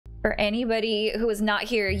For anybody who was not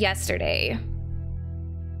here yesterday,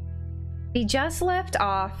 we just left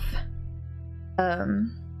off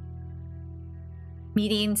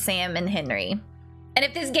meeting Sam and Henry. And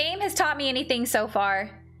if this game has taught me anything so far,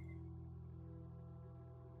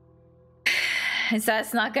 is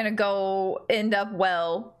that's not gonna end up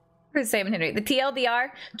well for Sam and Henry. The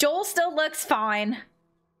TLDR, Joel still looks fine.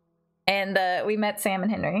 And we met Sam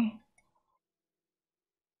and Henry.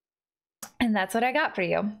 And that's what I got for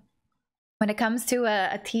you. When it comes to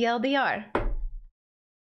a TLDR.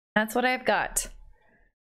 That's what I've got.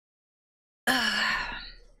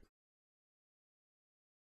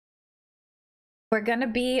 We're gonna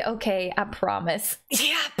be okay, I promise.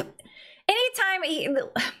 Yep. Anytime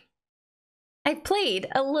I've played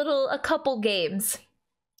a couple games.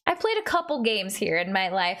 I've played a couple games here in my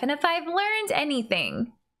life, and if I've learned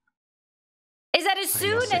anything, is that as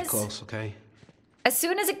soon as close, okay? As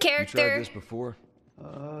soon as a character you tried this before?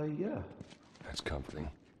 Yeah. That's comforting.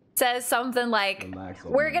 Says something like,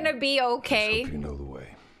 we're gonna be okay. Hope you know the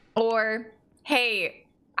way. Or, hey,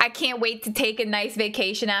 I can't wait to take a nice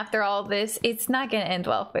vacation after all this. It's not gonna end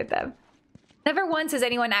well for them. Never once has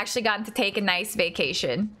anyone actually gotten to take a nice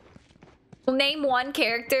vacation. Well, name one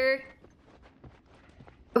character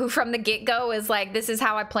who from the get-go is like, this is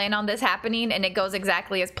how I plan on this happening, and it goes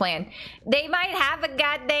exactly as planned. They might have a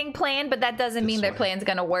goddamn plan, but that doesn't mean their plan's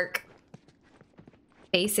gonna work.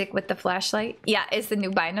 Basic with the flashlight. Yeah, it's the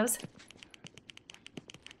new binos.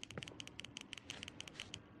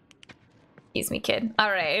 Excuse me, kid.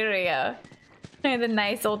 All right, here we go. The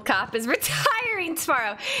nice old cop is retiring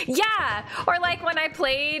tomorrow. Yeah, or like when I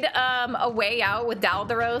played A Way Out with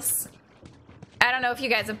Daldaros. I don't know if you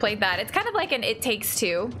guys have played that. It's kind of like an It Takes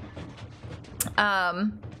Two,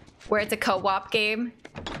 where it's a co-op game,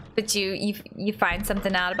 but you find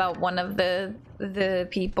something out about one of the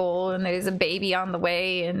people, and there's a baby on the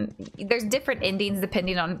way, and there's different endings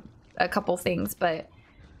depending on a couple things, but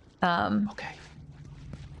okay,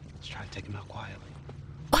 let's try to take him out quietly.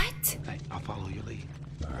 What? Hey, I'll follow your lead.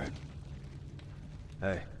 All right.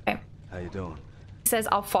 Hey. Okay. How you doing? Says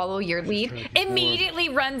I'll follow your lead. Immediately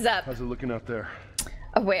runs up. How's it looking out there?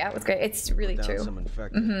 Oh wait, that was great. It's really true.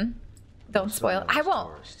 Don't spoil it. I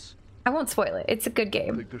won't spoil it. It's a good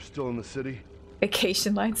game. Think they're still in the city?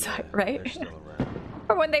 Vacation line side, right? They're still around.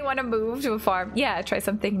 Or when they want to move to a farm. Yeah, try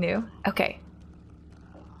something new. Okay.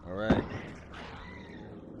 All right.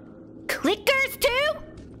 Clickers too?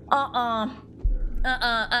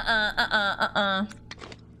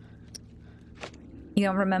 You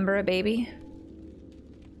don't remember a baby?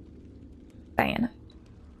 Diana.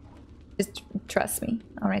 Just trust me.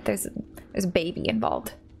 All right, there's a baby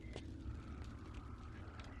involved.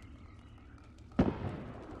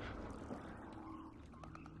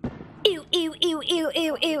 Ew, ew, ew, ew,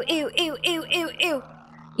 ew, ew, ew, ew, ew, ew, ew.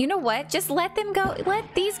 You know what? Just let them go.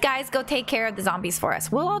 Let these guys go take care of the zombies for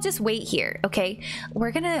us. We'll all just wait here, okay?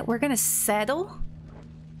 We're gonna settle.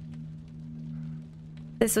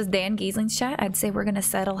 This was Dan Giesling's chat. I'd say we're gonna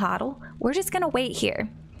settle hodl. We're just gonna wait here.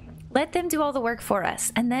 Let them do all the work for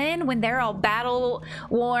us. And then when they're all battle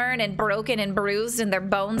worn and broken and bruised and their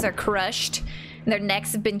bones are crushed and their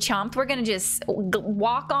necks have been chomped, we're gonna just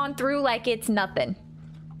walk on through like it's nothing.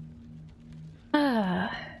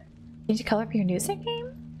 Did you color up your music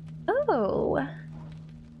game? Oh.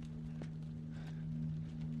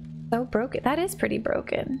 So broken. That is pretty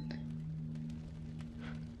broken.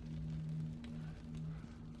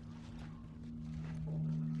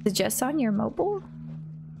 Is it just on your mobile?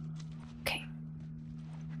 Okay.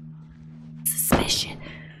 Suspicion.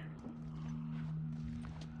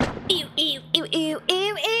 Ew, ew, ew, ew,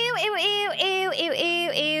 ew, ew, ew, ew, ew,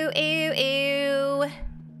 ew, ew, ew, ew.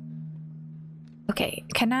 Okay,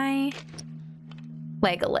 can I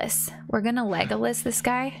Legolas? We're gonna Legolas this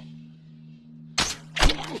guy.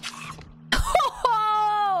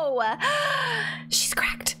 Oh! She's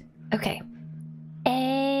cracked. Okay.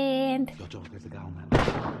 And Yo, Joe, there's a guy on that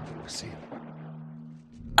line. I see him.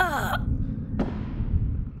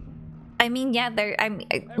 I mean, yeah,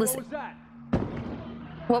 listen. What was that?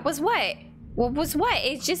 What was what? What was what?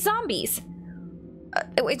 It's just zombies.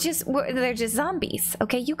 They're just zombies.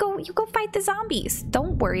 Okay, you go fight the zombies.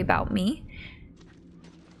 Don't worry about me.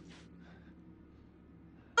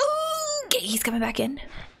 Ooh, okay, he's coming back in.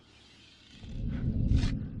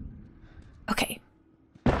 Okay.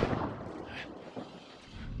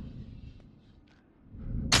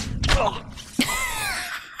 Oh.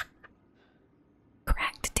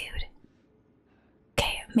 Cracked, dude.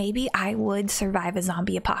 Okay, maybe I would survive a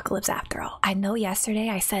zombie apocalypse after all. I know yesterday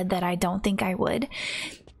I said that I don't think I would.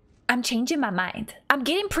 I'm changing my mind. I'm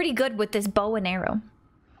getting pretty good with this bow and arrow.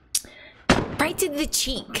 Right to the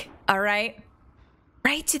cheek, all right?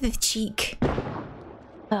 Right to the cheek.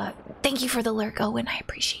 Thank you for the lurk, Owen. I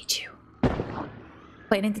appreciate you.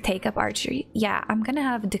 Planning to take up archery? Yeah, I'm gonna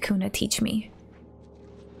have Dakuna teach me.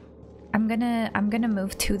 I'm gonna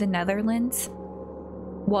move to the Netherlands.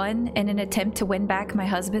 One, in an attempt to win back my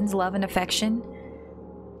husband's love and affection,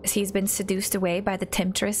 as he's been seduced away by the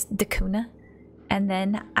temptress Dakuna. And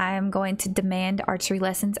then I am going to demand archery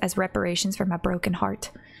lessons as reparations for my broken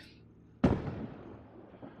heart.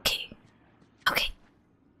 Okay. Okay.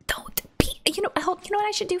 Don't be. You know what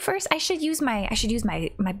I should do first? I should use my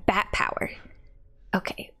bat power.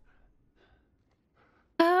 Okay.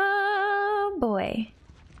 Oh boy.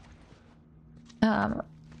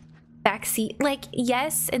 Backseat, like,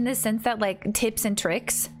 yes, in the sense that, like, tips and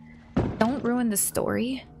tricks don't ruin the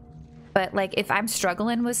story, but like if I'm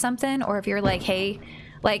struggling with something, or if you're like, hey,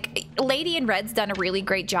 like Lady in Red's done a really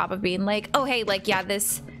great job of being like, oh hey, like, yeah,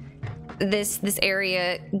 this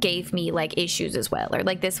area gave me like issues as well, or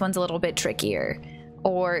like this one's a little bit trickier,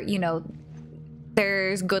 or you know,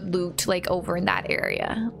 there's good loot like over in that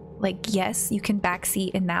area. Like, yes, you can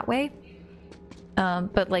backseat in that way,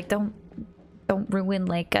 but like don't ruin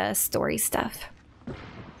like story stuff.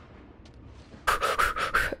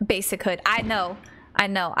 Basic Hood. I know.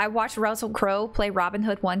 I watched Russell Crowe play Robin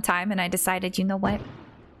Hood one time, and I decided, you know what?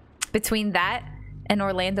 Between that and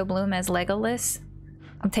Orlando Bloom as Legolas,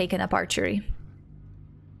 I'm taking up archery.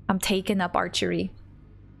 I'm taking up archery.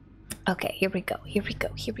 Okay, here we go. Here we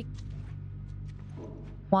go. Here we go.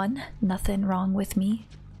 1, nothing wrong with me.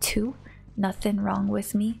 2, nothing wrong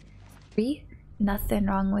with me. 3, nothing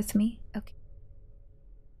wrong with me. Okay.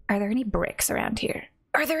 Are there any bricks around here?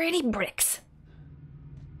 Are there any bricks?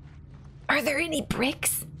 Are there any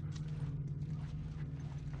bricks?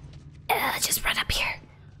 Just run up here.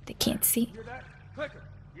 They can't see. Hear that? Clicker.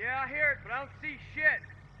 Yeah, I hear it, but I don't see shit.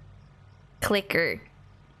 Clicker.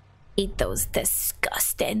 Eat those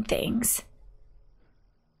disgusting things.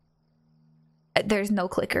 There's no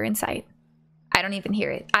clicker in sight. I don't even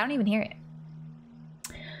hear it. I don't even hear it.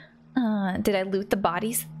 Did I loot the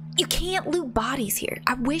bodies? You can't loot bodies here.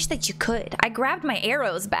 I wish that you could. I grabbed my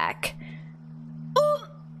arrows back. Ooh!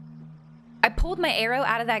 I pulled my arrow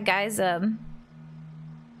out of that guy's, out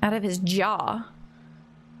of his jaw.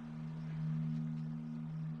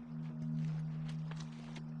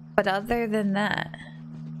 But other than that,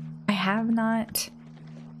 I have not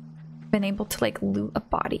been able to, like, loot a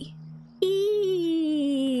body.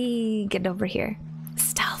 Eee! Get over here.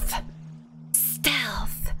 Stealth.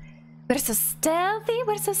 Stealth. We're so stealthy.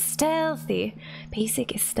 We're so stealthy.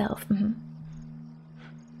 Basic is stealth. Mm-hmm.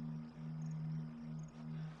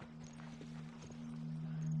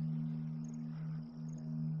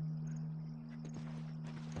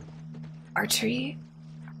 Archery.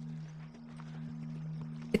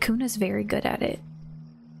 Dakuna's very good at it.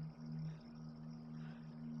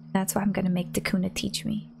 That's why I'm gonna make Dakuna teach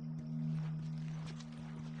me.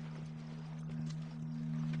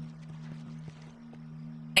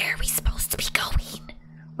 Where are we supposed to be going?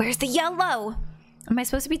 Where's the yellow? Am I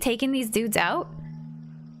supposed to be taking these dudes out?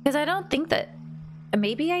 Because I don't think that...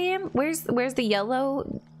 Maybe I am? Where's the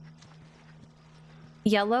yellow?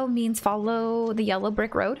 Yellow means follow the yellow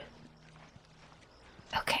brick road?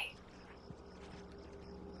 Okay.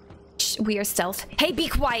 Shh, we are stealth. Hey, be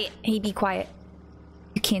quiet. Hey, be quiet.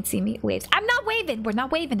 You can't see me. Waves. I'm not waving. We're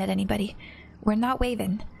not waving at anybody. We're not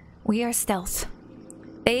waving. We are stealth.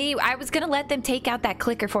 I was gonna let them take out that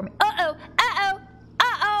clicker for me. Uh-oh. Uh-oh.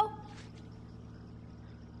 Uh-oh.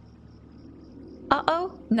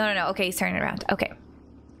 Uh-oh. No. Okay, he's turning around. Okay.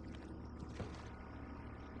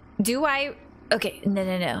 Do I... Okay,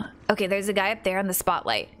 no. Okay, there's a guy up there on the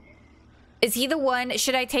spotlight. Is he the one...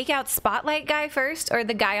 Should I take out spotlight guy first or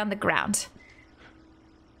the guy on the ground?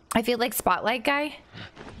 I feel like spotlight guy.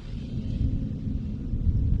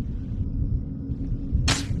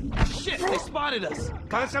 Shit, they spotted us.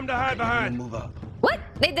 Find something to hide behind. Move up. What?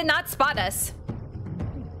 They did not spot us.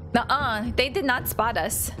 Nuh-uh, they did not spot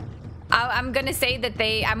us. I'm gonna say that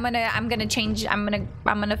they... I'm gonna change... I'm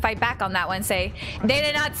gonna fight back on that one. Say they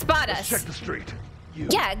did not spot us. Check the street.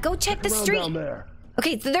 Yeah, go check the street. Down there.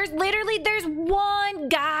 Okay, so there's one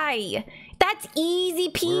guy. That's easy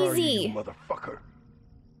peasy. Where are you, motherfucker?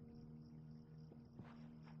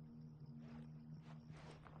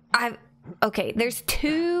 Okay, there's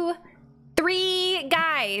 2, 3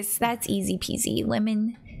 guys. That's easy peasy.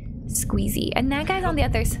 Lemon squeezy. And that guy's on the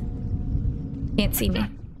others. Can't see me.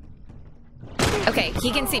 Okay,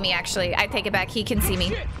 he can see me actually. I take it back. He can see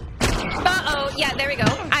me. Uh-oh. Yeah, there we go.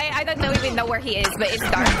 I don't even know where he is, but it's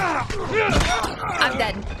dark. I'm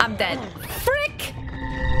dead. I'm dead. Frick!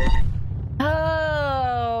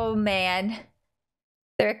 Oh, man.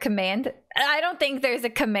 there a command? I don't think there's a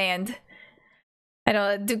command. I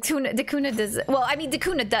don't know. Dakuna does. Well, I mean,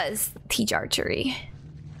 Dakuna does teach archery.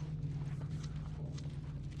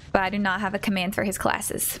 But I do not have a command for his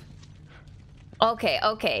classes. Okay,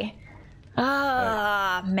 okay.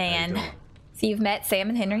 Ah, man. So you've met Sam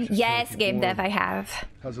and Henry? Yes, Game Dev, I have.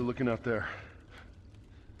 How's it looking out there?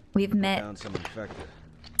 We've met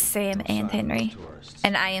Sam and Henry.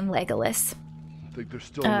 And I am Legolas. I think they're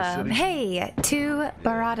still in the city. Hey, to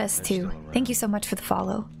Baradas too. Thank you so much for the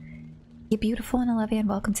follow. You're beautiful and I love you and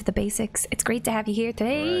welcome to the basics. It's great to have you here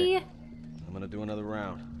today. Right. I'm gonna do another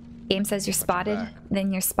round. Game says you're spotted,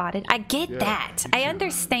 then you're spotted. I get that. I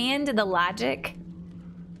understand the logic.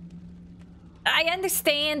 I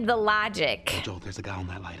understand the logic. Joel, there's a guy on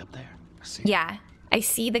that light up there. I see. Yeah, I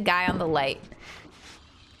see the guy on the light.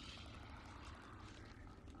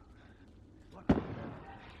 Hey,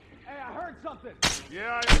 I heard something.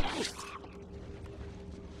 Yeah.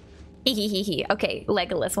 Okay,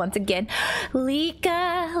 Legolas once again.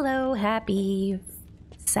 Lika, hello, happy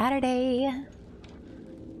Saturday.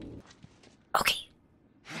 Okay,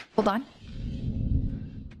 hold on.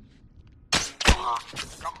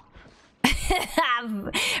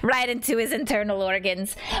 Right into his internal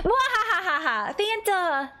organs. Mwahahaha!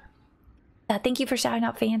 Fanta! Thank you for shouting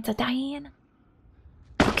out Fanta, Diane.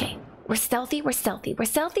 Okay, we're stealthy, we're stealthy, we're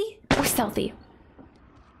stealthy, we're stealthy.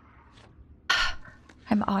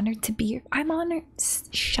 I'm honored to be here. I'm honored.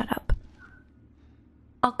 Shut up.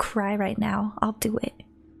 I'll cry right now. I'll do it.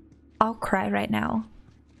 I'll cry right now.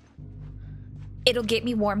 It'll get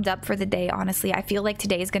me warmed up for the day, honestly. I feel like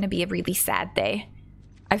today is going to be a really sad day.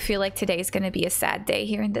 I feel like today is going to be a sad day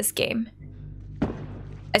here in this game.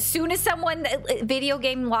 As soon as someone, video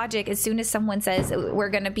game logic, as soon as someone says, we're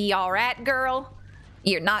going to be all right, girl,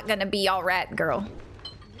 you're not going to be all right, girl.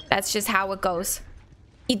 That's just how it goes.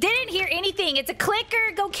 You didn't hear anything. It's a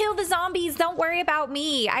clicker. Go kill the zombies. Don't worry about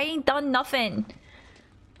me. I ain't done nothing.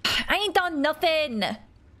 I ain't done nothing.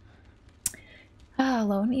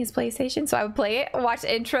 Alone is PlayStation, so I would play it, watch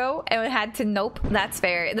the intro, and it had to nope. That's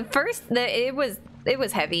fair. The first, it was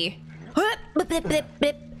heavy. Is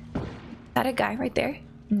that a guy right there?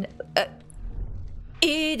 No,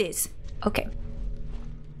 it is. Okay.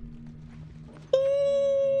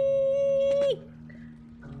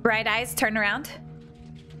 Bright eyes, turn around.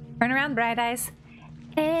 Turn around, bright eyes.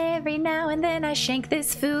 Every now and then I shank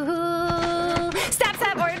this fool. Stab,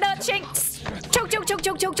 stab, or not shank. Choke, choke, choke,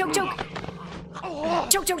 choke, choke, choke, choke.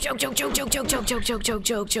 Choke, choke, choke, choke, choke, choke, choke, choke, choke, choke, choke,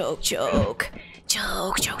 choke, choke, choke.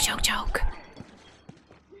 Choke, choke, choke, choke.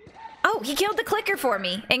 Oh, he killed the clicker for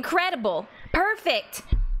me. Incredible. Perfect.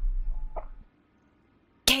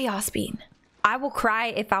 Chaos Bean. I will cry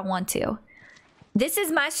if I want to. This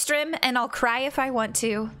is my stream and I'll cry if I want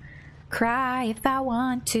to. Cry if I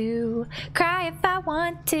want to. Cry if I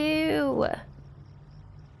want to.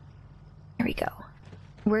 There we go.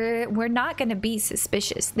 We're not gonna be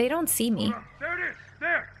suspicious. They don't see me. There it is.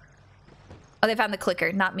 There. Oh, they found the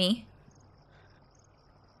clicker, not me.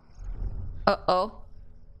 Uh-oh.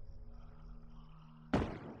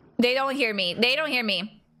 They don't hear me. They don't hear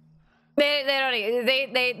me.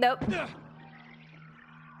 They nope.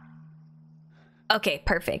 Okay,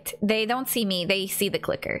 perfect. They don't see me. They see the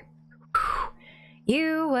clicker.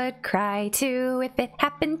 You would cry too if it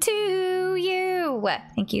happened to you.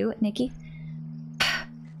 Thank you, Nikki.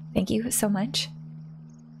 Thank you so much.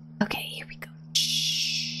 Okay, here we go.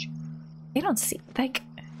 Shh. They don't see, like...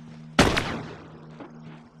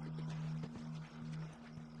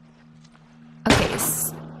 Okay,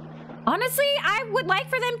 honestly, I would like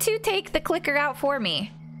for them to take the clicker out for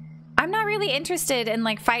me. I'm not really interested in,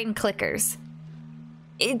 like, fighting clickers.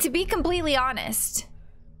 To be completely honest.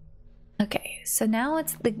 Okay, so now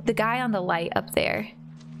it's the guy on the light up there.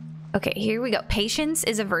 Okay, here we go. Patience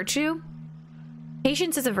is a virtue.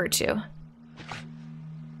 Patience is a virtue.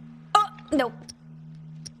 Oh, no.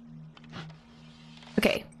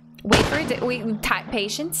 Okay, wait for it. We type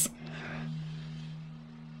patience.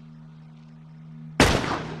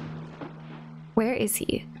 Where is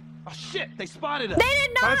he? Oh shit! They spotted us. They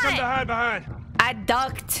did not. Find something to hide behind. I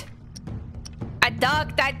ducked. I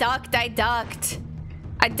ducked. I ducked. I ducked.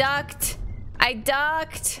 I ducked. I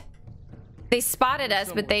ducked. They spotted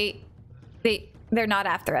us, but they're not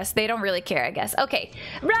after us. They don't really care, I guess. Okay,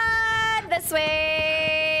 run this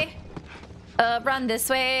way. Run this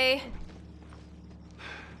way.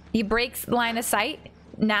 You break line of sight.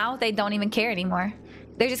 Now they don't even care anymore.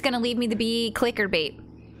 They're just gonna leave me to be clicker bait.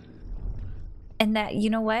 And that,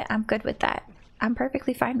 you know what? I'm good with that. I'm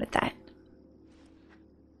perfectly fine with that.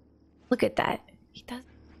 Look at that. He doesn't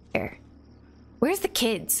care. Where's the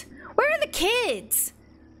kids? Where are the kids?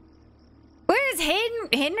 Where's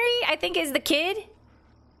Henry? I think is the kid.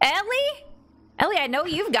 Ellie? Ellie, I know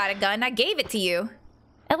you've got a gun. I gave it to you.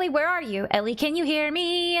 Ellie, where are you? Ellie, can you hear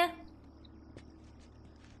me?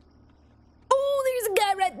 Oh, there's a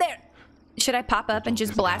guy right there. Should I pop up and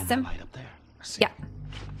just blast him? Yeah.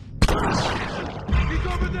 He's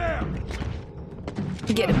over there.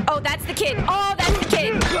 Get him. Oh, that's the kid. Oh, that's the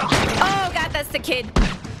kid. Oh, God, that's the kid.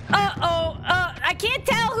 I can't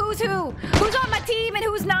tell who's who. Who's on my team and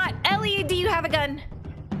who's not. Ellie, do you have a gun?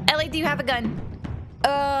 Ellie, do you have a gun?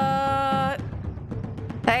 That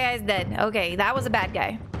guy's dead. Okay, that was a bad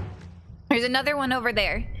guy. There's another one over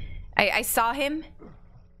there. I saw him.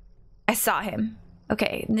 I saw him.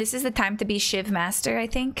 Okay, this is the time to be Shiv Master, I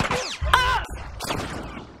think. Ah!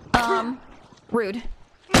 Rude.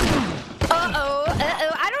 Uh-oh.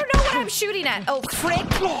 I don't know what I'm shooting at. Oh, frick.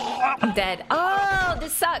 I'm dead. Oh,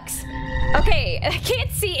 this sucks. Okay, I can't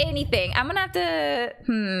see anything. I'm gonna have to...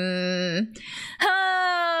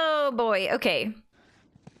 Oh, boy. Okay.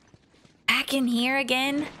 Back in here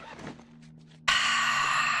again.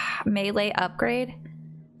 Melee upgrade.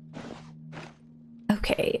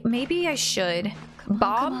 Okay, maybe I should.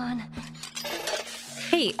 Bomb? Come on.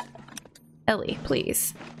 Hey, Ellie,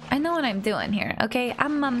 please. I know what I'm doing here, okay?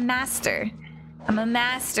 I'm a master. I'm a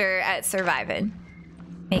master at surviving.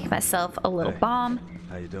 Make myself a little bomb.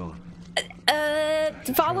 How you doing?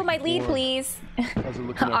 Follow my lead, please. How's it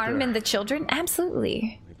looking out Arming there? the children?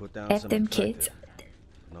 Absolutely. We put down F some them infected. kids.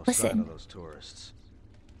 No Listen. sign of those tourists.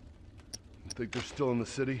 You think they're still in the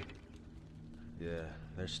city? Yeah,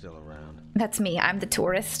 they're still around. That's me. I'm the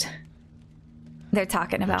tourist. They're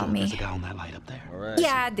talking about There's a me. guy on that light up there. All right.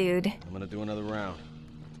 Yeah, dude. I'm gonna do another round.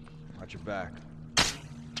 Watch your back.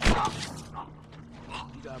 You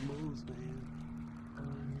got moves, man.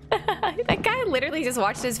 That guy literally just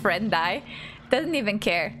watched his friend die. Doesn't even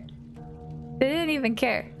care. Didn't even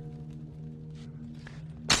care.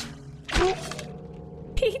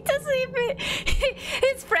 He doesn't even...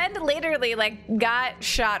 His friend literally, like, got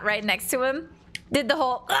shot right next to him. Did the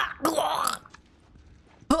whole...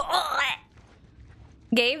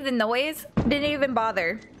 Gave the noise. Didn't even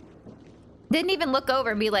bother. Didn't even look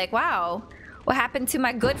over and be like, wow, what happened to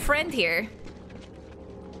my good friend here?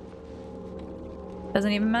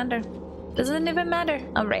 Doesn't even matter. Doesn't even matter.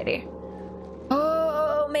 Alrighty.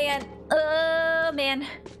 Oh, man. Oh, man.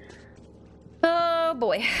 Oh,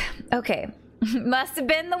 boy. Okay. Must have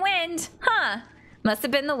been the wind. Huh. Must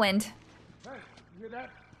have been the wind. Hey, you hear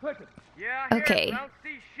that? Clicking. Yeah, I hear it, Okay. but I don't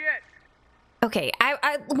see shit. Okay,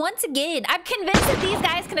 I once again, I'm convinced that these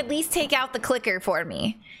guys can at least take out the clicker for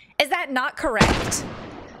me. Is that not correct?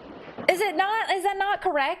 Is that not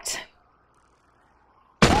correct?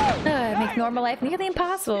 Make normal life nearly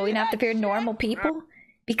impossible. We don't have to fear normal people.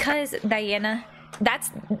 Because, Diana,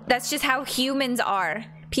 that's just how humans are.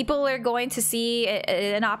 People are going to see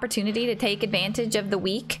an opportunity to take advantage of the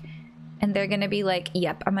weak. And they're gonna be like,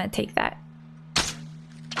 yep, I'm gonna take that.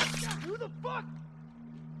 Who the fuck?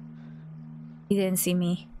 He didn't see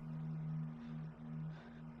me.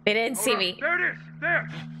 They didn't see me. There it is. There.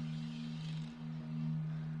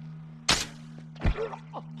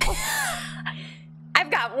 I've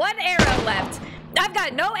got one arrow left. I've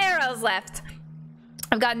got no arrows left.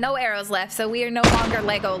 I've got no arrows left, so we are no longer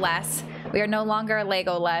Legolas. We are no longer a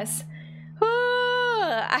Legolas.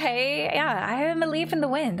 I am a leaf in the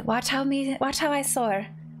wind. Watch how I soar.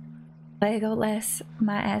 Legolas,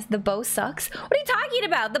 my ass. The bow sucks. What are you talking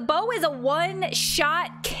about? The bow is a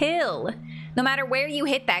one-shot kill. No matter where you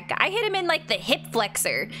hit that guy. I hit him in like the hip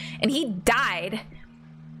flexor and he died.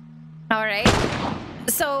 All right.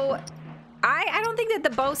 So I don't think that the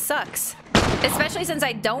bow sucks. Especially since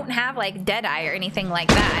I don't have like Deadeye or anything like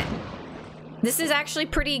that. This is actually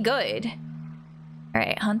pretty good. All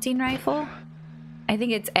right, hunting rifle. I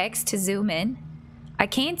think it's X to zoom in. I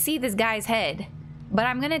can't see this guy's head, but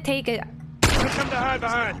I'm gonna take it. There's something to hide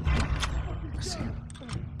behind.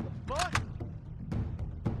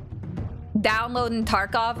 Downloading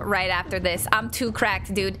Tarkov right after this. I'm too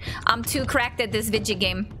cracked, dude. I'm too cracked at this video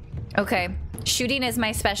game. Okay, shooting is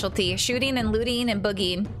my specialty. Shooting and looting and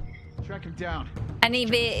boogieing. Track him down. I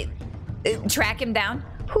need to track him down.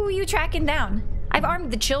 Who are you tracking down? I've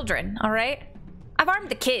armed the children, all right? I've armed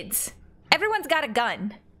the kids. Everyone's got a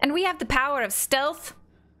gun, and we have the power of stealth.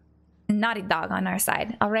 Naughty Dog on our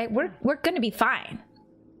side, all right? We're gonna be fine.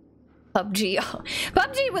 PUBG.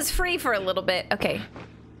 PUBG was free for a little bit. Okay.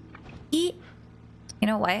 You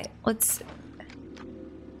know what? Let's.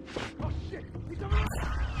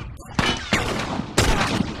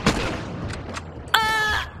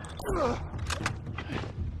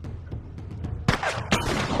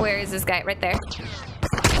 Where is this guy? Right there.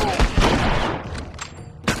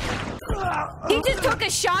 He just took a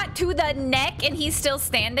shot to the neck and he's still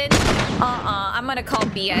standing. I'm gonna call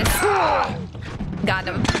BS. Got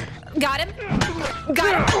him. Got him.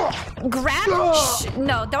 Got him. Grab him.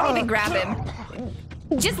 No, don't even grab him.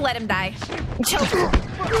 Just let him die. Choke.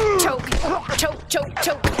 Choke. Choke. Choke.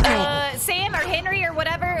 Choke. Sam or Henry or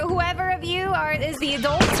whatever, whoever of you is the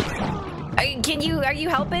adult. Are you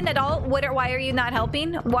helping at all? Why are you not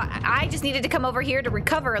helping? Well, I just needed to come over here to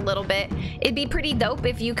recover a little bit. It'd be pretty dope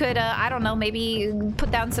if you could, I don't know, maybe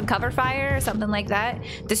put down some cover fire or something like that.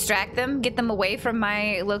 Distract them, get them away from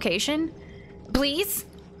my location. Please?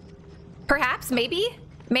 Perhaps? Maybe?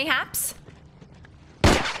 Mayhaps?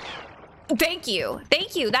 Thank you.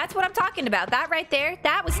 Thank you. That's what I'm talking about. That right there,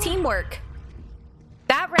 that was teamwork.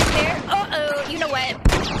 That right there. Uh-oh, you know what?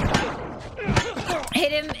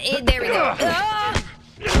 Hit him. There we go.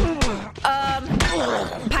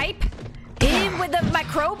 Pipe. Hit him with my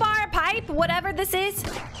crowbar, pipe, whatever this is.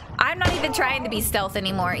 I'm not even trying to be stealth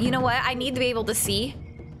anymore. You know what? I need to be able to see.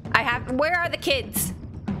 Where are the kids?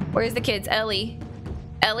 Where's the kids? Ellie.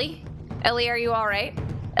 Ellie? Ellie, are you all right?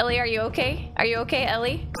 Ellie, are you okay? Are you okay,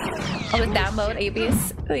 Ellie? I'll just download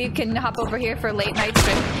ABS. You can hop over here for late night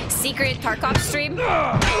stream. Secret Tarkov stream.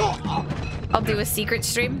 I'll do a secret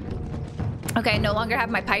stream. Okay, I no longer have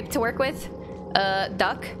my pipe to work with.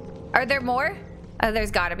 Duck. Are there more?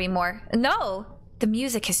 There's gotta be more. No! The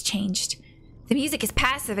music has changed. The music is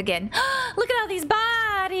passive again. Look at all these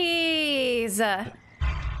bodies! Oh!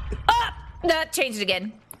 That changed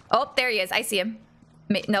again. Oh, there he is. I see him.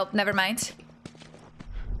 Nope, never mind.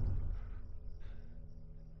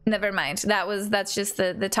 Never mind. That's just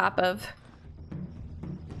the top of...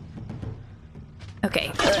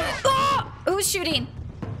 Okay. Oh! Who's shooting?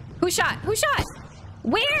 Who shot? Who shot?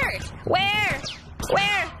 Where? Where?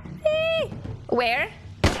 Where? Where?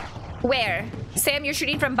 Where? Sam, you're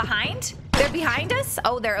shooting from behind? They're behind us?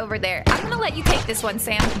 Oh, they're over there. I'm gonna let you take this one,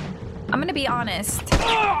 Sam. I'm gonna be honest.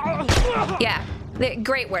 Yeah.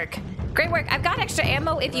 Great work. Great work. I've got extra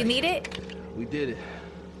ammo if you need it. We did it.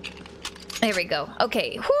 There we go.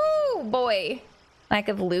 Okay. Whoo, boy. Lack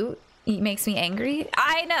of loot makes me angry.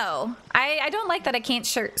 I know. I don't like that I can't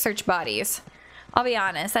search bodies. I'll be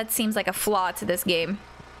honest. That seems like a flaw to this game.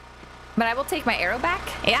 But I will take my arrow back.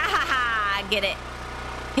 Yeah, ha, ha, get it.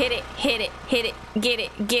 Hit it, hit it, hit it, get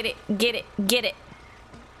it, get it, get it, get it.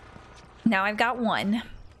 Now I've got one.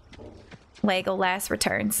 Legolas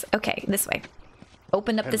returns. Okay, this way.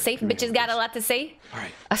 Open up the safe. Bitches got a lot to say. All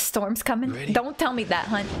right. A storm's coming. Don't tell me that,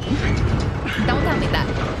 hun. Don't tell me that.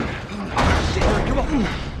 Come on.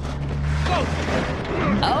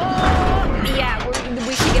 Oh, yeah,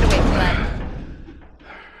 we should get away from that.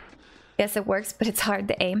 Yes, it works, but it's hard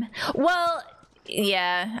to aim. Well,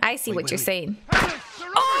 yeah, I see what you're saying.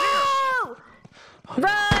 Oh!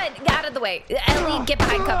 Run! Get out of the way. Ellie, get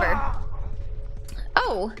behind cover.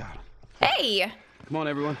 Oh. Hey. Come on,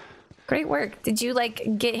 everyone. Great work. Did you,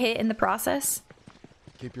 like, get hit in the process?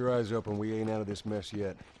 Keep your eyes open. We ain't out of this mess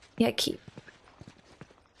yet. Yeah, keep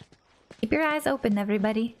your eyes open,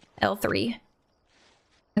 everybody. L3.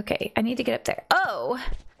 Okay, I need to get up there. Oh!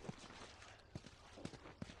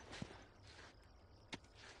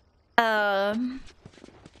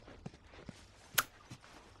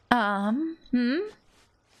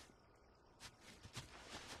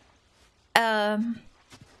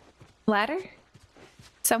 Ladder?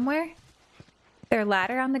 Somewhere? Is there a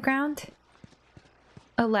ladder on the ground?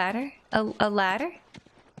 A ladder? A ladder?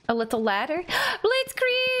 A little ladder?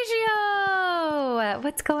 Blitzcregio!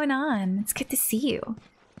 What's going on? It's good to see you.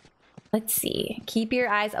 Let's see. Keep your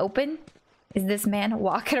eyes open. Is this man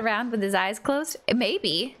walking around with his eyes closed?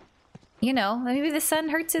 Maybe. You know, maybe the sun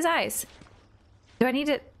hurts his eyes. Do I need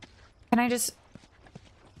to... Can I just...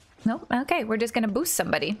 Nope. Okay, we're just gonna boost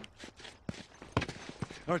somebody.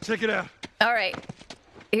 All right, check it out. All right.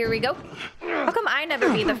 Here we go. How come I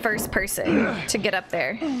never be the first person to get up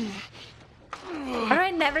there? How do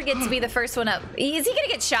I never get to be the first one up? Is he gonna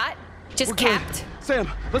get shot? Just capped? Sam,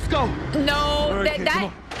 let's go. No, right,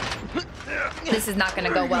 that... This is not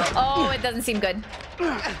gonna go well. Oh, it doesn't seem good.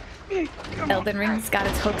 Elden Ring's got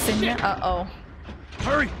its hooks in here. Uh-oh.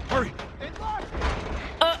 Hurry, hurry.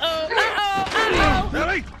 Uh-oh, uh-oh, uh-oh.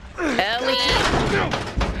 Ellie! Ellie!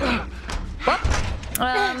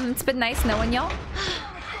 Well, it's been nice knowing y'all.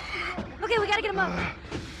 Okay, we gotta get him up.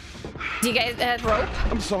 Do you guys have rope?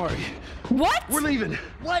 I'm sorry. What? We're leaving.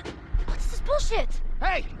 What? What's this bullshit?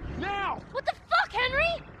 Hey, now! What the fuck,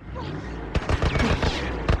 Henry?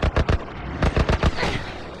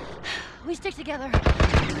 We stick together.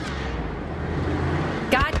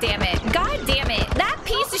 God damn it. God damn it. That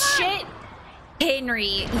piece of shit.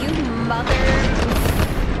 Henry, you mother...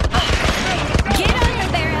 Get under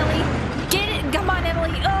there, Ellie. Get it.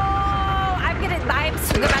 Ellie. Oh, I'm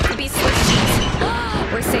about to be Swiss cheese.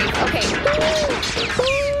 We're safe. Okay.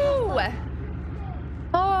 Ooh.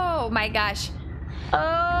 Oh my gosh.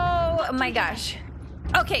 Oh my gosh.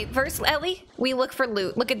 Okay, first, Ellie, we look for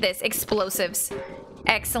loot. Look at this. Explosives.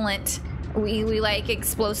 Excellent. We like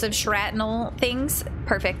explosive shrapnel things.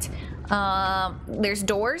 Perfect. There's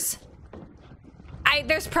doors.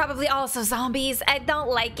 There's probably also zombies. I don't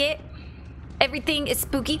like it. Everything is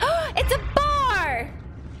spooky. It's a bar!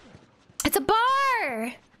 It's a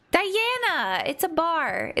bar! Diana, it's a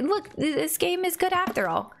bar. And look, this game is good after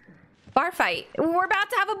all. Bar fight. We're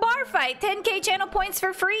about to have a bar fight. 10k channel points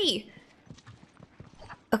for free.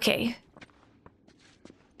 Okay.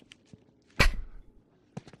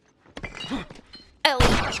 Ellie,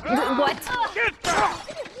 what?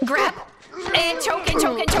 Grab and choke and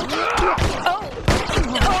choke and choke. Oh,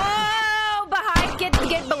 oh, behind. Get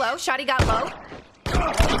below. Shotty got low.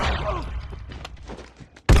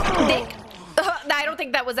 I don't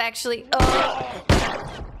think that was actually. Oh,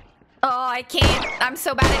 I can't. I'm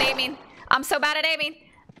so bad at aiming. I'm so bad at aiming.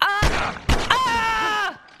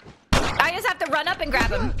 I just have to run up and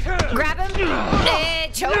grab him. Grab him.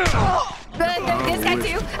 And choke. This guy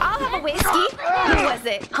too. I'll have a whiskey. Who was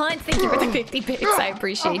it? Hunt, thank you for the 50 bits. I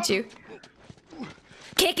appreciate you.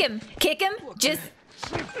 Kick him. Kick him. Just.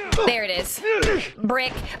 There it is.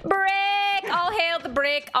 Brick. Brick. All hail the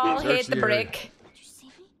brick. All hit the brick.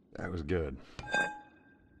 That was good.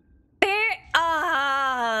 There.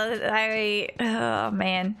 Oh,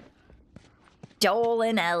 man. Joel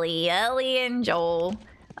and Ellie. Ellie and Joel.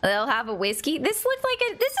 They'll have a whiskey. This looks like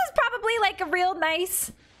this is probably like a real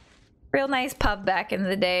nice pub back in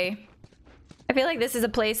the day. I feel like this is a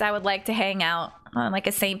place I would like to hang out on like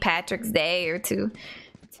a St. Patrick's Day or to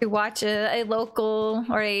watch a local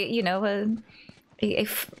or yeah,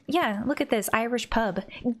 look at this Irish pub.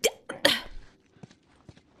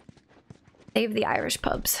 Save the Irish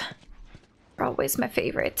pubs. They're always my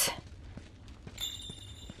favorite.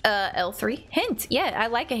 L3 hint. Yeah, I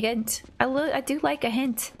like a hint. I do like a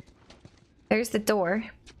hint. There's the door.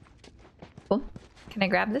 Cool. Can I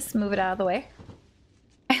grab this? Move it out of the way.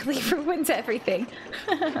 Ellie ruins everything.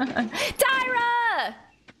 Tyra!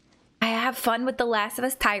 I have fun with The Last of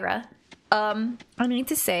Us, Tyra. I need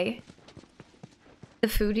to say, the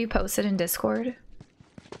food you posted in Discord.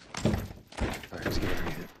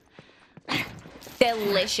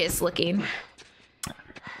 Delicious looking.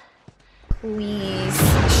 Please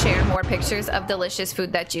share more pictures of delicious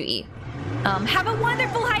food that you eat. Have a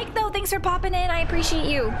wonderful hike though. Thanks for popping in. I appreciate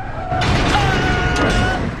you.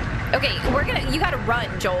 Okay, you gotta run,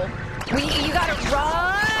 Joel. You gotta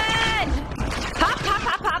run. Hop, hop,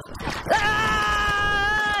 hop, hop.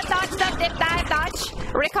 Dodge, duck, dip, dive, dodge.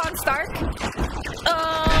 Rickon Stark.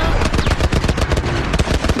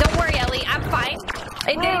 Don't worry, Ellie. I'm fine.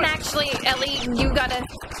 It didn't actually, Ellie, you gotta...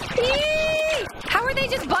 How are they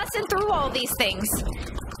just busting through all these things?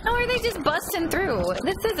 How are they just busting through?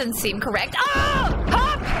 This doesn't seem correct. Oh!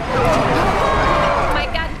 Hop! Oh my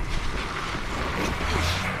god.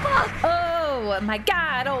 Oh my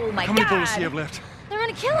god. Oh my god. How many bullets do you have left? They're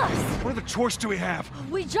gonna kill us. What other choice do we have?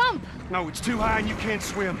 We jump. No, it's too high and you can't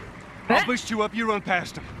swim. I'll boost you up, you run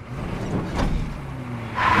past them.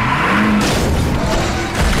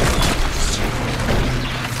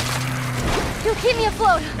 You'll keep me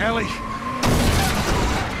afloat. Ellie!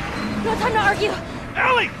 No time to argue.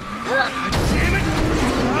 Ellie! Damn it!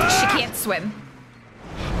 She can't swim.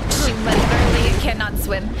 She literally cannot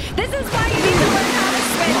swim. This is why you need to learn how to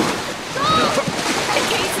swim. In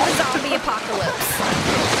case of the zombie apocalypse.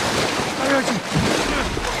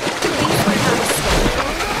 Please learn how to swim.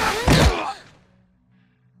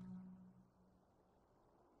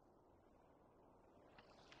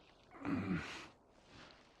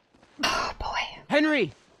 Oh boy.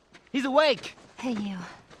 Henry! He's awake! Hey, you.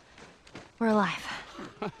 We're alive.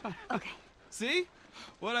 Okay. See?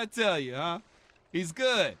 What'd I tell you, huh? He's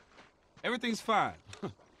good. Everything's fine.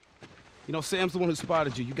 You know, Sam's the one who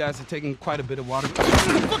spotted you. You guys are taking quite a bit of water.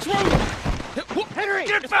 What's wrong with you? Henry!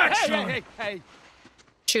 Get back, son! Hey!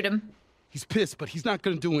 Shoot him. He's pissed, but he's not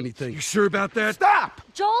gonna do anything. You sure about that? Stop!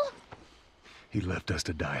 Joel? He left us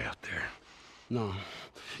to die out there. No.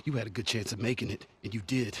 You had a good chance of making it, and you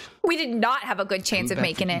did. We did not have a good chance of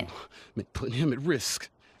Coming back making for it. you meant putting him at risk.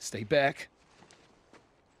 Stay back.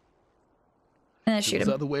 Shoot If it was him.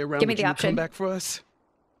 the other way around, Give me would the you option. come back for us?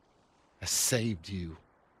 I saved you.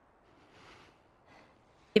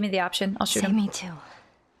 Give me the option. I'll shoot Say him. me too.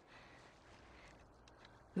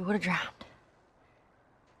 We would have drowned.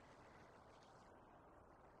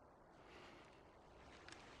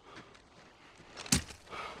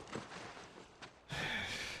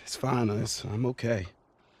 It's fine, I'm okay.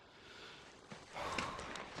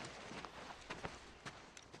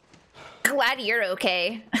 Glad you're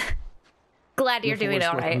okay. Glad you're doing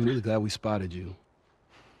all right. I'm really glad we spotted you.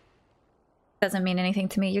 Doesn't mean anything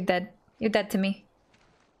to me. You're dead. You're dead to me.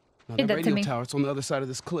 Now, You're that dead to radio me. tower, it's on the other side of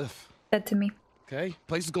this cliff. Dead to me. Okay?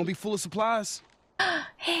 Place is gonna be full of supplies.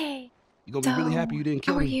 Hey. You're gonna be really happy you didn't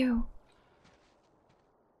kill How are me. you?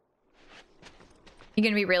 You're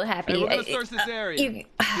gonna be real happy. Hey, we're gonna search this area. See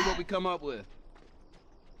what we come up with.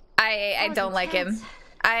 I don't like him.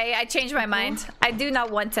 I changed my mind. I do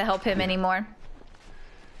not want to help him anymore.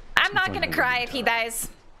 I'm not gonna cry if he dies.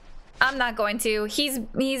 I'm not going to. He's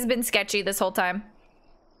been sketchy this whole time.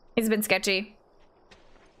 He's been sketchy.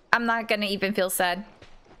 I'm not gonna even feel sad.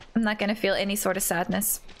 I'm not gonna feel any sort of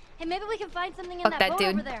sadness. Hey, maybe we can find something in Fuck that that boat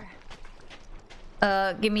dude. over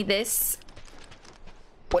there. Give me this.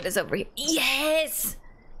 What is over here? Yes!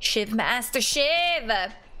 Shiv Master Shiv!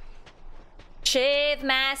 Shiv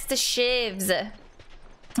Master Shivs.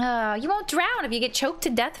 You won't drown if you get choked to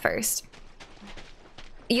death first.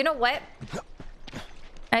 You know what?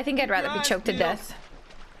 I think I'd rather be choked to death.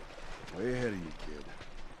 Way ahead of you, kid.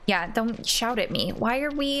 Yeah, don't shout at me. Why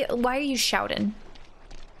are you shouting?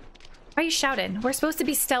 Why are you shouting? We're supposed to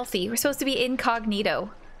be stealthy. We're supposed to be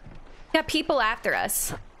incognito. We got people after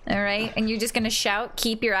us. Alright? And you're just gonna shout,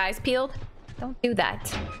 keep your eyes peeled? Don't do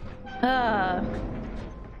that.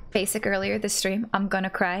 Basic earlier this stream. I'm gonna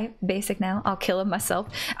cry. Basic now. I'll kill him myself.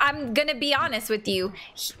 I'm gonna be honest with you.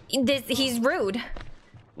 He's rude.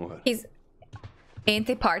 What? He's...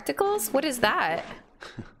 Anti-particles? What is that?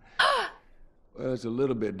 Well, it's a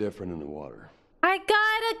little bit different in the water. I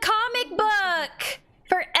got a comic book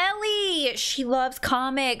for Ellie. She loves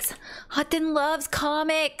comics. Hutton loves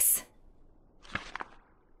comics.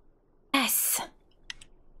 Yes.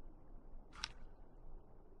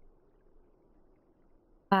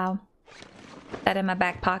 Wow. That in my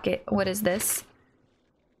back pocket. What is this?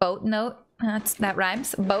 Boat note. That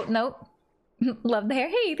rhymes. Boat note. Love the hair.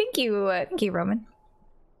 Hey, thank you, Roman.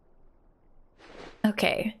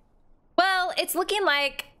 Okay. Well, it's looking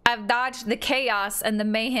like I've dodged the chaos and the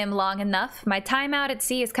mayhem long enough. My time out at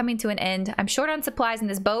sea is coming to an end. I'm short on supplies and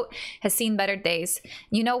this boat has seen better days.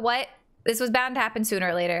 You know what? This was bound to happen sooner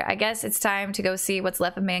or later. I guess it's time to go see what's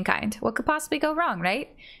left of mankind. What could possibly go wrong,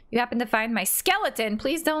 right? If you happen to find my skeleton,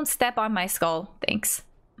 please don't step on my skull. Thanks.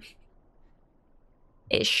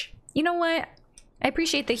 Ish. You know what? I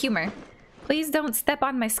appreciate the humor. Please don't step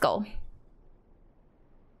on my skull.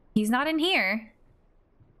 He's not in here.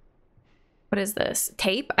 What is this?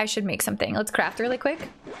 Tape? I should make something. Let's craft really quick.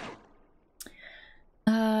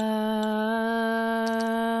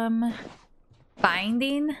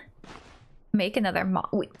 Binding. Make another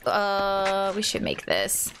we should make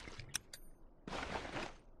this.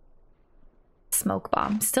 Smoke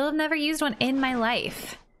bomb. Still have never used one in my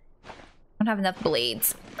life. I don't have enough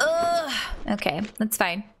blades. Ugh. Okay, that's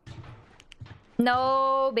fine.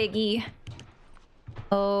 No biggie.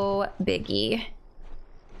 Oh, biggie.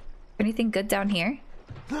 Anything good down here?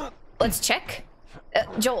 Let's check.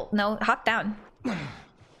 Joel, no, hop down.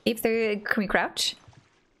 If there, can we crouch?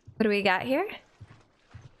 What do we got here?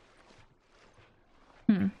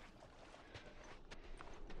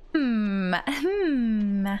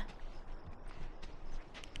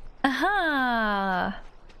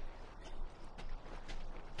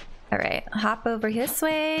 All right, hop over this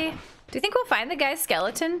way. Do you think we'll find the guy's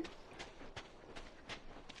skeleton?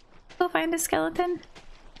 We'll find a skeleton?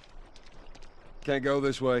 Can't go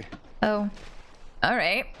this way. Oh. All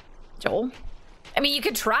right. Joel. I mean, you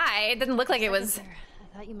could try. It didn't look like it was...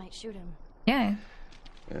 I thought you might shoot him. Yeah.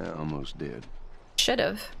 Yeah, almost did.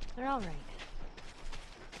 Should've. They're all right.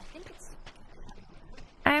 I think it's...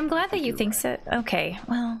 I'm glad that you think so. Okay,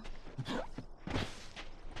 well...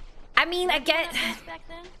 I mean, I get... Back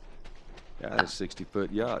then? Yeah, that's a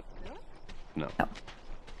 60-foot yacht. No. Oh.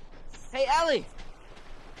 Hey, Ellie!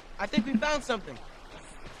 I think we found something.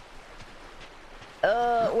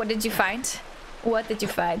 What did you find? What did you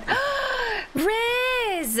find?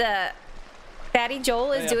 Riz! Daddy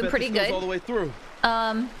Joel is doing pretty good. All the way through.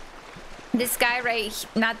 This guy right,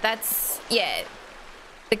 yeah,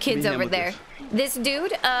 the kids over there. This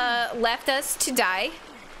dude, left us to die.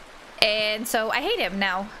 And so I hate him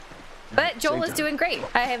now. But Joel is doing great.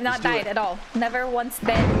 I have not died at all. Never once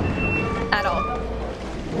been at all.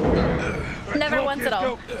 Never once at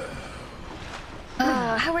all.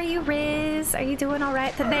 How are you, Riz? Are you doing all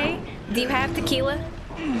right today? Do you have tequila?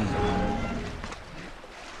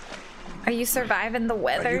 Are you surviving the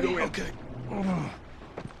weather? Okay.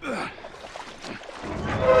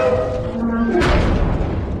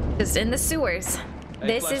 Just in the sewers. Hey,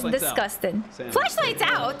 This is disgusting. Flashlight's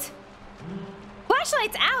out?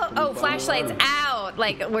 Flashlight's out? Oh, flashlight's out. out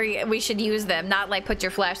like we should use them, not like put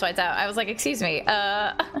your flashlights out. I was like, excuse me,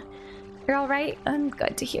 you're all right? I'm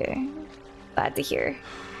good to hear. Glad to hear.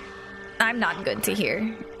 I'm not good to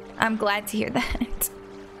hear. I'm glad to hear that.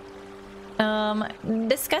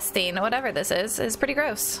 Disgusting. Whatever this is pretty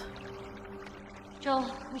gross.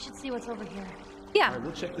 Joel, we should see what's over here. Yeah. All right,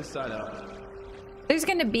 we'll check this side out. There's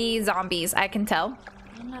gonna be zombies, I can tell.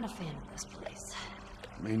 I'm not a fan of this place.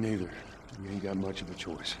 Me neither. We ain't got much of a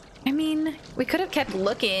choice. I mean, we could have kept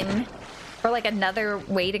looking for like another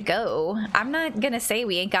way to go. I'm not gonna say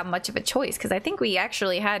we ain't got much of a choice because I think we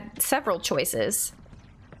actually had several choices.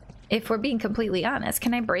 If we're being completely honest.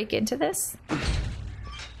 Can I break into this?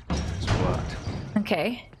 It's locked.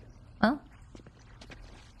 Okay. Well.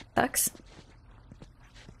 Sucks.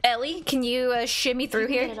 Ellie, can you shimmy through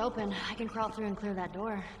Get here? it open. I can crawl through and clear that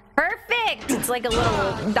door. Perfect! It's like a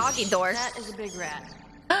little doggy door. That is a big rat.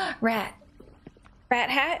 Rat. Rat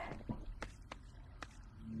hat?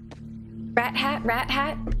 Rat hat, rat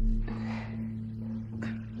hat?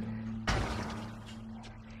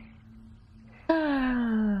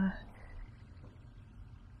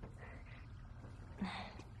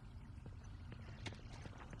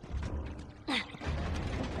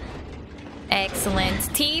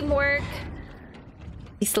 Excellent teamwork.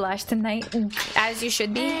 Be slashed tonight, as you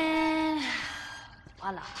should be. And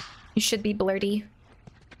voila. You should be blurty.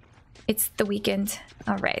 It's the weekend.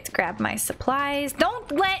 All right, grab my supplies. Don't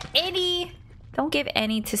give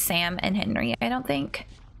any to Sam and Henry, I don't think.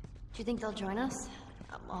 Do you think they'll join us?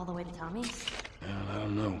 All the way to Tommy's? I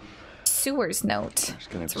don't know. Sewer's note. Just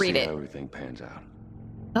gonna have Let's to read see it. how everything pans out.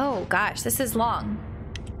 Oh gosh, this is long.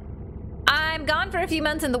 I'm gone for a few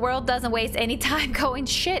months and the world doesn't waste any time going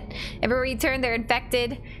shit. Everywhere you turn, they're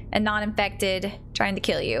infected and non-infected, trying to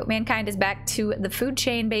kill you. Mankind is back to the food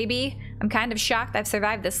chain, baby. I'm kind of shocked I've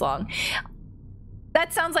survived this long.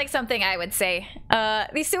 That sounds like something I would say.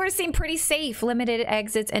 These sewers seem pretty safe. Limited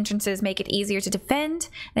exits, entrances make it easier to defend.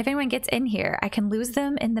 And if anyone gets in here, I can lose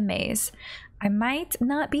them in the maze. I might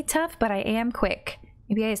not be tough, but I am quick.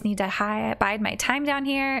 Maybe I just need to bide my time down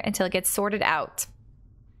here until it gets sorted out.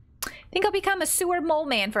 Think I'll become a sewer mole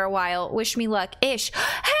man for a while. Wish me luck. Ish.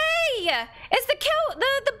 Hey! It's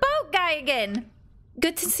the boat guy again.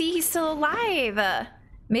 Good to see he's still alive.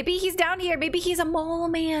 Maybe he's down here. Maybe he's a mole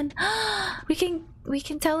man. We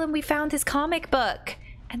can tell him we found his comic book.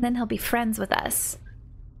 And then he'll be friends with us.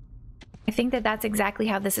 I think that that's exactly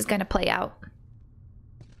how this is going to play out.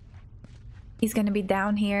 He's going to be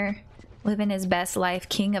down here, living his best life,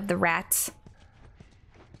 king of the rats.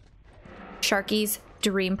 Sharky's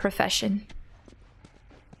dream profession.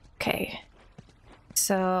 Okay.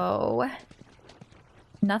 So,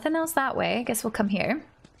 nothing else that way. I guess we'll come here.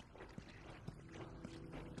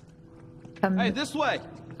 Hey, this way.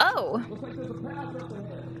 Oh.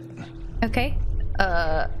 Okay.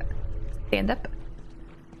 Stand up.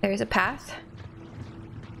 There's a path.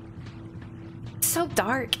 So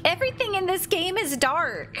dark. Everything in this game is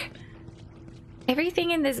dark. Everything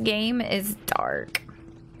in this game is dark.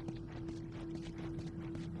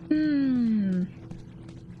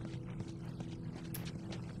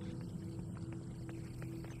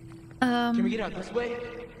 Can we get out this way?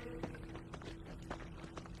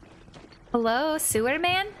 Hello, sewer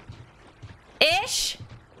man? Ish?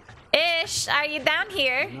 Ish, are you down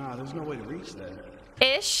here? Nah, there's no way to reach that.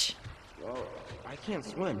 Ish? Well, I can't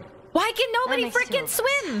swim. Why can nobody That makes two freaking of us.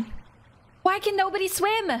 swim? Why can nobody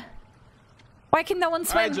swim? Why can no one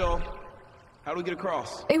All right, swim? Joel. How do we get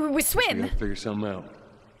across? We We swim. gotta figure something out.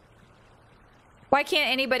 Why can't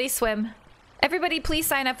anybody swim? Everybody please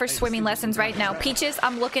sign up for swimming lessons right now. Peaches,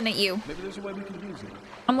 I'm looking at you. Maybe there's a way we can use it.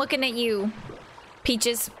 I'm looking at you.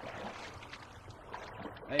 Peaches.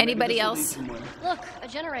 Hey, Anybody maybe else? this will lead Look, a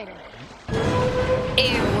generator.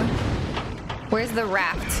 Ew. Where's the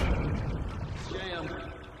raft?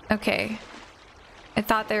 somewhere. Okay. I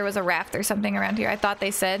thought there was a raft or something around here. I thought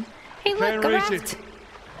they said, hey look, Can't a reach raft. it.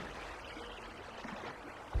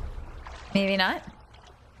 Maybe not.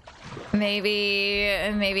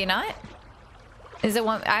 Maybe not. Is it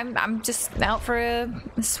one? I'm just out for a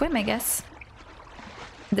swim, I guess.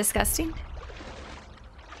 Disgusting.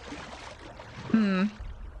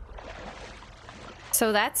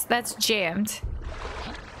 So that's jammed.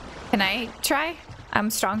 Can I try? I'm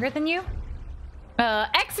stronger than you.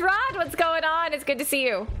 X-Rod, what's going on? It's good to see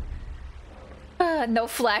you. No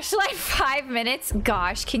flashlight, 5 minutes.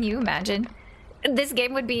 Gosh, can you imagine? This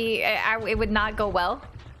game would be, it would not go well.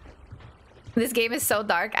 This game is so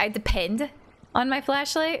dark. I depend on my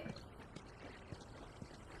flashlight.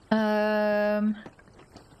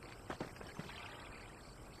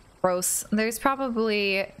 Gross. There's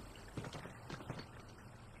probably...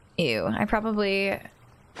 Ew, I probably...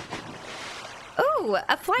 Ooh,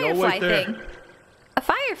 a firefly thing. A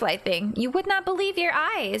firefly thing. You would not believe your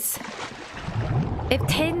eyes. If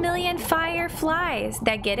 10 million fireflies. Did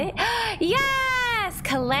I get it? Yes!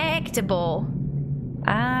 Collectible.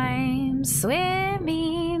 I'm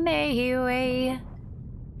swimming away.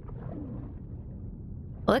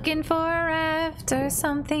 Looking for a raft or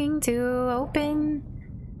something to open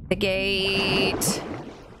the gate.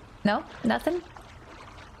 No, nothing.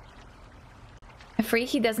 A freak,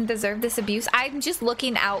 he doesn't deserve this abuse. I'm just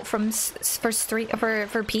looking out for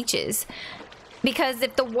Peaches, because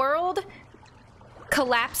if the world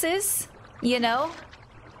collapses, you know,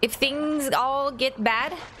 if things all get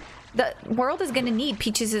bad, the world is gonna need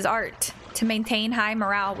Peaches' art to maintain high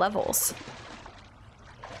morale levels.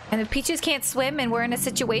 And if Peaches can't swim and we're in a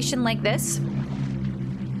situation like this,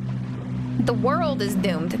 the world is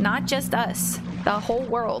doomed, not just us, the whole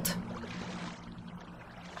world.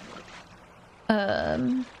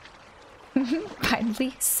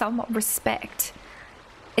 Finally, some respect.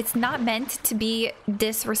 It's not meant to be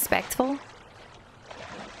disrespectful.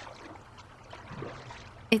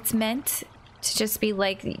 It's meant to just be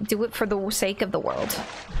like, do it for the sake of the world.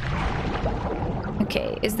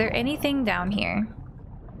 Okay, is there anything down here?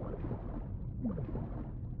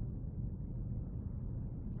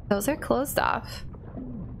 Those are closed off.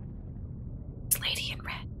 This lady in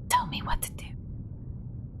red, tell me what to do.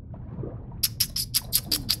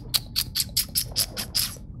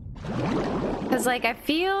 Cause like I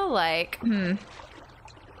feel like,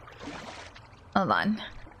 hold on.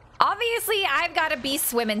 Obviously I've got to be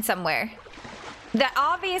swimming somewhere.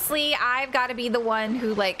 Obviously I've got to be the one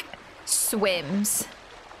who like swims.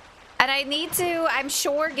 And I need to, I'm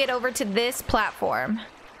sure, get over to this platform.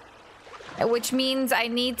 Which means I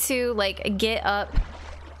need to like get up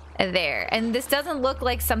there. And this doesn't look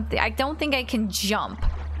like something, I don't think I can jump.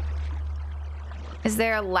 Is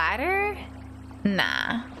there a ladder?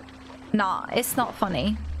 Nah. Nah, it's not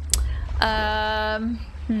funny.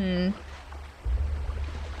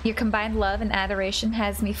 Your combined love and adoration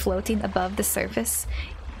has me floating above the surface.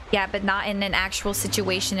 Yeah, but not in an actual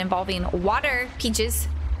situation involving water, Peaches.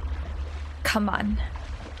 Come on.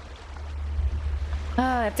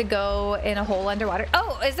 I have to go in a hole underwater.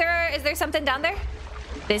 Oh, is there something down there?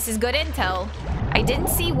 This is good intel. I didn't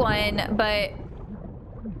see one, but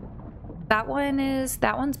that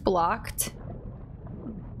one's blocked.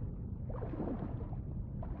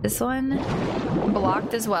 This one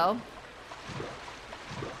blocked as well.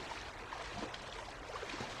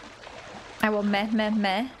 I will meh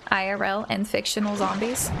IRL and fictional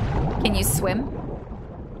zombies. Can you swim?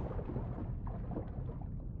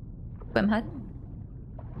 Swim hut.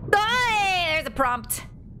 Hey, there's a prompt.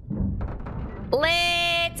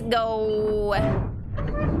 Let's go.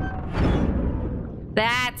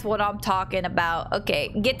 That's what I'm talking about.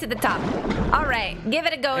 Okay, get to the top. All right, give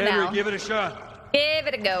it a go now. Henry, give it a shot. Give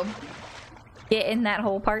it a go. Get in that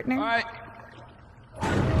hole, partner. All right.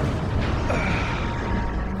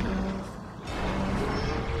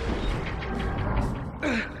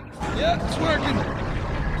 Yeah, it's working.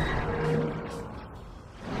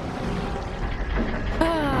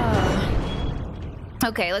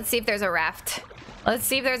 Okay, let's see if there's a raft. Let's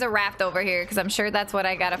see if there's a raft over here, because I'm sure that's what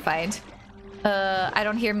I gotta find. I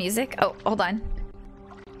don't hear music. Oh, hold on.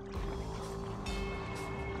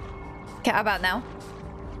 Okay, how about now?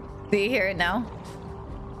 Do you hear it now?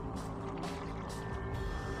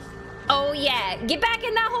 Oh yeah, get back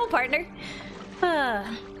in that hole, partner.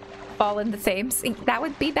 Fall in the same. That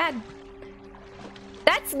would be bad.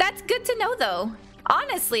 That's good to know, though.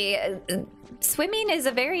 Honestly, swimming is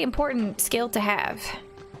a very important skill to have.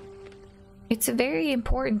 It's a very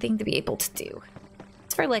important thing to be able to do.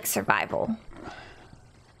 It's for like survival. I'm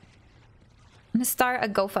gonna start a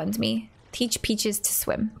GoFundMe. Teach Peaches to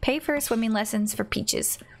swim. Pay for swimming lessons for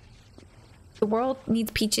Peaches. The world needs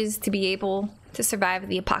Peaches to be able to survive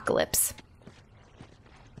the apocalypse.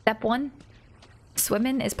 Step 1.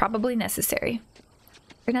 Swimming is probably necessary.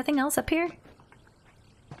 Is there nothing else up here?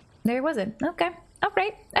 There wasn't. Okay.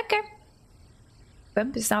 Alright. Okay.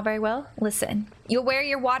 Swim just not very well. Listen. You'll wear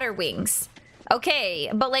your water wings. Okay.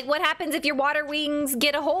 But like what happens if your water wings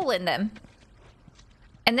get a hole in them?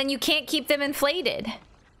 And then you can't keep them inflated?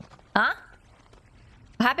 Huh?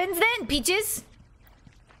 What happens then, Peaches?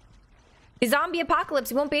 The zombie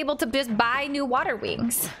apocalypse, you won't be able to just buy new water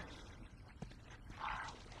wings.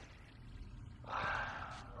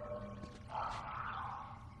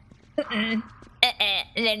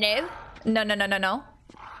 No.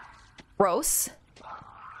 Gross.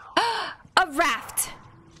 A raft.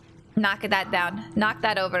 Knock that down. Knock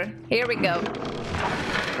that over. Here we go.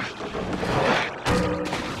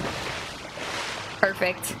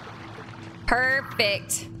 Perfect.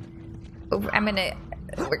 Perfect. Oh,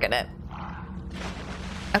 we're gonna...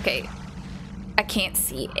 Okay. I can't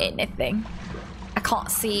see anything. I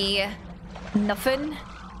can't see nothing.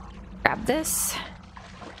 Grab this.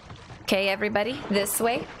 Okay, everybody, this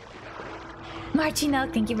way. Martino,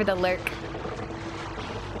 thank you for the lurk.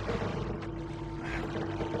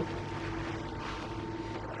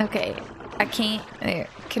 Okay, I can't... There,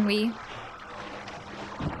 can we...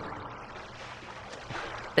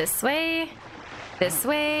 This way. This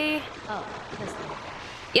way. Oh, this way.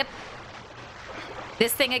 Yep.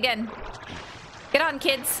 This thing again. Get on,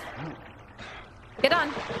 kids. Get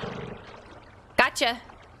on. Gotcha.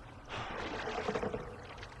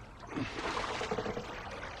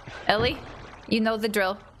 Ellie, you know the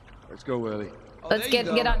drill. Let's go, Ellie. Oh, Let's there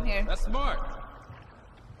you get go. on here. That's smart.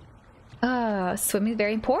 Swimming is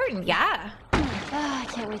very important. Yeah. I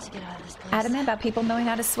can't wait to get out of this place. Adamant about people knowing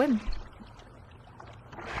how to swim.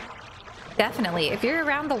 Definitely. If you're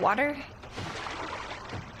around the water.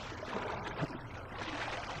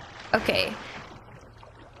 Okay.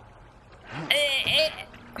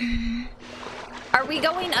 Are we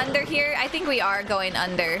going under here? I think we are going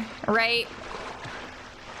under, right?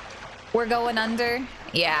 We're going under?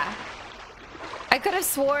 Yeah. I could have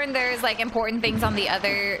sworn there's like important things on the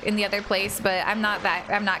other place, but I'm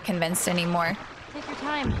not convinced anymore. Take your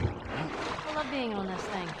time. I love being on this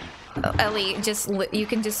thing. Oh, Ellie, you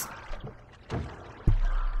can just...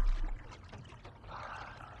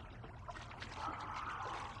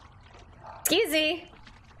 Excuse me.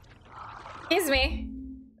 Excuse me.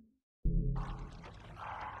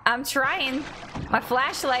 I'm trying. My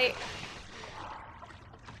flashlight.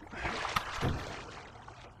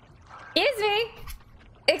 Excuse me.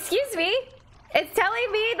 Excuse me. It's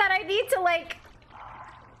telling me that I need to like...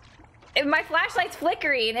 My flashlight's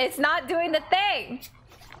flickering. It's not doing the thing.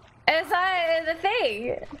 It's not the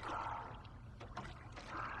thing.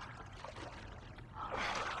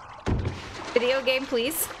 Video game,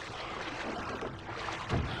 please.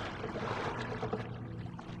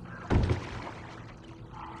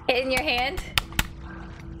 Hit in your hand.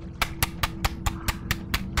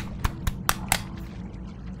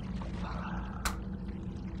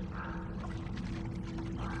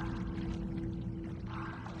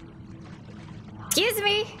 Excuse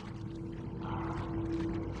me.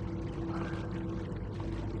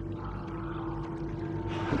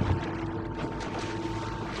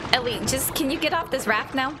 Ellie, can you get off this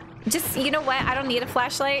raft now? Just, you know what? I don't need a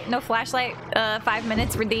flashlight. No flashlight. 5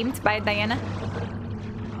 minutes redeemed by Diana.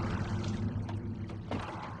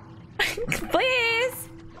 Please.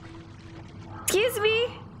 Excuse me.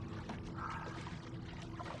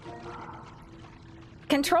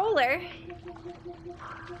 Controller.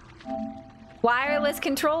 Wireless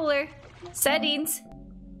controller. Settings.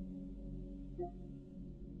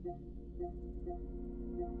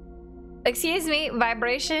 Excuse me.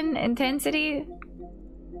 Vibration, intensity,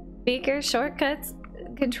 speaker, shortcuts,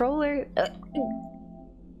 controller.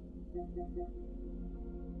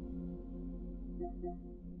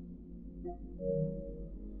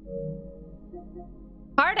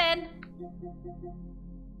 Pardon.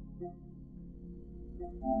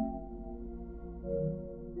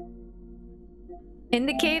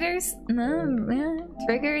 Indicators? No,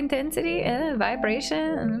 trigger intensity,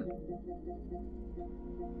 vibration.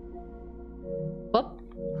 Whoop.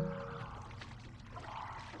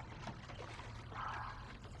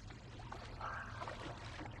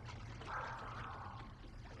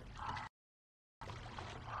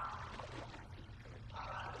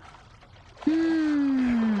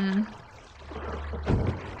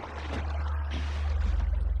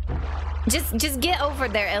 Just get over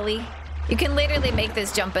there, Ellie. You can literally make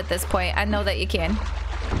this jump at this point. I know that you can.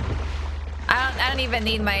 I don't even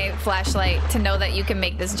need my flashlight to know that you can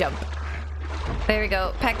make this jump. There we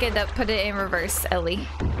go. Pack it up, put it in reverse, Ellie.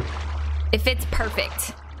 It fits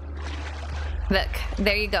perfect. Look,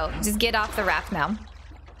 there you go. Just get off the raft now.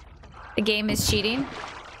 The game is cheating.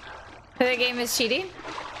 The game is cheating.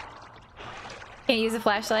 Can't use a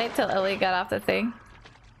flashlight till Ellie got off the thing.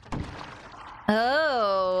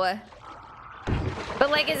 Oh. But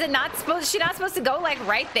like, is it not supposed, she not supposed to go like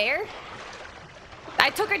right there? I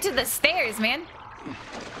took her to the stairs, man.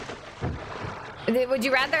 Would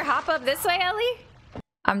you rather hop up this way, Ellie?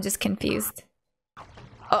 I'm just confused.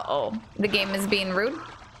 Uh-oh. The game is being rude.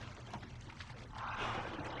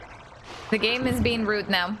 The game is being rude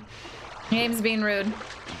now. The game's being rude.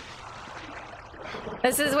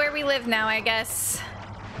 This is where we live now, I guess.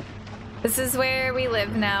 This is where we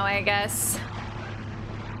live now, I guess.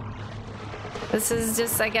 This is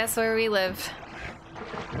just, I guess, where we live.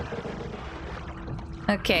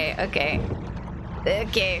 Okay, okay.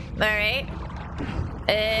 Okay, alright.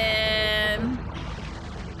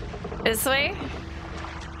 This way?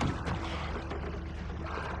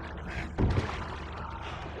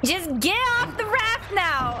 Just get off the raft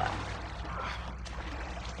now!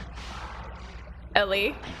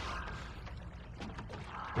 Ellie.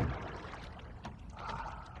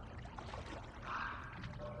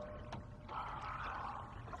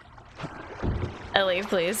 Ellie,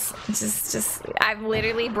 please. Just I've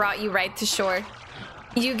literally brought you right to shore.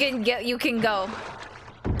 You can go.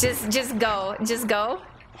 Just go. Just go.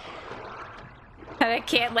 And I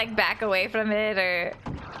can't like back away from it or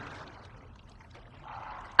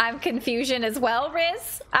I'm confusion as well,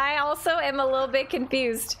 Riz. I also am a little bit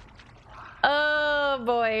confused. Oh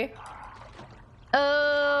boy.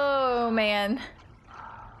 Oh man.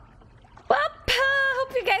 Well,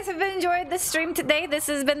 hope you guys have enjoyed the stream today. This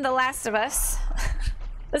has been The Last of Us.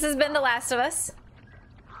 This has been The Last of Us.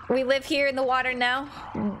 We live here in the water now.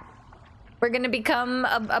 We're gonna become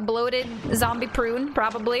a bloated zombie prune,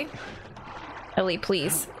 probably. Ellie,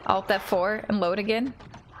 please. Alt F4 and load again.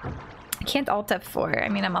 I can't Alt F4. I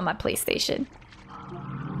mean, I'm on my PlayStation.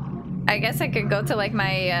 I guess I could go to like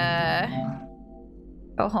my,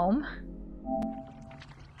 go home.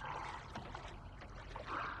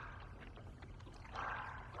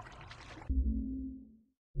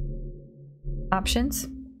 Options.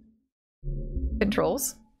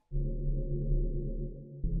 Controls.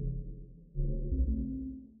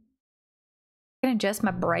 I can adjust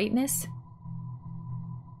my brightness.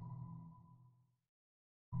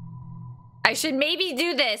 I should maybe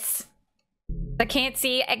do this. I can't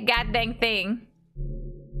see a goddamn thing.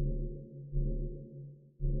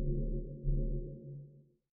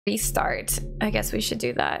 Restart. I guess we should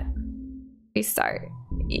do that. Restart.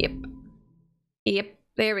 Yep. Yep.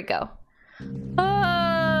 There we go.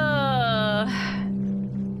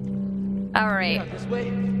 Alright.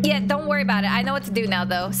 Yeah, don't worry about it. I know what to do now,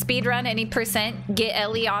 though. Speedrun any percent. Get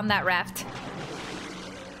Ellie on that raft.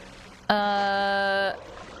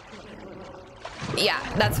 Yeah,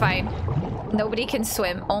 that's fine. Nobody can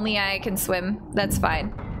swim. Only I can swim. That's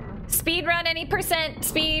fine. Speedrun any percent.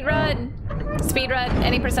 Speedrun. Speedrun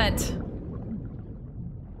any percent.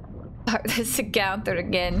 This encounter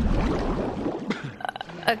again.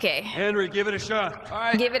 Okay. Henry, give it a shot. All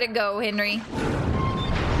right. Give it a go, Henry.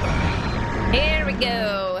 Here we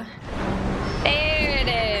go. There it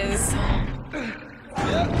is.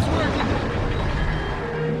 Yeah, it's working.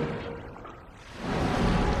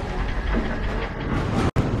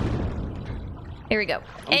 Here we go.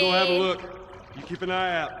 I'm gonna have a look. You keep an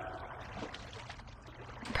eye out.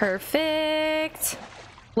 Perfect.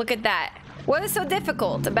 Look at that. What is so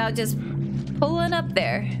difficult about just pulling up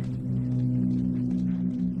there?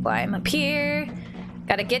 Climb up here.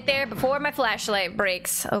 Gotta get there before my flashlight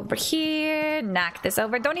breaks. Over here. Knock this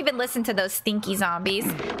over. Don't even listen to those stinky zombies.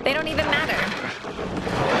 They don't even matter.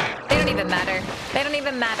 They don't even matter. They don't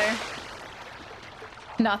even matter.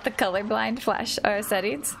 Not the colorblind flash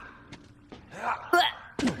settings.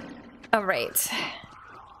 All right.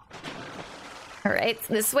 All right.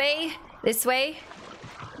 This way. This way.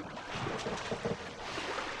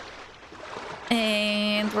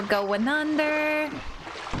 And we're going under.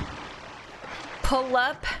 Pull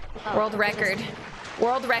up. World record.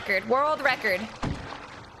 World record. World record.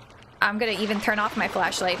 I'm gonna even turn off my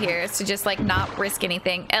flashlight here to just like not risk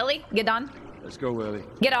anything. Ellie, get on. Let's go, Ellie.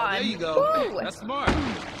 Get on. There you go. Woo! That's smart.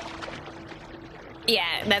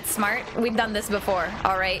 Yeah, that's smart. We've done this before.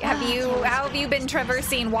 All right. How have you been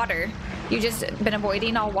traversing water? You just been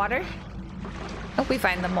avoiding all water? Hope we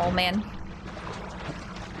find the mole man.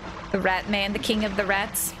 The rat man, the king of the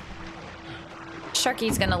rats.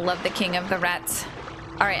 Sharky's gonna love the king of the rats.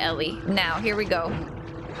 All right, Ellie. Now, here we go.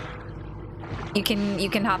 You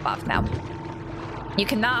can hop off now. You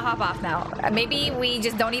cannot hop off now. Maybe we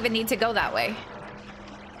just don't even need to go that way.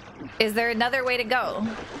 Is there another way to go?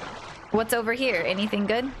 What's over here? Anything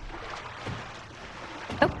good?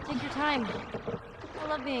 Take your time. I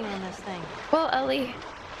love being on this thing. Well, Ellie,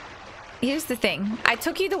 here's the thing. I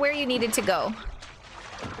took you to where you needed to go.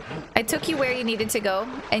 I took you where you needed to go,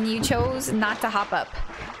 and you chose not to hop up.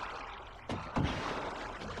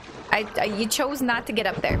 You chose not to get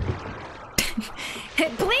up there.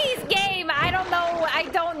 Please, game! I don't know. I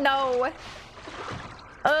don't know.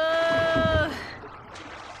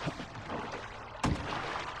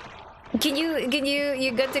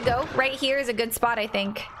 You good to go? Right here is a good spot, I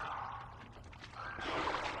think.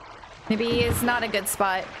 Maybe it's not a good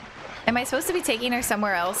spot. Am I supposed to be taking her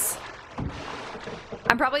somewhere else?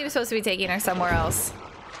 I'm probably supposed to be taking her somewhere else.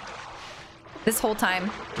 This whole time.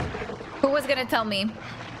 Who was gonna tell me?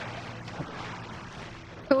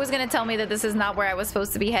 Who was gonna tell me that this is not where I was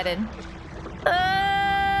supposed to be headed?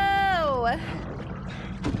 Oh!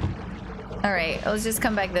 Alright, let's just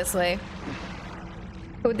come back this way.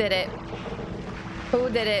 Who did it? Who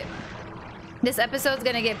did it? This episode's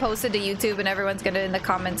gonna get posted to YouTube and everyone's gonna in the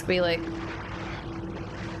comments be like,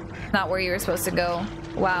 not where you were supposed to go.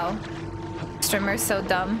 Wow. Streamer's so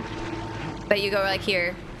dumb. But you go like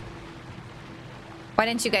here. Why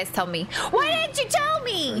didn't you guys tell me? Why didn't you tell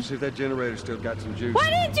me? Let's see if that generator still got some juice. Why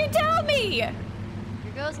didn't you tell me? Here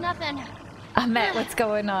goes nothing. Ahmet, what's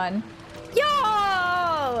going on?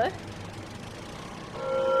 Yo!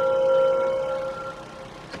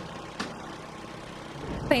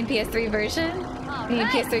 Playing PS3 version? You need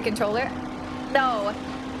PS3 controller? No.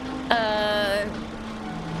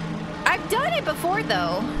 I've done it before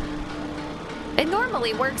though. It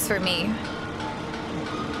normally works for me.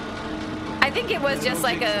 I think it was just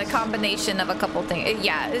like a combination of a couple things.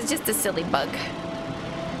 Yeah, it's just a silly bug.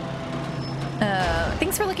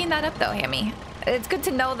 Thanks for looking that up though, Hammy. It's good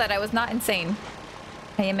to know that I was not insane.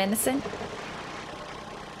 I am innocent.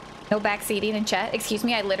 No backseating in chat. Excuse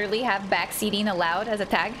me, I literally have backseating allowed as a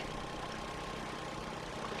tag.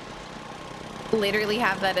 Literally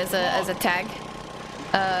have that as a tag.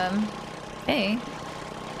 Hey.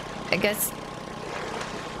 I guess.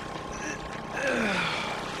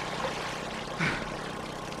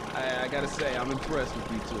 I gotta say, I'm impressed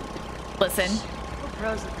with you two. Listen. We're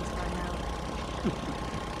pros at this by now.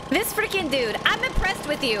 This freaking dude, I'm impressed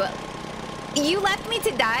with you. You left me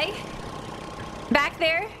to die back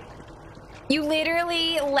there. You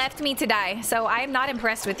literally left me to die, so I am not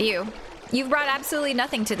impressed with you. You've brought absolutely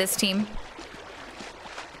nothing to this team.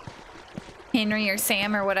 Henry or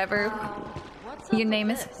Sam or whatever your name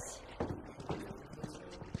is.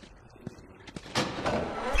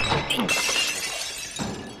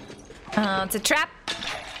 It's a trap.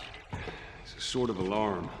 It's a sort of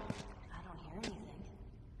alarm. I don't hear anything.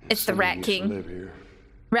 It's the Rat King. Live here.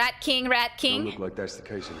 Rat King, Rat Don't King. look like that's the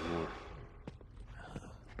case anymore.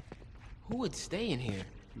 Who would stay in here?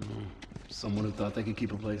 Someone who thought they could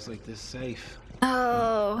keep a place like this safe.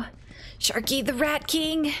 Oh, Sharky the Rat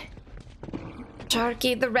King.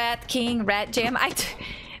 Sharky the Rat King. Rat Jam. Did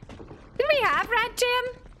we have Rat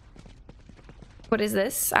Jam? What is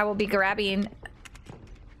this? I will be grabbing.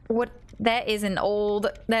 What? That is an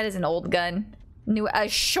old gun. A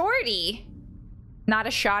shorty. Not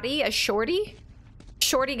a shotty, a shorty.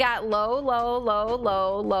 Shorty got low, low, low,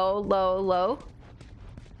 low, low, low, low.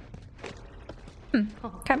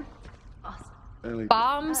 Okay. Awesome.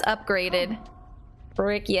 Bombs upgraded.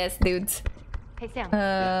 Frick yes, dudes. Hey Sam,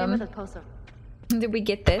 same with a poster. Did we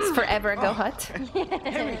get this? Forever ago hut?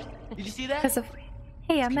 Henry, did you see that?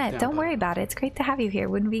 Hey, Ahmet, don't worry about it. It's great to have you here.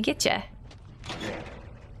 When we get you.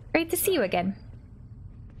 Great to see you again.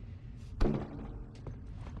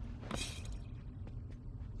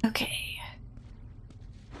 Okay.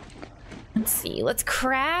 Let's see. Let's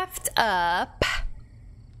craft up.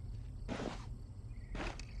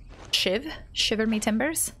 Shiv. Shiver me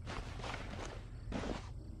timbers.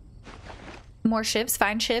 More shivs.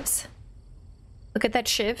 Find shivs. Look at that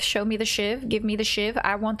shiv. Show me the shiv. Give me the shiv.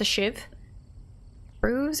 I want the shiv.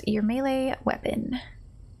 Bruise your melee weapon.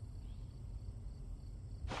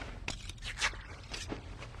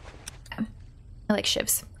 I like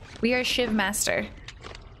shivs. We are shiv master.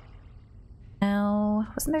 No,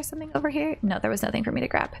 wasn't there something over here? No, there was nothing for me to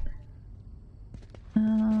grab.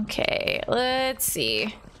 Okay, let's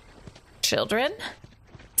see. Children?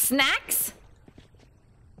 Snacks?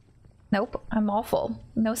 Nope, I'm all full.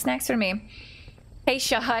 No snacks for me. Hey,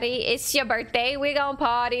 Shahari, it's your birthday. We gon'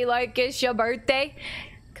 party like it's your birthday.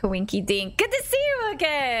 Kawinky dink. Good to see you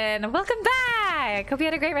again. Welcome back. Hope you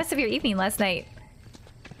had a great rest of your evening last night.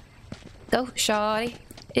 So, Shawty,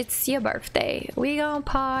 it's your birthday. We gon'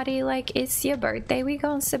 party like it's your birthday. We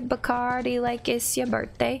gon' sip Bacardi like it's your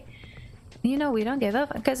birthday. You know we don't give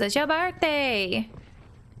up because it's your birthday.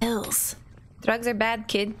 Pills. Drugs are bad,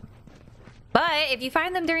 kid. But if you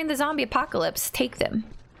find them during the zombie apocalypse, take them.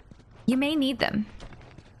 You may need them.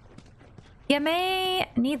 You may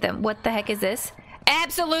need them. What the heck is this?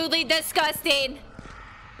 Absolutely disgusting.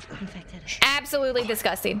 Infected. Absolutely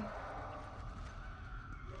disgusting.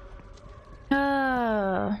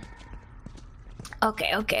 Oh.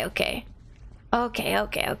 Okay. Okay.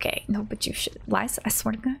 No, but you should. Lies, I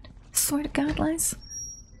swear to God. I swear to God, Lies.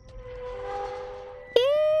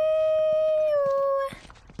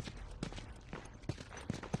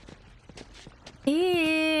 Ew.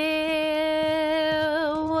 Ew.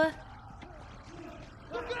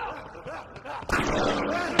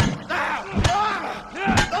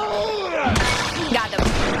 Got him.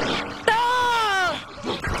 Oh!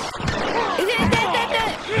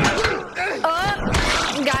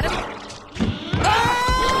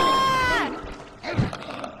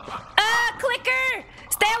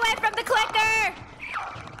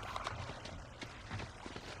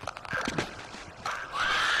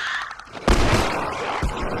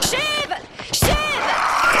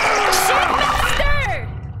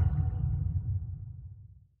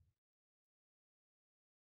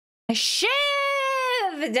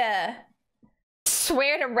 Shivved!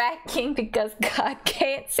 Swear to Rat King because God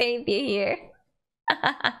can't save you here.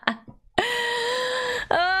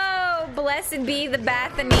 Oh, blessed be the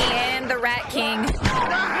Bethany and the Rat King.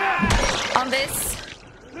 On this,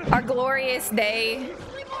 our glorious day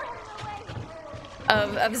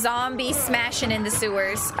of zombies smashing in the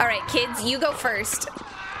sewers. All right, kids, you go first.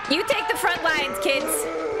 You take the front lines, kids.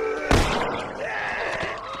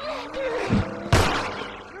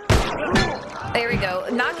 There we go.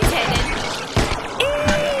 Knock his head in. Ew!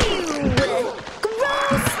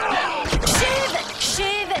 Gross! Shiv!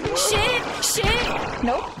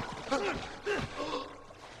 Nope.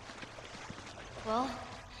 Well,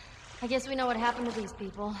 I guess we know what happened to these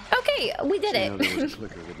people. Okay, we did it. There was a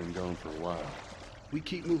clicker that had been gone for a while. We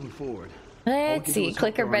keep moving forward. Let's see.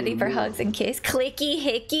 Clicker ready for hugs and kiss. Clicky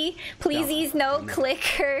hickey. Pleasies, no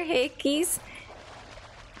clicker hickeys.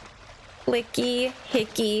 Clicky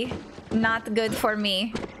hickey. Not good for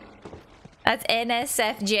me. That's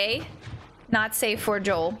NSFJ. Not safe for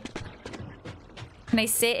Joel. Can I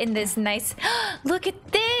sit in this nice... Look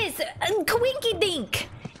at this! Quinky dink!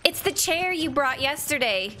 It's the chair you brought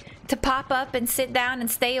yesterday to pop up and sit down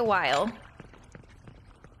and stay a while.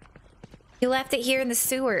 You left it here in the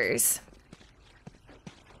sewers.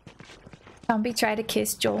 Zombie tried to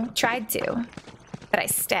kiss Joel. Tried to. But I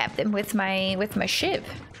stabbed him with my shiv.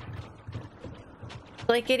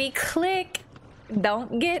 Clickety click.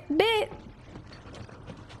 Don't get bit.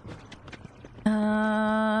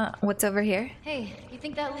 What's over here? Hey, you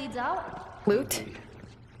think that leads out? Loot.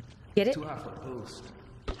 Get it? Too high for a post.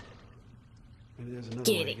 Maybe there's another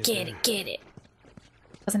Get way it, to get there. it, get it.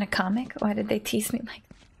 Wasn't a comic? Why did they tease me like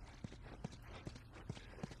that?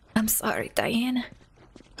 I'm sorry, Diana.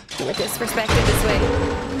 You were disrespected this way.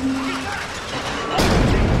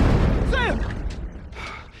 Sam!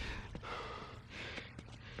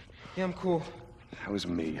 Yeah, I'm cool. That was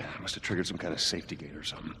me. I must have triggered some kind of safety gate or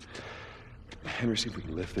something. Henry, see if we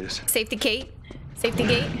can lift this. Safety gate. Safety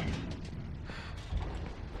gate.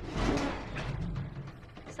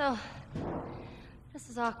 So, this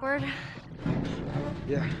is awkward.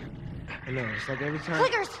 Yeah, I know. It's like every time.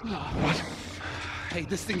 Clickers! What? Hey,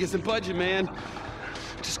 this thing isn't budging, man.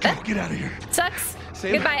 Just go, get out of here. Sucks.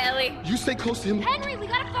 Sam, Goodbye, Ellie. You stay close to him. Henry, we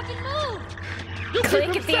gotta fucking move!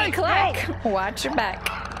 Clickety click. Watch your back.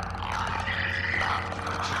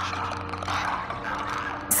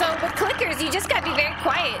 So with clickers, you just gotta be very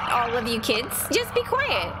quiet, all of you kids. Just be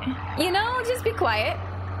quiet. You know, just be quiet.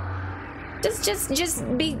 Just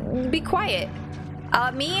be quiet.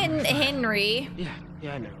 Me and Henry.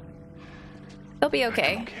 Yeah, I know. They'll be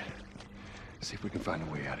okay. Okay. See if we can find a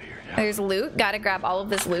way out of here. Yeah? There's loot. Gotta grab all of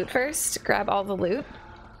this loot first. Grab all the loot.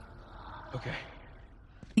 Okay.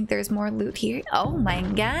 I think there's more loot here. Oh my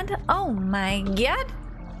god. Oh my god.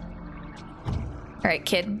 Alright,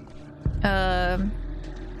 kid.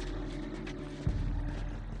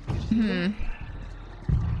 Did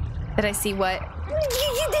I see what?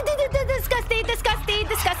 Disgusting, disgusting,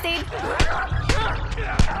 disgusting.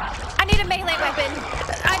 I need a melee weapon.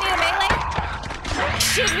 I need a melee.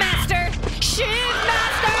 Shiv master. Shiv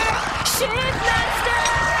master. Shiv master.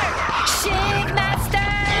 Shiv master.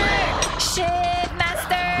 Shiv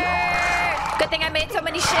master. Good thing I made so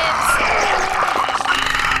many shivs.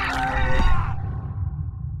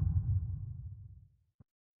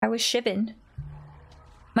 I was shiving.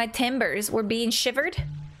 My timbers were being shivered.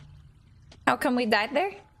 How come we died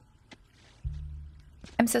there?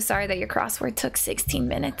 I'm so sorry that your crossword took 16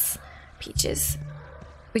 minutes, Peaches.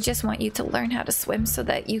 We just want you to learn how to swim so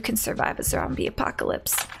that you can survive a zombie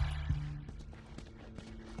apocalypse.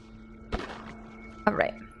 All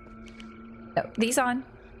right. No, these on.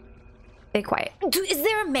 Stay quiet. Dude, is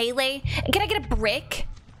there a melee? Can I get a brick?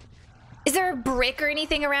 Is there a brick or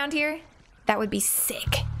anything around here? That would be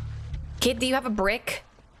sick. Kid, do you have a brick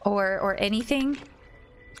or anything?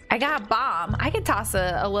 I got a bomb. I could toss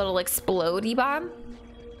a little explodey bomb.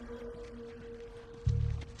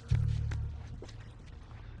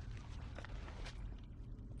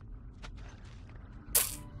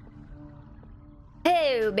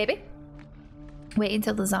 Hey, baby. Wait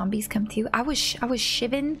until the zombies come to you. I was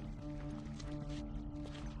shiving.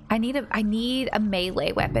 I need a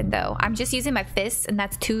melee weapon though. I'm just using my fists and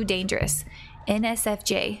that's too dangerous.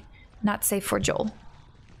 NSFJ, not safe for Joel.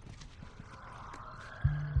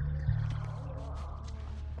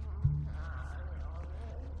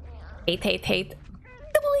 Hate.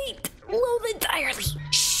 Delete. Load entirely.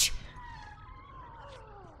 Shh.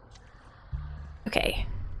 Okay,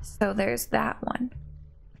 so there's that one.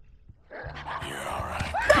 You're all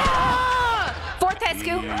right. Ah!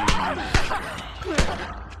 Fortescue.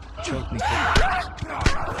 Choke me.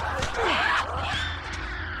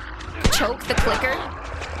 Choke the clicker?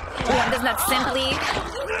 One does not simply...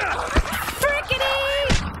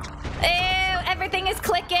 Frickety! Ew, everything is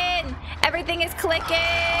clicking! Everything is clicking!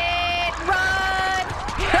 Run!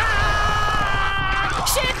 Ah!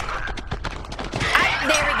 Shit!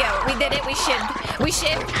 There we go. We did it. We shivved. We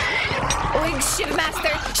shivved. We shiv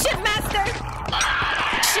master. Shiv master!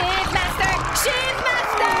 Shiv master! Shiv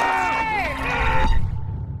master!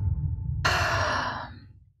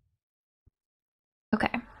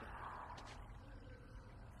 Okay.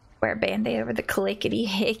 Wear a band-aid over the clickety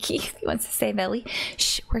hickey. He wants to save Ellie.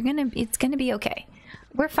 Shh, it's gonna be okay.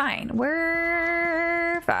 We're fine.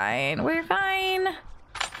 We're fine. We're fine.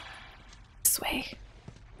 This way.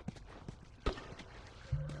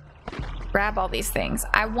 Grab all these things.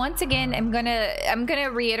 I once again I'm gonna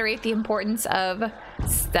reiterate the importance of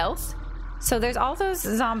stealth. So there's all those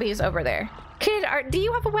zombies over there. Kid, do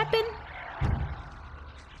you have a weapon?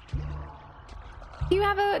 Do you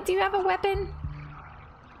have a weapon?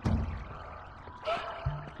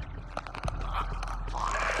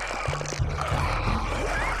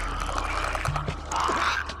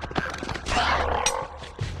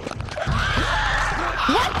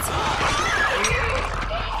 What?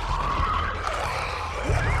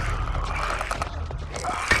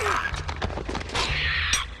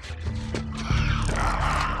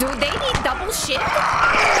 Do they need double shift?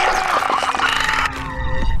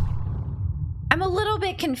 I'm a little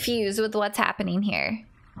bit confused with what's happening here.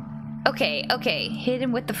 Okay, okay. Hit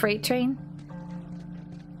him with the freight train.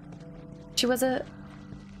 She was a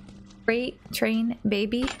freight train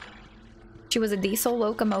baby. She was a diesel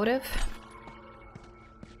locomotive.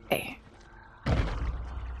 Okay.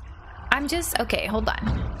 I'm just... Okay, hold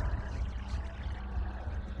on.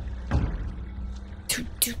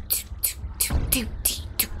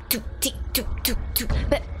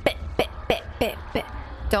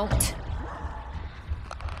 Don't.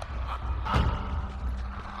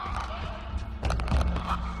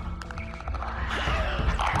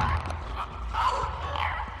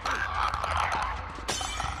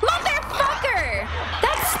 Motherfucker!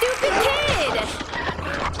 That stupid kid!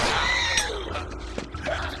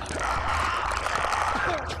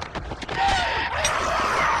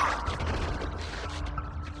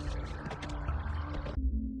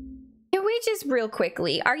 Can we just real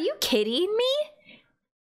quickly, are you kidding me?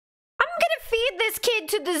 I'm gonna feed this kid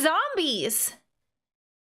to the zombies.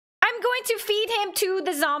 I'm going to feed him to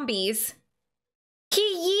the zombies.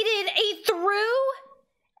 He threw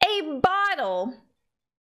a bottle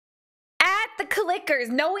at the clickers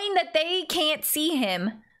knowing that they can't see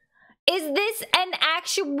him. Is this an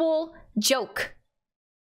actual joke?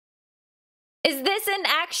 Is this an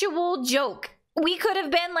actual joke? We could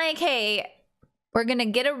have been like, hey, we're gonna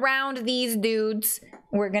get around these dudes.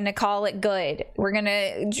 We're gonna call it good. We're gonna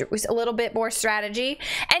a little bit more strategy.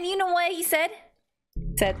 And you know what he said?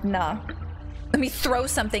 He said, nah. Let me throw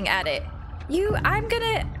something at it.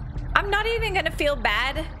 I'm not even gonna feel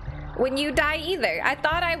bad when you die either. I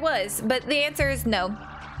thought I was, but the answer is no.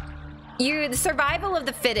 You're the survival of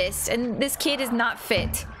the fittest, and this kid is not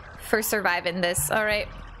fit for surviving this, all right?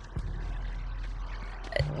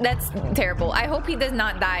 That's terrible. I hope he does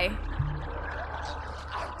not die.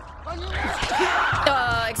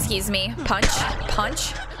 Excuse me. Punch,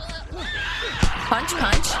 punch. Punch,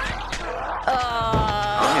 punch.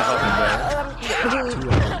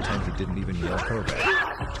 He didn't even yell Kobe.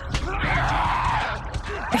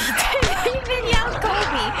 He didn't even yell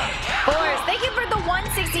Kobe. Boris, thank you for the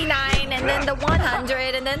 169 and then the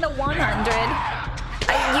 100 and then the 100.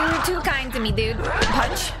 You're too kind to me, dude.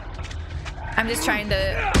 Punch. I'm just trying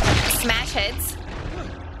to smash heads.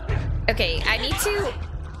 Okay, I need to...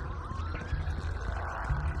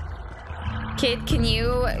 Kid, can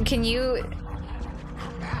you...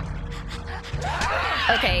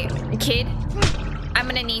 Okay, kid, I'm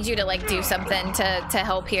gonna need you to like do something to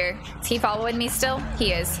help here. Is he following me still?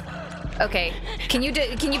 He is. Okay, can you be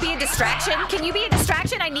a distraction? Can you be a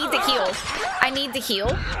distraction? I need to heal. I need to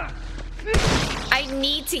heal. I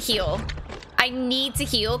need to heal. I need to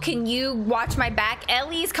heal. Can you watch my back?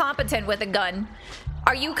 Ellie's competent with a gun.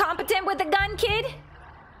 Are you competent with a gun, kid?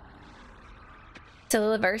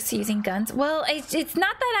 Still averse to using guns? Well, it's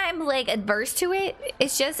not that I'm like adverse to it.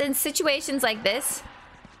 It's just in situations like this,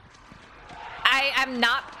 I'm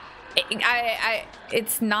not.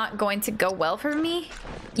 It's not going to go well for me,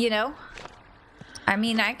 you know. I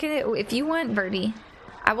mean, I could, if you want, Birdie,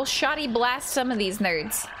 I will shoddy blast some of these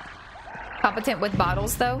nerds. Competent with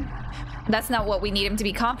bottles, though. That's not what we need him to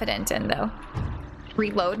be confident in, though.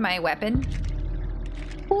 Reload my weapon.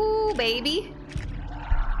 Ooh, baby.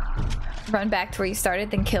 Run back to where you started,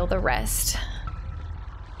 then kill the rest.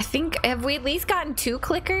 I think, have we at least gotten 2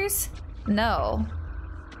 clickers? No.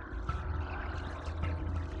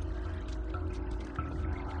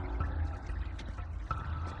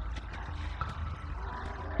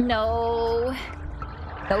 No.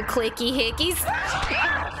 No clicky hickeys.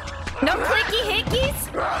 No clicky hickeys.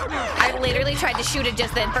 I literally tried to shoot it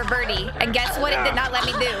just then for Birdie. And guess what it did not let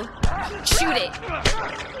me do? Shoot it.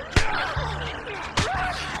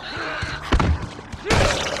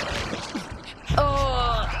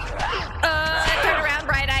 Oh. Turn around,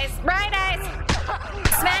 Bright Eyes. Bright Eyes.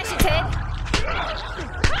 Smash its head.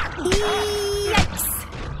 Yikes.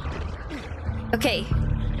 Okay.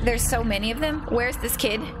 There's so many of them. Where's this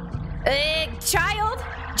kid? Child!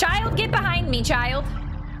 Child, get behind me, child.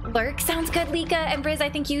 Lurk sounds good, Lika. And Briz, I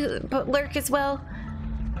think you put Lurk as well.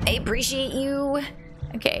 I appreciate you.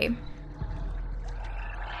 Okay.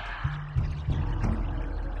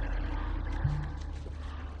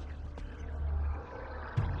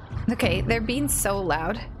 Okay, they're being so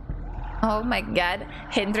loud. Oh my god.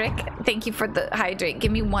 Hendrik, thank you for the hydrate.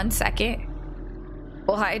 Give me 1 second.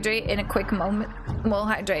 We'll hydrate in a quick moment. We'll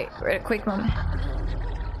hydrate in a quick moment.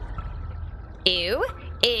 Ew.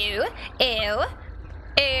 Ew. Ew.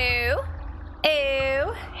 Ew.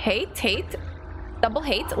 Ew. Hate. Hate. Double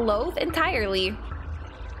hate. Loathe entirely.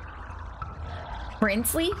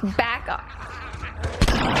 Brinsley, back up.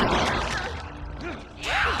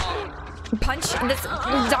 Punch this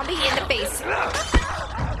zombie in the face.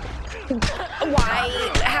 Why?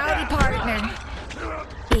 Howdy, partner.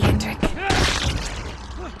 Hey, Hendrik.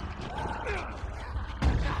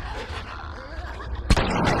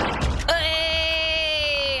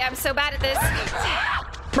 Hey, I'm so bad at this.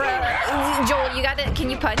 Bro, Joel, you gotta, can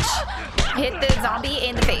you punch? Hit the zombie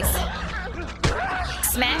in the face.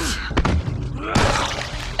 Smash.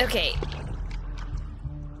 Okay.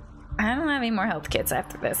 I don't have any more health kits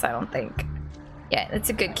after this, I don't think. Yeah, that's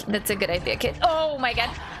a good idea, kid. Oh my god.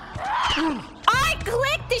 I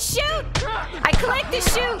clicked to shoot! I clicked to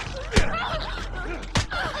shoot!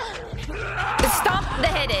 Stomp the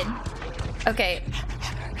head in. Okay.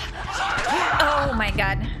 Oh my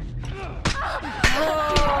god.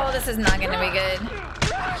 Oh, this is not gonna be good.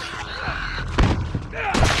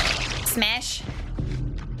 Smash.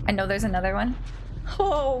 I know there's another one.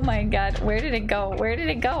 Oh my god, where did it go? Where did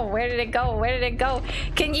it go? Where did it go? Where did it go?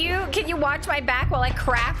 Can you watch my back while I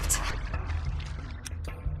craft?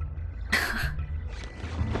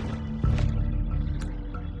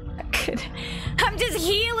 I'm just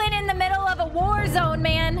healing in the middle of a war zone,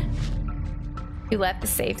 man. You left the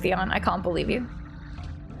safety on. I can't believe you.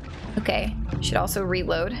 Okay, should also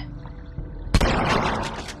reload.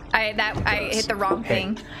 I hit the wrong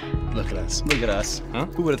thing. Look at us. Look at us. Huh?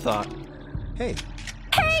 Who would have thought? Hey.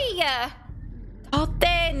 Hey!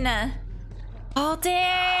 Dalton!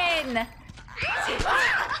 Dalton!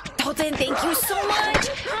 Dalton, thank you so much!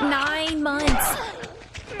 9 months.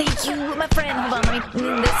 Thank you, my friend. Hold on,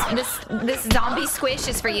 let me, this zombie squish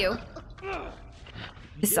is for you.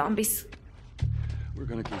 This zombie. We're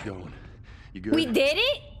gonna keep going. You good? We did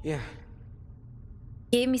it? Yeah.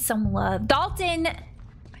 Give me some love. Dalton!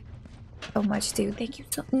 So much, dude. Thank you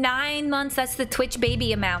so 9 months, that's the Twitch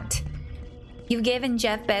baby amount. You've given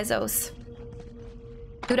Jeff Bezos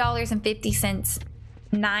 $2.50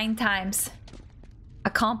 9 times. I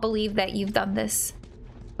can't believe that you've done this,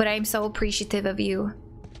 but I'm so appreciative of you.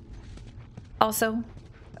 Also,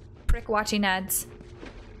 prick watching ads.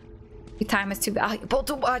 Your time is too valuable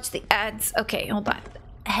to watch the ads. Okay, hold on.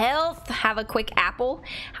 Health, have a quick apple.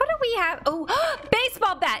 How do we have, oh,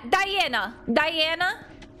 baseball bat, Diana. Diana,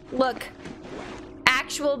 look.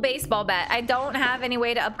 Actual baseball bat. I don't have any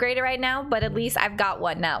way to upgrade it right now, but at least I've got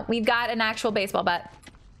one now. We've got an actual baseball bat.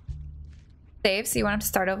 Save, so you want him to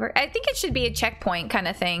start over? I think it should be a checkpoint kind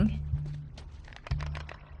of thing.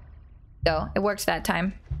 So, it works that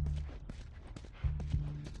time.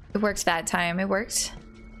 It works that time. It worked.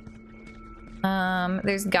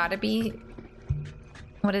 There's gotta be...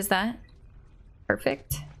 What is that?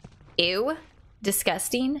 Perfect. Ew.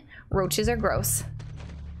 Disgusting. Roaches are gross.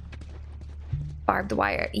 Barbed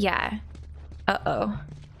wire. Yeah. Uh-oh.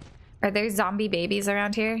 Are there zombie babies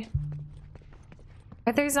around here?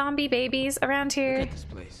 Are there zombie babies around here? Look at this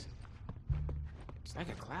place. It's like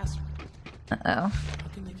a classroom. Uh-oh. How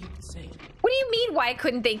can they keep it safe? What do you mean, why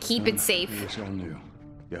couldn't they keep it safe? Yes, I knew.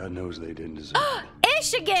 God knows they didn't deserve it.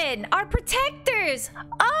 Ish again! Our protectors!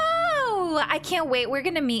 Oh! I can't wait. We're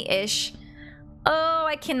gonna meet Ish. Oh,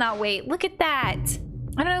 I cannot wait. Look at that.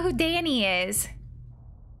 I don't know who Danny is.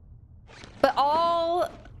 But all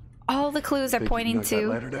the clues are pointing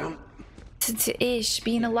to Ish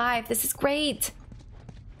being alive. This is great.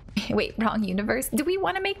 Wait, wrong universe. Do we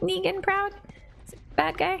want to make Negan proud?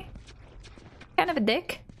 Bad guy? Kind of a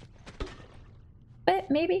dick. But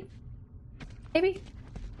maybe. Maybe.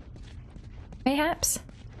 Mayhaps.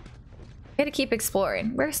 We gotta keep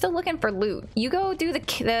exploring. We're still looking for loot. You go do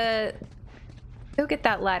the go get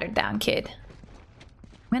that ladder down, kid.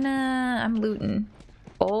 I'm looting.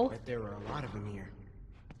 Bowl. Bet there were a lot of them here.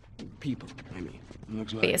 People, I mean.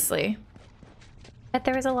 Looks like Obviously. Bet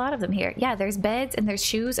there was a lot of them here. Yeah, there's beds and there's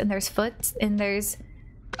shoes and there's foot and there's...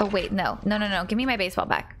 Oh, wait, no. No. Give me my baseball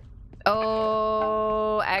bat.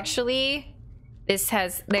 Oh, actually, this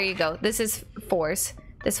has... There you go. This is 4s.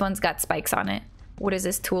 This one's got spikes on it. What is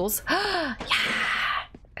this? Tools? Yeah!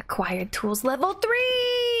 Acquired tools level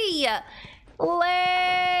 3!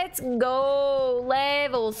 Let's go!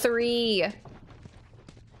 Level 3.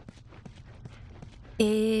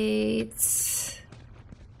 It's...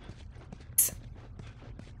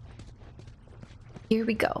 Here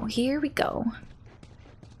we go. Here we go.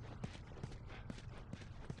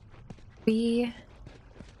 We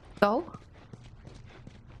go.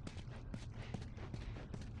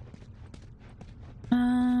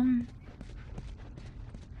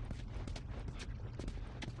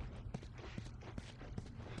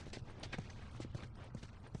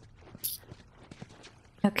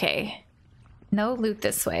 Okay. No loot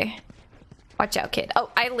this way. Watch out, kid. Oh,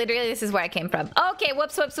 this is where I came from. Okay,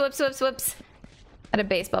 whoops. Had a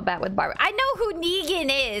baseball bat with barber. I know who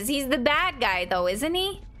Negan is. He's the bad guy, though, isn't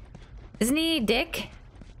he? Isn't he Dick?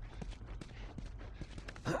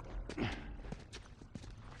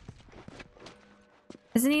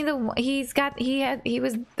 Isn't he the one? He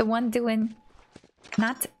was the one doing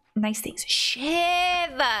not nice things.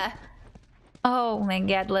 Shiv! Oh my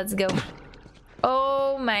god, let's go.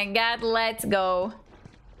 Oh my god, let's go.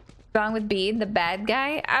 Wrong with being the bad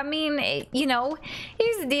guy? I mean, you know,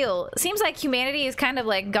 here's the deal. Seems like humanity is kind of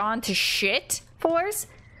like gone to shit for us.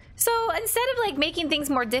 So instead of like making things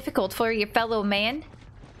more difficult for your fellow man,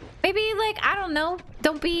 maybe like, I don't know,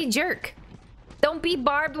 don't be a jerk. Don't be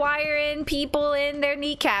barbed wiring people in their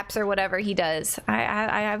kneecaps or whatever he does.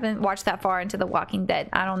 I haven't watched that far into The Walking Dead.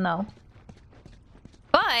 I don't know.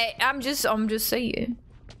 But I'm just saying.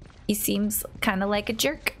 He seems kind of like a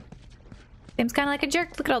jerk. Seems kind of like a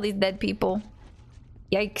jerk. Look at all these dead people.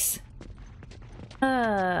 Yikes.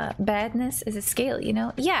 Badness is a scale, you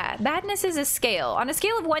know? Yeah, badness is a scale. On a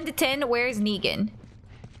scale of 1 to 10, where's Negan?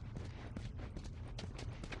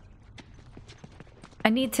 I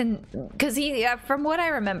need to... Because he, from what I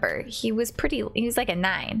remember, he was like a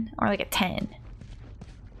 9 or like a 10.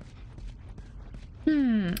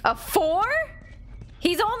 A 4?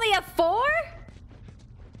 He's only a 4?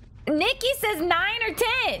 Nikki says 9 or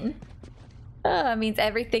 10. Oh, it means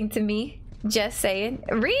everything to me. Just saying.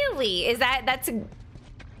 Really? Is that's a...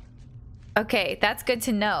 Okay, that's good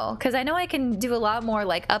to know. Because I know I can do a lot more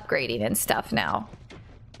like upgrading and stuff now.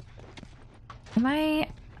 Which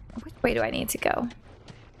way do I need to go?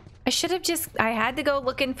 I had to go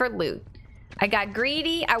looking for loot. I got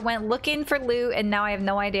greedy, I went looking for loot, and now I have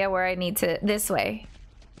no idea where I need to... This way.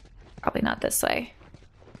 Probably not this way.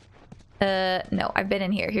 No, I've been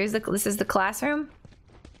in here. This is the classroom.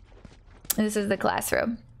 This is the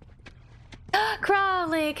classroom.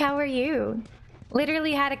 Crawlick, how are you?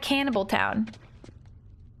 Literally had a cannibal town.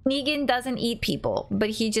 Negan doesn't eat people, but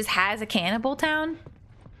he just has a cannibal town.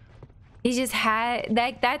 He just had...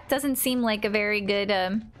 That doesn't seem like a very good...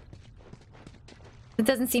 It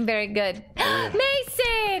doesn't seem very good.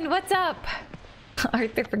 Mason! What's up?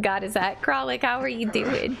 Arthur forgot his hat. Crawlick, how are you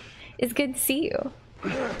doing? It's good to see you.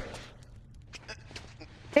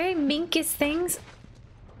 Very minkus things.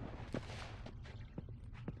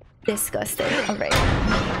 Disgusting. All right.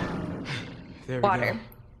 There we Water. go.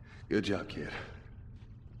 Good job, kid.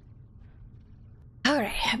 All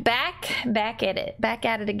right, back at it. Back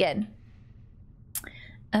at it again.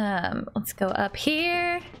 Let's go up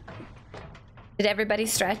here. Did everybody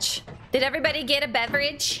stretch? Did everybody get a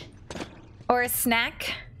beverage or a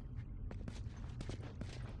snack?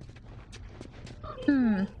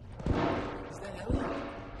 Come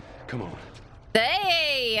on.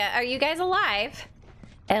 Hey, are you guys alive?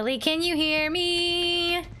 Ellie, can you hear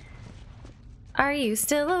me? Are you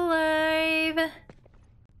still alive?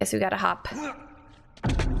 Guess we gotta hop.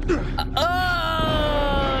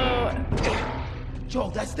 Oh! Joel,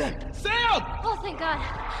 that's them. Sam! Oh, thank God.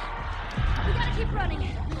 We gotta keep running.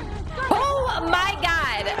 Oh my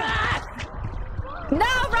God! No,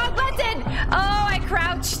 wrong button! Oh, I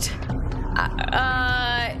crouched.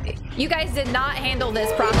 You guys did not handle this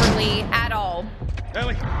properly at all.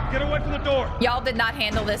 Ellie, get away from the door. Y'all did not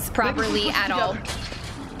handle this properly at all.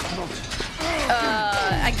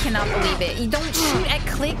 I cannot believe it. You don't shoot at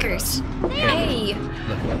clickers. Hey.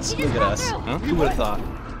 Look at us. Huh? Who would have thought?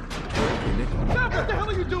 What the hell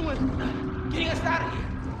are you doing? Getting us out of here.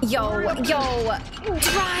 Yo,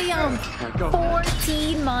 Triumph.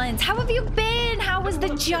 14 months. How have you been? How was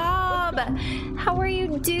the job? How are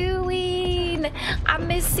you doing? I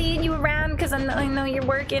miss seeing you around because I know you're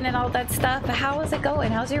working and all that stuff. But how is it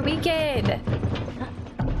going? How's your weekend?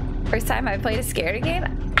 First time I played a scary game?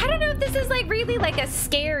 I don't know if this is like really like a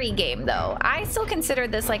scary game though. I still consider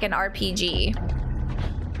this like an RPG.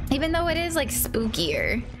 Even though it is like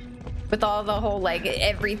spookier. With all the whole like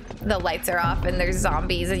the lights are off and there's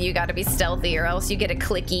zombies and you gotta be stealthy or else you get a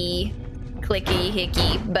clicky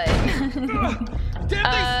hickey, but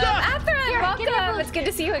Atherin, welcome! It's good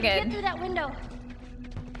to see you again. Get through that window.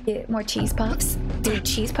 Get more cheese puffs. Dude,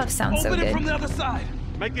 cheese puffs sound so Open it good. from the other side.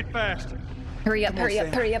 Make it fast. Hurry up, hurry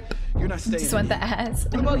up, hurry up. You're not staying. Just want the ass.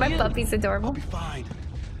 about My you? puppy's adorable. Be fine.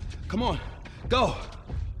 Come on, go.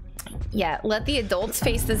 Yeah, let the adults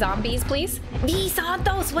face the zombies, please. V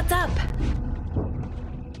Santos, what's up?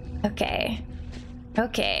 Okay.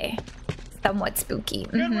 Okay. Somewhat spooky.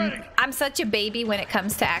 I'm such a baby when it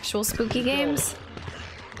comes to actual spooky games.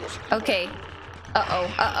 Okay.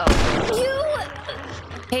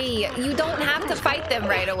 Hey, you don't have to fight them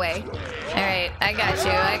right away. All right, I got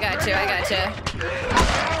you. I got you.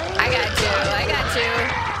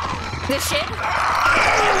 This shit.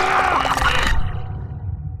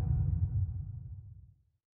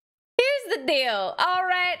 Here's the deal. All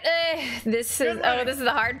right, this is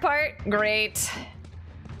the hard part. Great.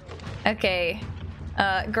 Okay,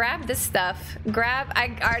 grab this stuff.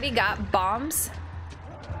 I already got bombs.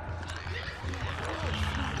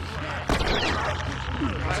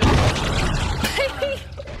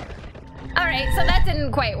 All right, so that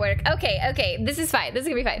didn't quite work. Okay, this is fine. This is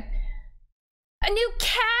gonna be fine. A new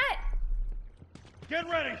cat. Get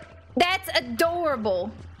ready. That's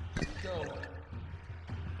adorable.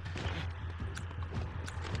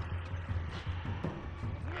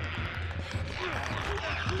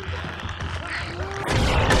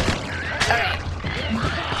 Alright.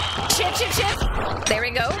 Shift. There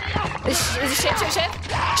we go. Shift.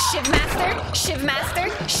 Shiv master.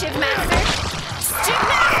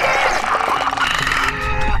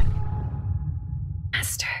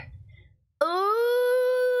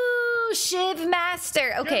 Ooh, Shiv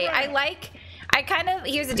master. Okay,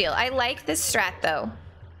 here's the deal. I like this strat though.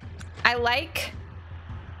 I like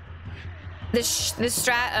this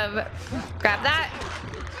strat of grab that.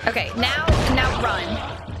 Okay, now run.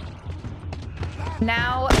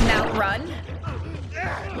 Now run.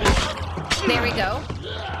 There we go.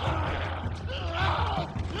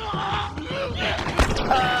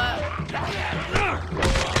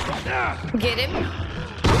 Get him.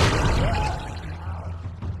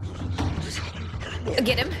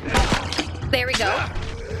 Get him. There we go.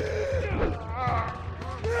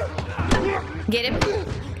 Get him.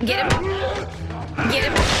 Get him.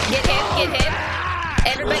 Get him.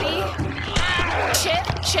 Everybody.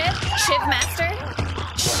 Shiv master.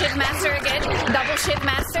 Shiv master again. Double shiv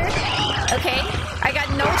master. Okay. I got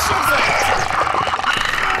no shivs left.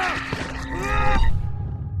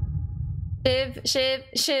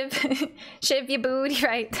 Shiv your booty,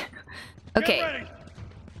 right? Okay.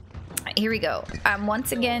 Here we go.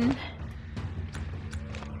 Once again.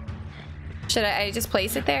 Should I just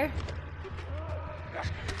place it there?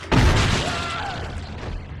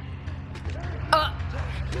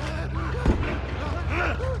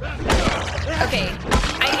 Okay.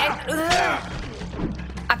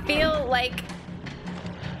 I feel like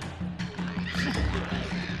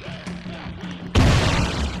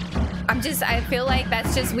I feel like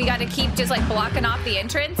that's just, we gotta keep just like blocking off the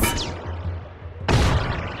entrance.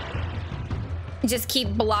 Just keep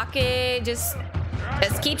blocking, just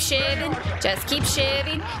keep shivving, just keep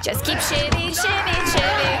shivving.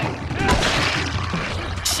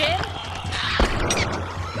 Shiv.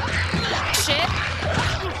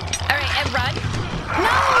 Alright, and run.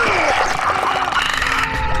 No!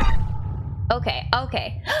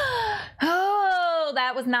 Okay. Oh,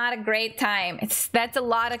 that was not a great time. That's a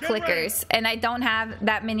lot of clickers, and I don't have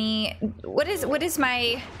that many. What is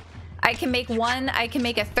my? I can make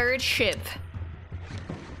a third shiv.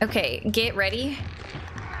 Okay, get ready.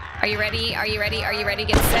 Are you ready?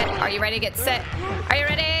 Get set. Are you ready?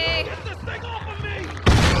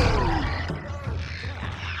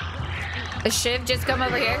 A shiv, just come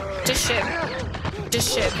over here. Just shiv.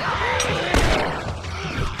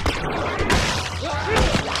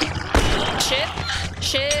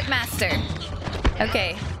 Shiv master.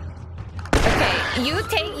 Okay. You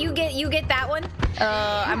get that one.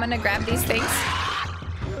 I'm gonna grab these things.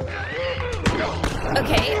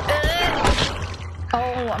 Okay.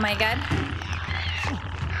 Oh my god.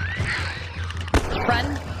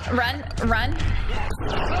 Run, run, run.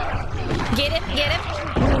 Get him, get him.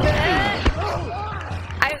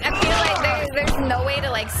 I feel like there's no way to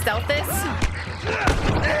like stealth this.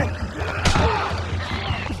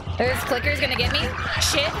 This clicker's gonna get me.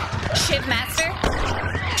 Shiv master.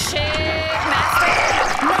 Shiv master.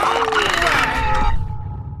 No!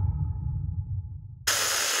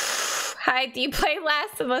 Hi, do you play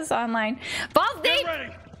Last of Us Online? False name!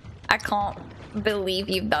 I can't believe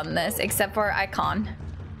you've done this, except for Icon.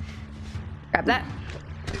 Grab that.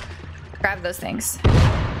 Grab those things.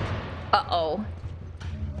 Uh-oh.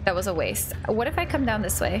 That was a waste. What if I come down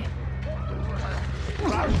this way?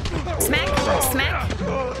 Smack! Smack!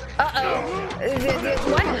 Uh-oh.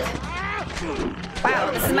 What? Wow,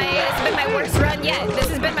 this has been my worst run yet. This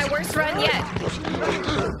has been my worst run yet.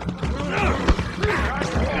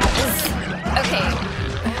 Okay.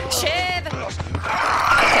 Shiv!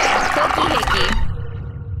 Okay, cookie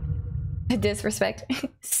hickey. Disrespect.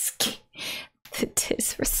 The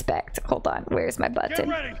disrespect. Hold on. Where's my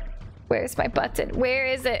button? Where's my button? Where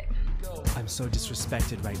is it? I'm so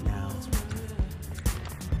disrespected right now.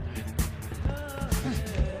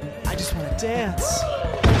 I just want to dance.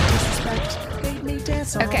 Disrespect made me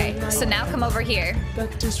dance all okay, night. So now come over here. The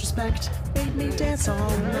disrespect made me dance all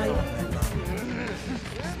night.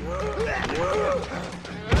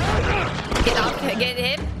 Get off, get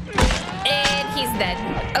him. And he's dead.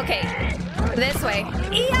 Okay, this way.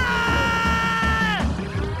 Yeah!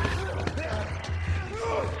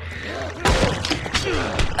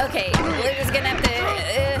 Okay, we're just gonna have to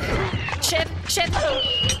shift. Shift.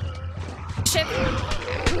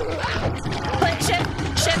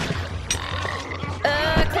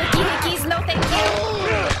 Clicky hickeys, no thank you.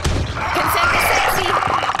 Consent is sexy.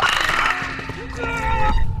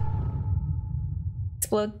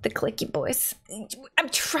 Explode the clicky boys. I'm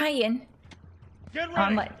trying.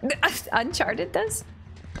 On like Uncharted does.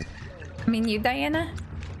 I mean, you, Diana.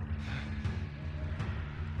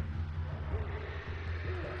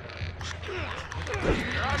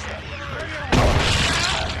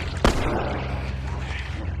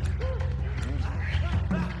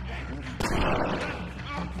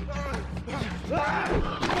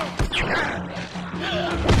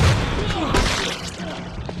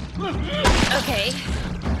 Okay.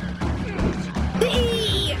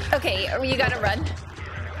 Okay, you gotta run.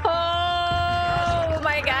 Oh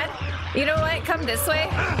my god. You know what? Come this way.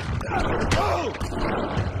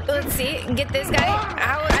 Let's see. Get this guy.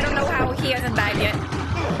 I don't know how he hasn't died yet.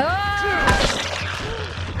 Oh!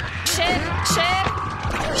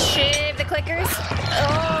 Shiv the clickers.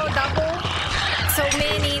 Oh, double. So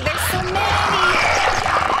many. There's so many.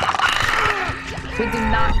 We do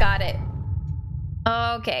not got it.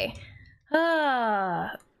 Okay.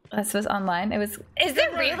 Last of Us Online. It was. Is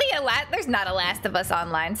there really a There's not a Last of Us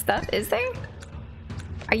Online stuff, is there?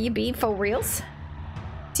 Are you being for reals?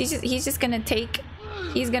 He's just gonna take.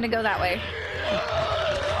 He's gonna go that way.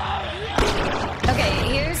 Okay,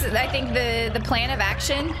 here's I think the plan of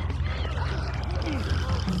action.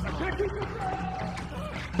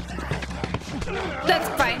 That's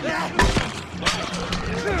fine.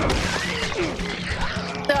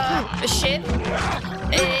 Shit.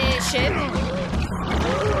 Shit.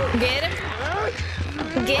 Get him.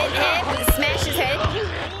 Get him. Smash his head.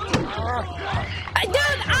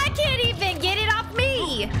 Dude, I can't even get it off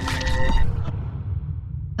me.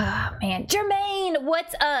 Oh, man. Jermaine,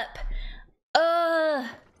 what's up?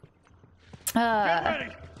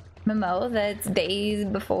 Memo, that's days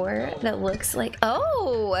before. That looks like...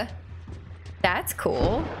 Oh! That's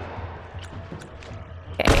cool.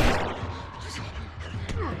 Okay.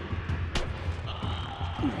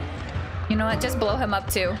 You know what? Just blow him up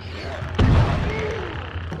too.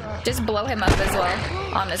 Just blow him up as well,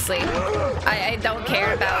 honestly. I don't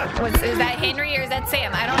care about... Is that Henry or is that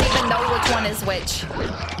Sam? I don't even know which one is which.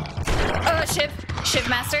 Oh, Shiv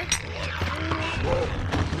Master.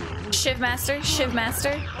 Shiv Master. Shiv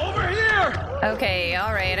Master. Over here! Okay,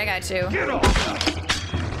 alright, I got you.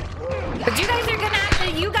 But you guys are gonna have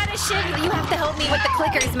to... You gotta Shiv... You have to help me with the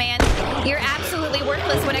clickers, man. You're absolutely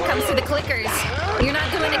worthless when it comes to the clickers. You're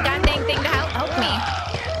not doing a goddamn thing to help me.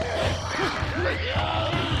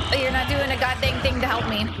 You're not doing a goddamn thing to help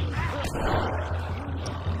me.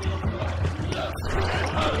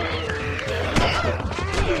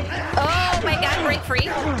 Oh my god, break free.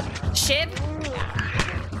 Shiv.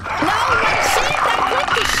 No, what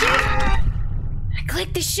Shiv? I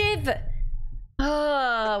clicked the Shiv.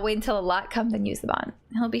 Oh, wait until a lot comes and use the bond.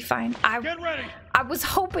 He'll be fine. Get ready. I was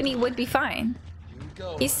hoping he would be fine.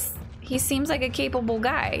 He seems like a capable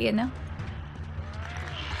guy, you know?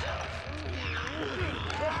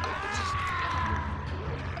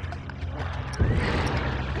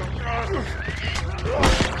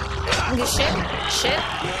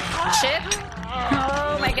 Ship.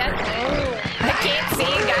 Oh my god. I can't see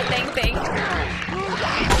a goddamn thing.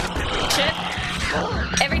 Ship.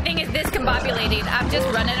 Everything is discombobulated. I'm just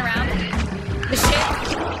running around. The ship.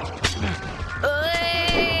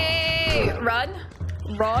 Run.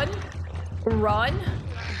 What?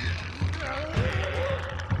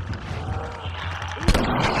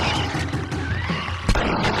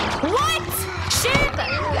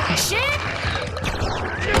 Ship!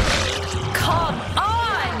 Come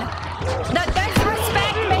on! The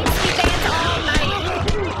disrespect makes me dance all night.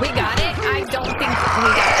 We got it? I don't think we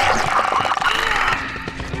got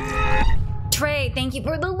it. Trey, thank you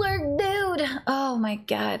for the lurk, dude. Oh my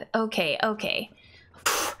god. Okay.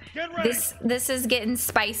 This is getting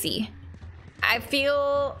spicy. I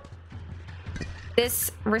feel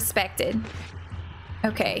disrespected.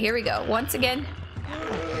 Okay, here we go. Once again.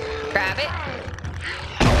 Grab it.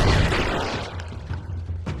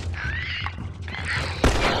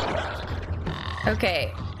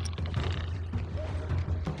 Okay.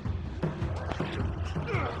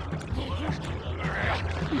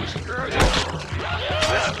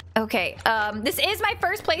 Okay, this is my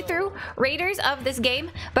first playthrough, Raiders, of this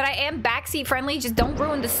game, but I am backseat friendly. Just don't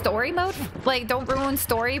ruin the story mode. Like, don't ruin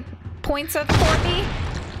story points for me.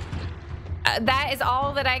 That is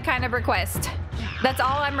all that I kind of request. That's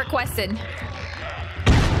all I'm requesting.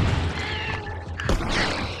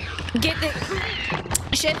 Get the...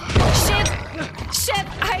 Ship!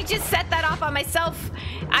 I just set that off on myself.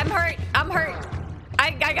 I'm hurt.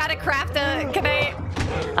 I gotta craft a... Can I...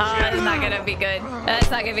 it's not gonna be good.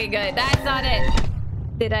 That's not gonna be good. That's not it.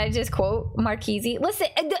 Did I just quote Marchese? Listen,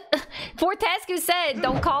 Fortescue said,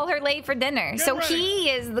 don't call her late for dinner. So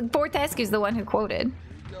Fortescue's the one who quoted.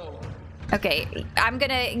 Okay, I'm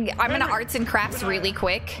gonna arts and crafts really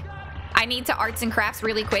quick. I need to arts and crafts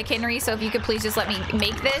really quick, Henry, so if you could please just let me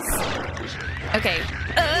make this. Okay.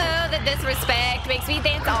 Oh, the disrespect makes me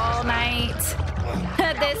dance all night.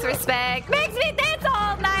 Disrespect makes me dance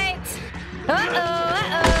all night.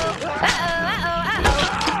 Uh-oh.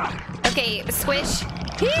 Okay, squish.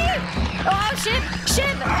 Oh,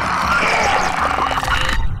 Shiv.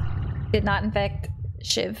 Did not infect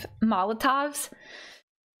Shiv. Molotovs.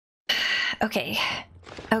 Okay.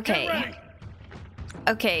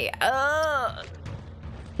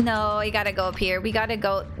 No, you gotta go up here. We gotta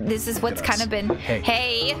go. This is what's kind of been.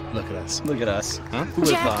 Hey. Look at us. Huh?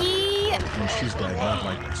 Jackie. She's dead. Not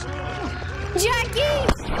like this. Jackie.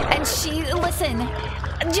 And listen.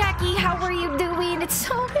 Jackie, how are you doing? It's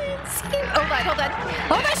so good.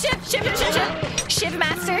 Hold on. Shiv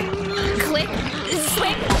master. Click.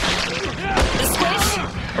 Swing. Squish.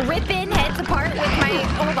 Rip in heads apart with my.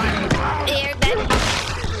 Hold on. There. Then.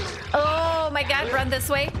 Oh my god, run this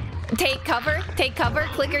way. Take cover.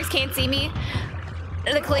 Clickers can't see me.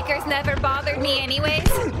 The clickers never bothered me anyways.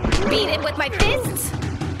 Beat him with my fists.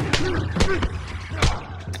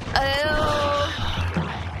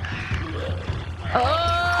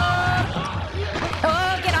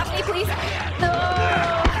 Oh, get off me, please.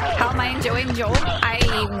 How am I enjoying Joel? I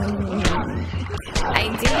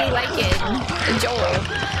do like it. Joel.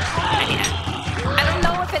 I don't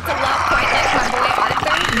know if it's a love quite like my boy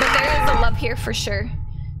Arthur, but there is a love here for sure.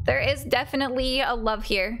 There is definitely a love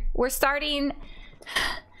here. We're starting...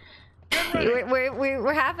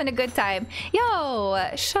 We're having a good time. Yo,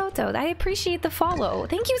 Shoto, I appreciate the follow.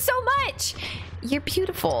 Thank you so much. You're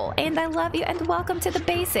beautiful, and I love you, and welcome to the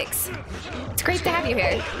basics. It's great to have you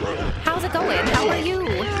here. How's it going? How are you?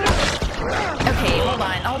 Okay, hold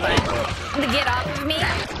on. Get off of me.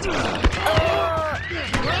 Oh,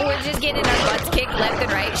 we're just getting our butts kicked left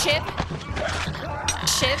and right. Shiv.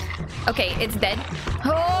 Okay, it's dead.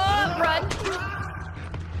 Oh, run.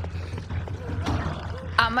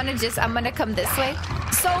 I'm gonna come this way.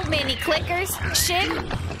 So many clickers. Shiv.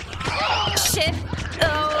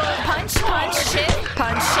 Oh, punch, Shiv.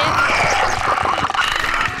 Punch, Shiv.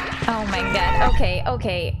 Oh my god.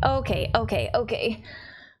 Okay.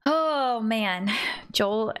 Oh man.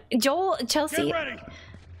 Joel, Chelsea.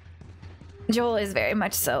 Joel is very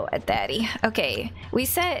much so a daddy. Okay,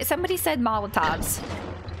 somebody said Molotovs.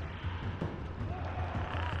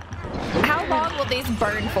 How long will these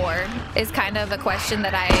burn for is kind of a question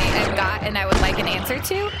that I have got and I would like an answer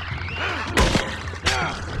to.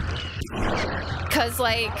 Cause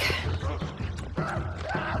like...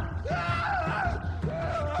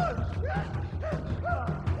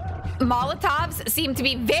 Molotovs seem to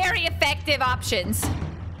be very effective options.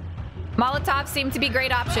 Molotovs seem to be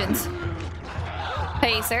great options.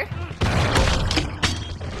 Hey, sir.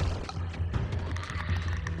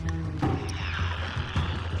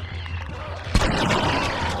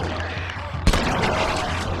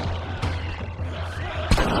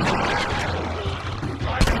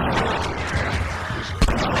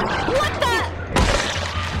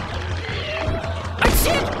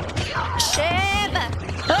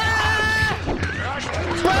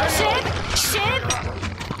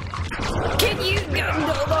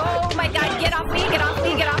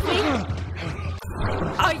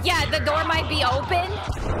 the door might be open.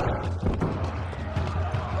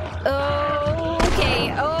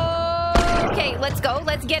 Okay. Okay, let's go.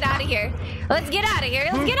 Let's get out of here. Let's get out of here.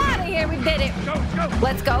 Let's get out of here. We did it.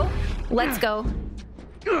 Let's go. Let's go.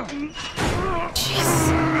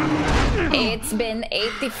 Jeez. It's been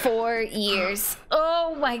 84 years.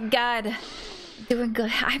 Oh my god. Doing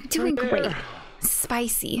good. I'm doing great.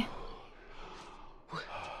 Spicy.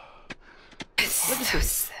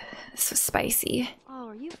 So spicy. Oh,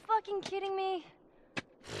 are you fucking kidding me?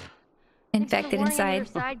 Infected inside.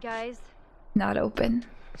 Guys. Not open.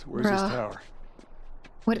 So where's this tower?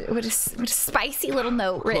 What a spicy little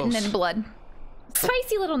note written in blood.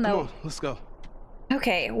 Spicy little note. Come on, let's go.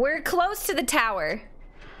 Okay, we're close to the tower.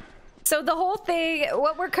 So the whole thing,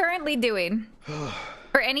 what we're currently doing,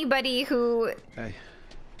 for anybody who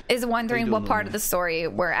is wondering what part of the story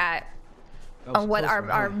we're at, or what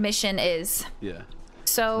our mission is. Yeah.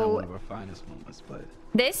 So not one of our finest moments, but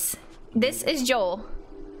this is Joel.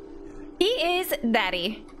 He is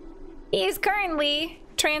Daddy. He is currently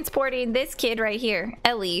transporting this kid right here,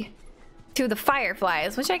 Ellie, to the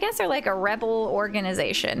Fireflies, which I guess are like a rebel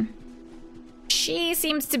organization. She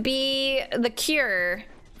seems to be the cure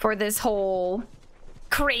for this whole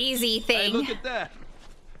crazy thing. Hey, look at that.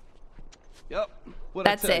 Yep.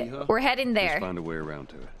 That's it. You, huh? We're heading there. Let's find a way around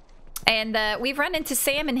to it. And we've run into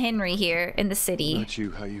Sam and Henry here in the city. Not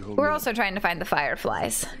you. How you hold We're me also trying to find the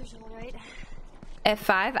Fireflies.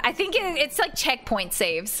 F5. I think it's like checkpoint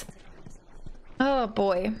saves. Oh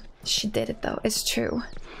boy. She did it though. It's true.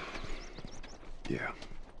 Yeah.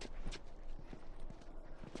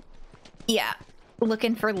 Yeah.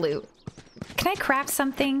 Looking for loot. Can I craft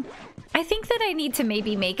something? I think that I need to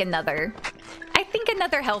maybe make another. I think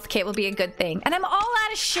another health kit will be a good thing. And I'm all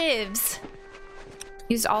out of shivs.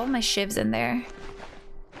 Used all of my shivs in there.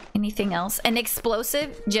 Anything else? An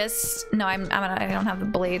explosive? Just no. I don't have the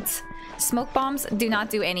blades. Smoke bombs do not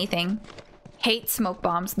do anything. Hate smoke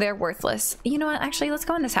bombs. They're worthless. You know what? Actually, let's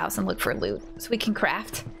go in this house and look for loot so we can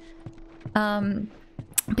craft. But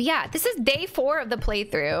yeah, this is day 4 of the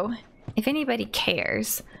playthrough. If anybody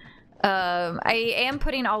cares, I am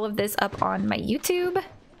putting all of this up on my YouTube.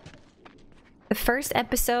 The first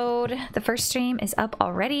episode, the first stream is up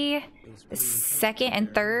already. The second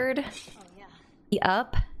and third be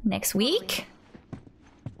up next week.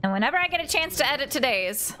 And whenever I get a chance to edit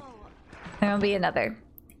today's, there'll be another.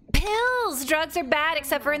 Pills! Drugs are bad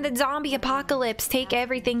except for in the zombie apocalypse. Take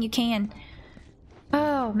everything you can.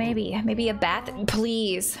 Oh, maybe a bath.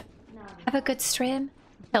 Please. Have a good stream.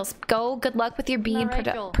 Pills, go. Good luck with your being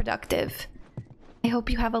productive. I hope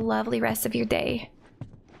you have a lovely rest of your day.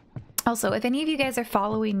 Also, if any of you guys are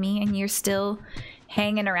following me and you're still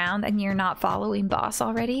hanging around and you're not following Boss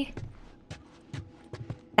already,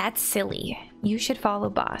 that's silly. You should follow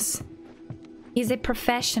Boss. He's a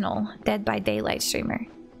professional Dead by Daylight streamer.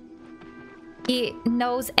 He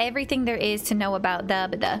knows everything there is to know about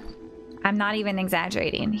Dubba. I'm not even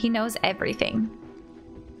exaggerating. He knows everything.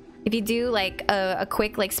 If you do like a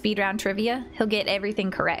quick like speed round trivia, he'll get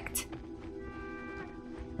everything correct.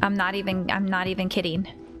 I'm not even kidding.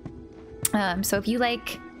 So if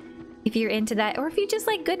you're into that, or if you just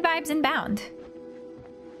like good vibes and bound,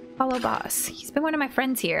 follow Boss. He's been one of my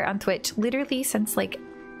friends here on Twitch literally since like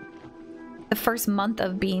the first month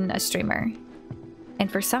of being a streamer.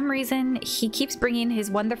 And for some reason, he keeps bringing his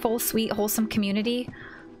wonderful, sweet, wholesome community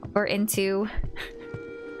over into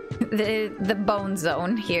the bone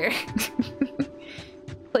zone here.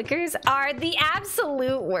 Clickers are the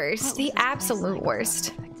absolute worst. The absolute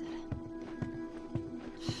worst.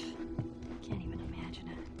 Can't even imagine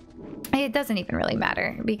it. It doesn't even really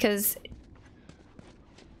matter because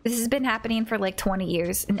this has been happening for like 20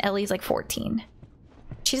 years and Ellie's like 14.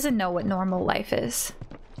 She doesn't know what normal life is.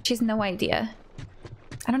 She has no idea.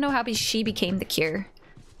 I don't know how she became the cure,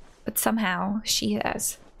 but somehow she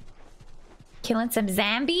has. Killing some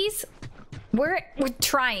zombies? We're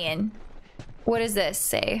trying. What does this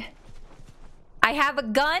say? I have a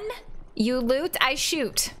gun. You loot, I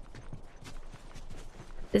shoot.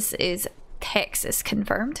 This is Texas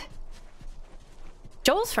confirmed.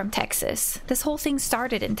 Joel's from Texas. This whole thing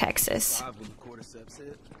started in Texas.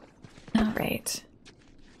 All right.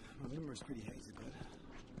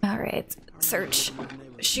 All right. Search.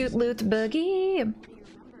 Shoot, loot, boogie.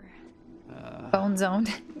 Bone zone.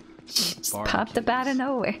 Just popped up out of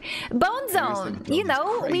nowhere. Bone zone. You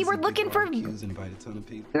know, we were looking for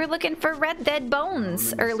Red Dead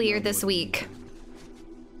Bones earlier this week.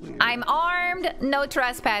 I'm armed. No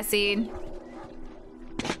trespassing.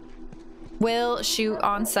 Will shoot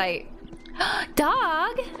on sight.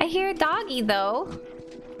 Dog. I hear a doggy though.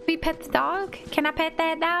 We pet the dog. Can I pet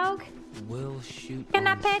that dog? will shoot. Can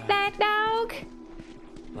I pet that dog?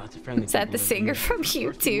 Lots of friendly. Is that the singer from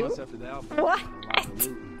YouTube? What?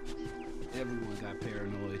 Everyone got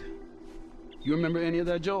paranoid. You remember any of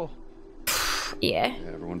that, Joel? Yeah.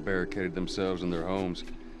 Everyone barricaded themselves in their homes.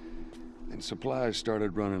 And supplies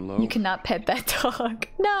started running low. You cannot pet that dog.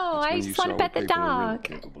 No, I just want to pet the dog.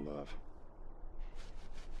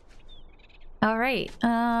 All right.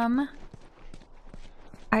 I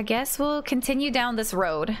guess we'll continue down this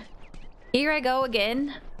road. Here I go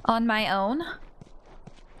again on my own.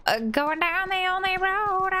 Going down the only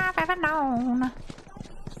road I've ever known.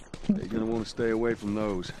 You're gonna want to stay away from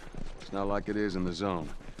those. It's not like it is in the zone.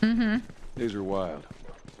 Mm-hmm. These are wild.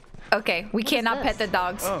 Okay, we cannot pet the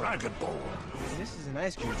dogs. Oh. This is an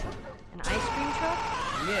ice cream truck. An ice cream truck?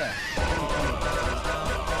 Yeah.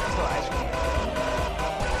 Let's go ice cream.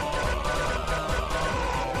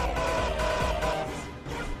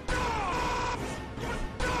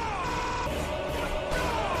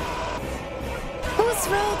 Who's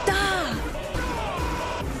rolled up?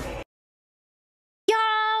 Yo,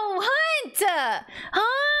 Hunt!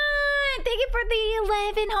 Hunt! Thank you for the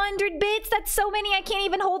 1,100 bits. That's so many. I can't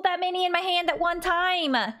even hold that many in my hand at one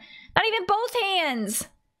time. Not even both hands.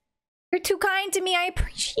 You're too kind to me. I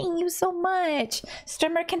appreciate you so much.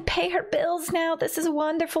 Strimmer can pay her bills now. This is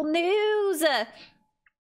wonderful news.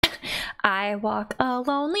 I walk a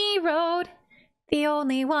lonely road. The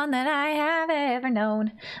only one that I have ever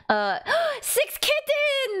known. 6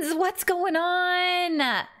 kittens! What's going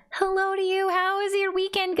on? Hello to you. How is your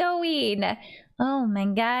weekend going? Oh my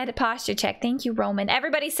god. Posture check. Thank you, Roman.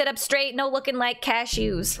 Everybody sit up straight. No looking like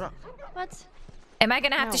cashews. What? Am I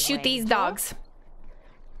gonna have to shoot these dogs?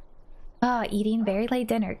 Eating very late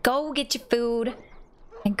dinner. Go get your food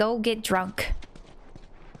and go get drunk.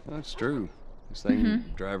 That's true. This thing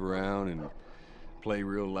drive around and play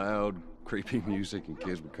real loud, creepy music, and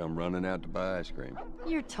kids would come running out to buy ice cream.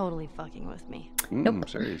 You're totally fucking with me. Nope. I'm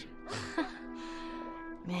serious.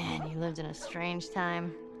 Man, you lived in a strange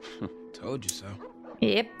time. Told you so.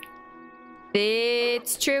 Yep.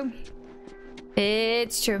 It's true.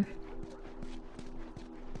 It's true.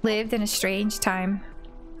 Lived in a strange time.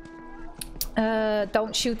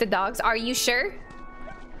 Don't shoot the dogs. Are you sure?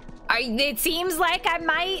 It seems like I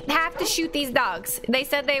might have to shoot these dogs. They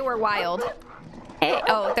said they were wild. Hey,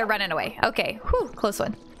 oh, they're running away. Okay, whew, close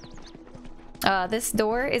one. This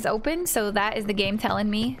door is open, so that is the game telling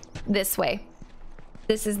me this way.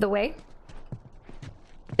 This is the way.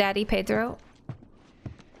 Daddy Pedro.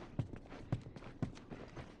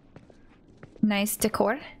 Nice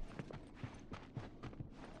decor.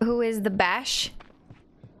 Who is the bash?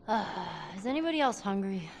 Is anybody else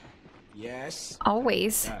hungry? Yes.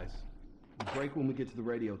 Always. Guys, break when we get to the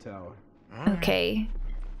radio tower. Okay.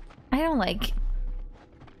 I don't like...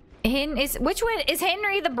 Which one? Is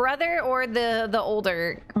Henry the brother or the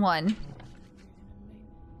older one?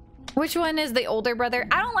 Which one is the older brother?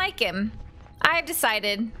 I don't like him. I've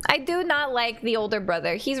decided. I do not like the older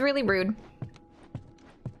brother. He's really rude.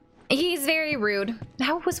 He's very rude.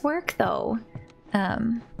 How was work though?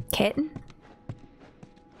 Kitten?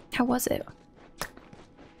 How was it?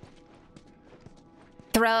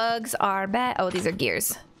 Drugs are bad. Oh, these are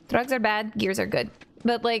gears. Drugs are bad, gears are good.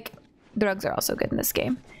 But like, drugs are also good in this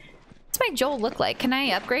game. What's my Joel look like? Can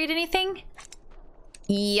I upgrade anything?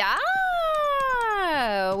 Yeah.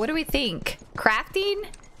 What do we think? Crafting?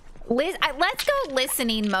 Let's go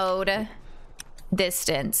listening mode.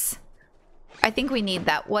 Distance. I think we need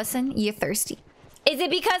that. Wasn't you thirsty? Is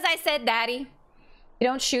it because I said daddy? You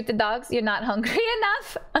don't shoot the dogs? You're not hungry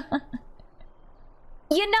enough?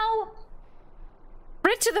 You know,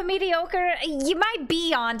 Rich of the Mediocre, you might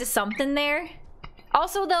be onto something there.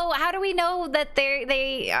 Also, though, how do we know that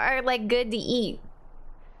they are, like, good to eat?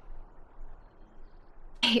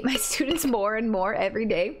 I hate my students more and more every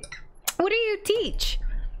day. What do you teach?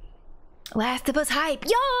 Last of Us hype.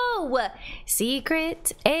 Yo!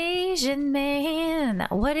 Secret Asian man.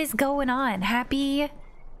 What is going on? Happy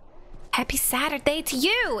Saturday to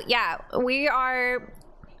you. Yeah, we are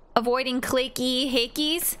avoiding clicky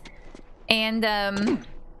hickeys and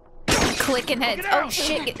clicking heads. Oh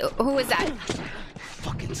shit, who is that?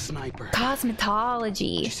 Fucking sniper.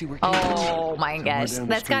 Cosmetology. Oh my gosh,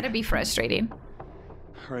 that's gotta be frustrating.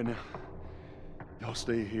 Right now, y'all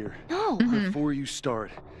stay here. No. Before you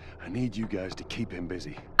start, I need you guys to keep him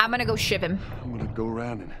busy. I'm gonna go shiv him. I'm gonna go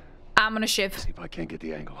around and I'm gonna shiv. see if I can't get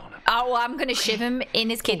the angle on him. Oh, I'm gonna shiv him in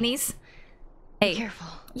his kidneys. Hey, Be careful.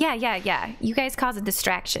 Yeah. You guys cause a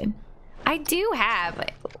distraction. I do have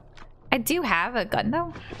a gun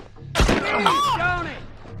though. Oh!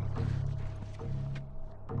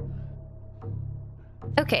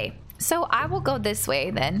 Okay, so I will go this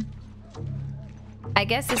way then. I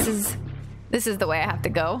guess this is the way I have to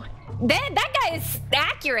go. That guy is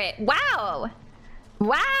accurate. Wow.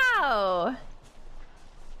 Wow.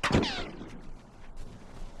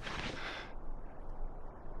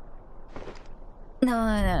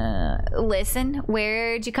 No. Listen,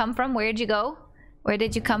 where'd you come from? Where'd you go? Where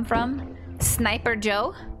did you come from? Sniper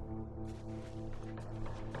Joe?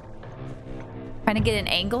 Trying to get an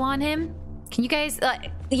angle on him? Can you guys,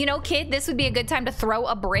 you know, kid, this would be a good time to throw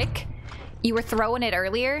a brick. You were throwing it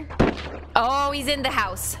earlier. Oh, he's in the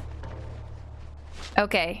house.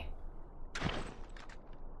 Okay.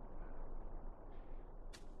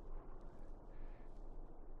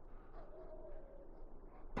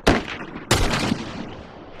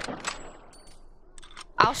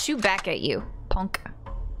 I'll shoot back at you, punk.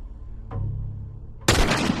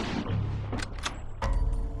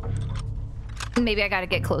 Maybe I gotta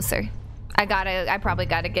get closer. I probably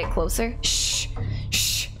gotta get closer. Shh.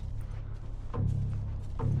 Shh.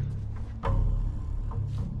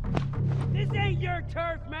 This ain't your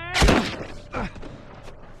turf, man!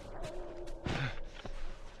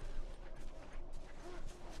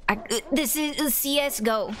 This is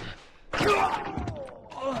CSGO.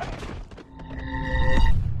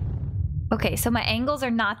 Okay, so my angles are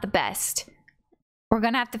not the best. We're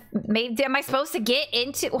gonna have to... Maybe, am I supposed to get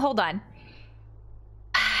into... Hold on.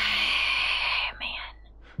 Man.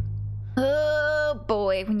 Oh,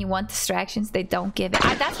 boy. When you want distractions, they don't give it.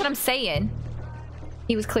 That's what I'm saying.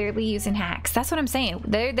 He was clearly using hacks. That's what I'm saying.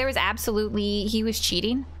 There was absolutely... He was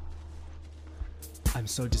cheating. I'm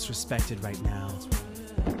so disrespected right now.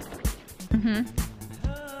 Mm-hmm.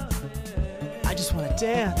 I just want to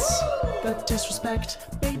dance. The disrespect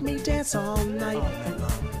made me dance all night.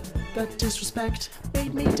 The disrespect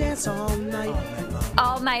made me dance all night.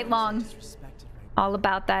 All night long. All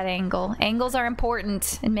about that angle. Angles are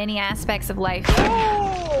important in many aspects of life.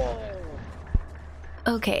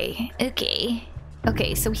 Okay.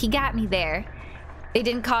 Okay, so he got me there. They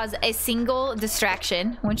didn't cause a single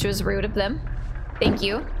distraction, which was rude of them. Thank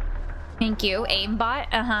you. Thank you. Aimbot,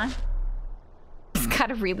 uh-huh. He's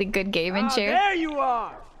got a really good gaming chair. There you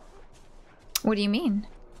are! What do you mean?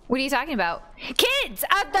 What are you talking about? Kids!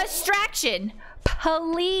 A distraction!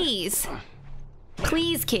 Please!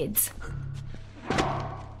 Please, kids.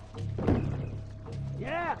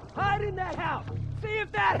 Yeah, hide in that house! See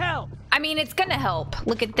if that helps! I mean, it's gonna help.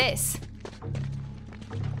 Look at this.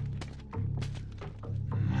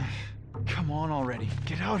 Come on already.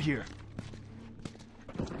 Get out here.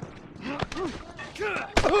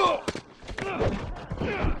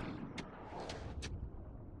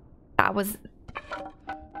 That was...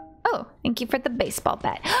 Oh, thank you for the baseball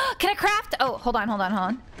bat. Can I craft? Oh, hold on.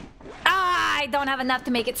 Ah, I don't have enough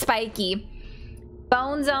to make it spiky.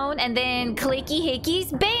 Bone zone and then clicky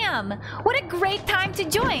hickeys. Bam! What a great time to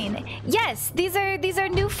join. Yes, these are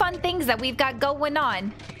new fun things that we've got going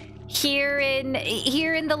on here in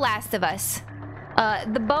The Last of Us.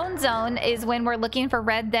 The bone zone is when we're looking for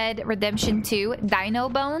Red Dead Redemption 2 dino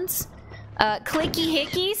bones. Clicky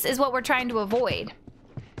hickeys is what we're trying to avoid.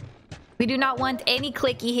 We do not want any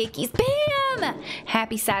clicky hickeys. Bam!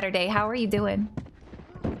 Happy Saturday. How are you doing?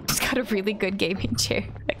 Just got a really good gaming chair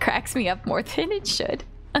that cracks me up more than it should.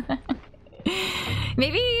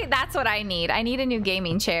 Maybe that's what I need. I need a new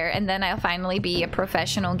gaming chair and then I'll finally be a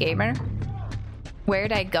professional gamer.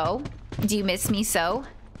 Where'd I go? Do you miss me so?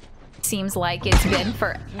 Seems like it's been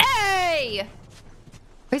for... Hey!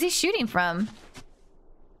 Where's he shooting from?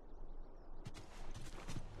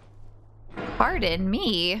 Pardon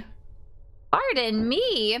me. Pardon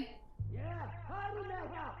me.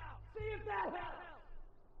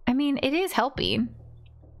 I mean, it is helping.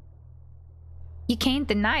 You can't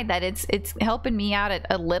deny that it's helping me out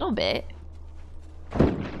a little bit.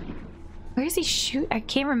 Where is he shoot? I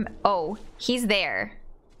can't remember. Oh, he's there.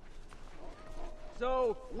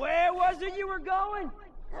 So, where was it you were going?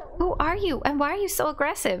 Who are you? And why are you so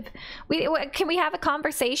aggressive? Can we have a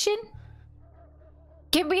conversation?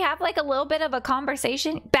 Can we have like a little bit of a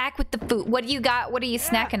conversation? Back with the food. What do you got? What are you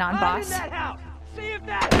snacking on, boss? See if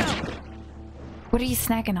that helps. What are you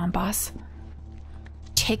snacking on, boss?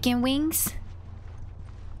 Chicken wings?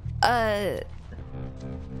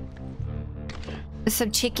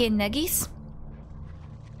 Some chicken nuggies?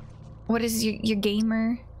 What is your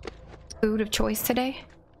gamer food of choice today?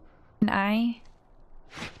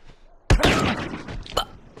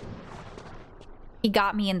 He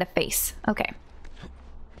got me in the face. Okay.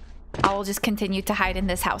 I will just continue to hide in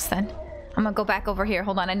this house then. I'm gonna go back over here.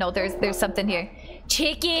 Hold on, I know there's something here.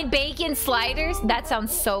 Chicken bacon sliders? That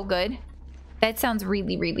sounds so good. That sounds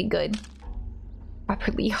really, really good.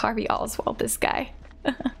 Properly Harvey Oswald, this guy.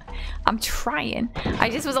 I'm trying. I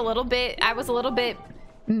just was a little bit,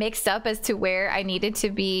 mixed up as to where I needed to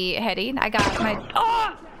be heading. I got my,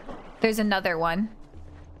 oh! There's another one.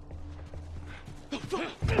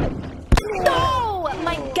 No!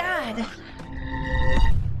 My God!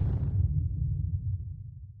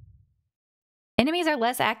 Enemies are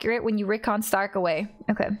less accurate when you recon Stark away.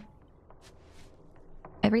 Okay.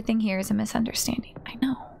 Everything here is a misunderstanding. I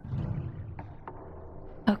know.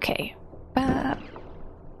 Okay.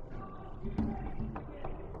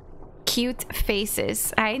 Cute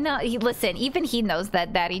faces. I know. Listen, even he knows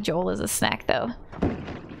that Daddy Joel is a snack, though.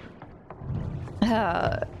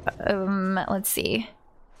 Let's see.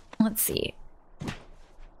 Let's see.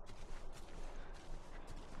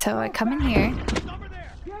 So I come in here.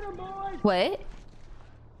 What?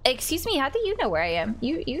 Excuse me, how do you know where I am?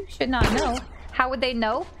 You should not know. How would they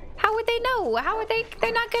know? How would they know? How would they?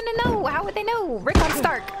 They're not gonna know. How would they know? Rickon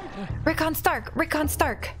Stark. Rickon Stark. Rickon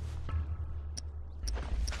Stark.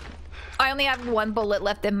 I only have one bullet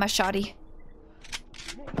left in my shotty.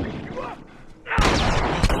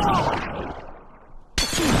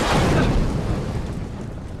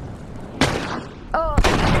 Oh.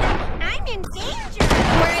 I'm in danger.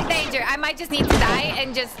 We're in danger. I might just need to die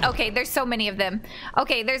and just... Okay, there's so many of them.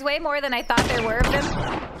 Okay, there's way more than I thought there were of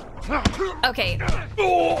them. Okay.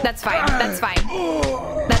 That's fine. That's fine.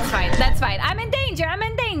 That's fine. That's fine. I'm in danger. I'm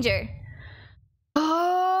in danger.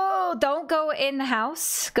 Oh, don't go in the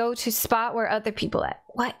house. Go to spot where other people at.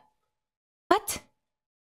 What? What?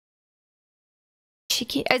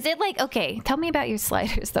 Is it like, okay, tell me about your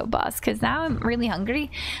sliders though, boss, because now I'm really hungry.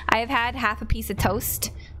 I've had half a piece of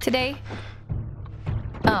toast today.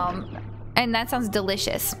 And that sounds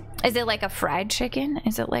delicious. Is it like a fried chicken?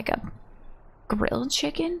 Is it like a grilled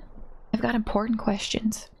chicken? I've got important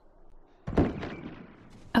questions.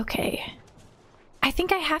 Okay. I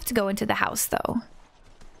think I have to go into the house though.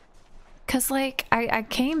 Cause like, I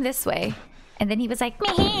came this way. And then he was like,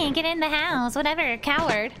 meh, get in the house, whatever,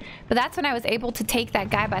 coward. But that's when I was able to take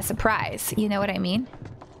that guy by surprise. You know what I mean?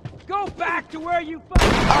 Go back to where you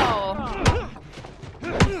Oh.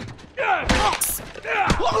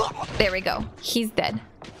 There we go. He's dead.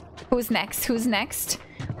 Who's next? Who's next?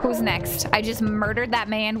 Who's next? I just murdered that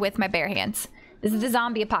man with my bare hands. This is the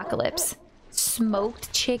zombie apocalypse.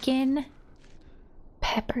 Smoked chicken.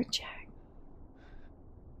 Pepper jack.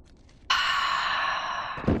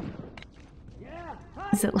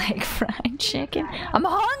 Is it like fried chicken? I'm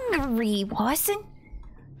hungry, Watson.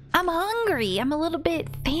 I'm hungry. I'm a little bit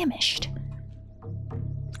famished.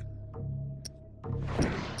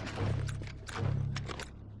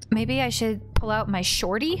 Maybe I should pull out my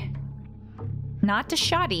shorty? Not the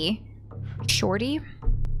shoddy. Shorty.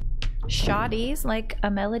 Shoddy's like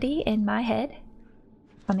a melody in my head.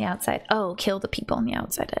 On the outside. Oh, kill the people on the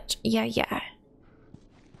outside edge. Yeah, yeah.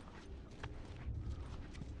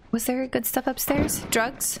 Was there good stuff upstairs?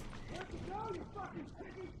 Drugs?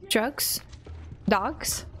 Drugs?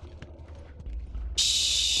 Dogs?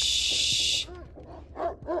 Shh.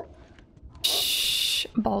 Shh.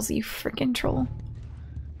 Balls, you freaking troll.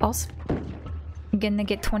 Balls. I'm gonna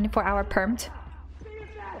get 24-hour permed.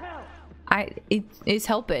 It is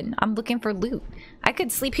helping. I'm looking for loot. I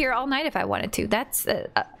could sleep here all night if I wanted to. That's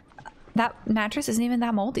that mattress isn't even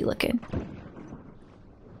that moldy looking.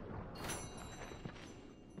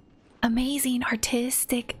 Amazing,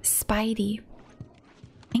 artistic Spidey.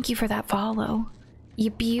 Thank you for that follow.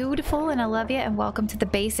 You're beautiful and I love you and welcome to the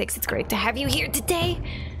basics. It's great to have you here today.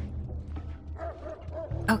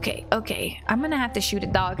 Okay, okay. I'm gonna have to shoot a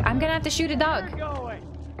dog. I'm gonna have to shoot a dog.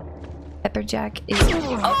 Pepperjack is...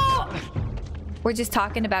 Oh! We're just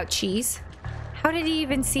talking about cheese. How did he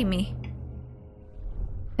even see me?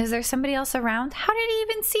 Is there somebody else around? How did he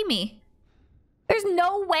even see me? There's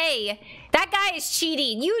no way. That guy is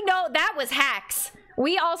cheating. You know that was hacks.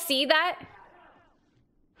 We all see that.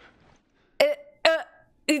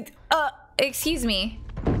 Excuse me.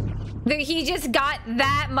 He just got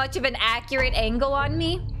that much of an accurate angle on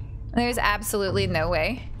me. There's absolutely no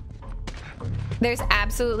way. There's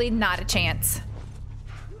absolutely not a chance.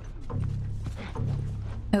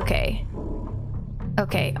 Okay.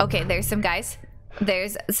 Okay, okay, there's some guys.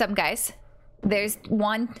 There's some guys. There's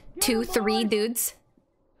 1, 2, 3 dudes.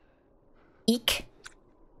 Eek.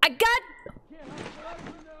 I got...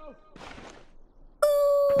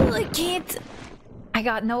 Ooh, I can't... I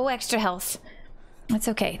got no extra health. It's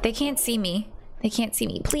okay. They can't see me. They can't see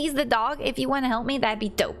me. Please, the dog, if you want to help me, that'd be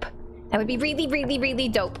dope. That would be really, really, really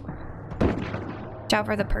dope. Watch out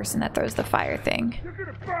for the person that throws the fire thing.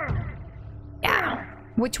 Yeah.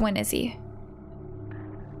 Which one is he?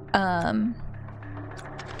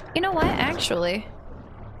 You know what, actually?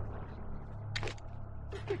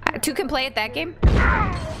 Two can play at that game.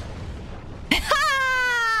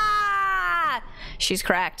 She's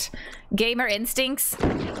cracked. Gamer instincts.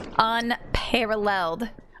 Unparalleled.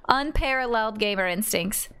 Unparalleled gamer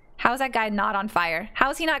instincts. How's that guy not on fire?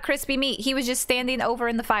 How is he not crispy meat? He was just standing over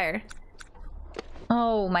in the fire.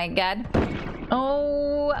 Oh my god.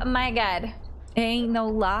 Oh my god. Ain't no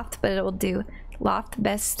loft, but it'll do. Loft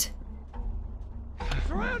best.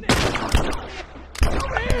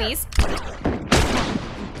 Please.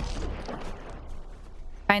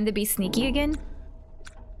 Trying to be sneaky again?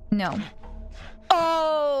 No.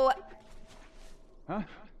 Oh! Huh?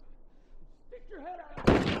 Stick your head out.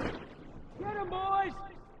 Get him, boys!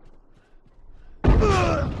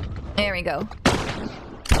 There we go.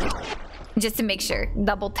 Just to make sure.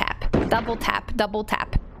 Double tap. Double tap. Double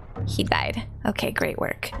tap. He died. Okay, great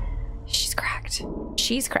work. She's cracked.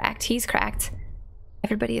 She's cracked. He's cracked.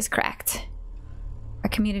 Everybody is cracked. Our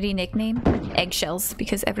community nickname? Eggshells,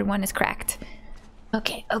 because everyone is cracked.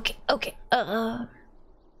 Okay, okay, okay.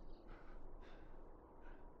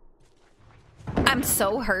 I'm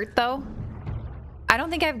so hurt though. I don't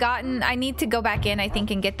think I've gotten... I need to go back in, I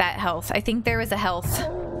think, and get that health. I think there was a health.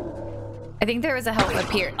 I think there was a health up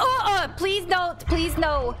here. Oh, please don't. Please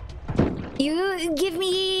no. You give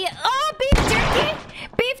me... Oh, beef jerky.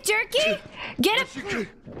 Beef jerky. Get it.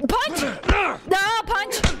 Punch. No,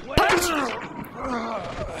 punch. Punch.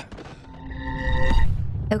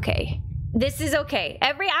 Okay. This is okay.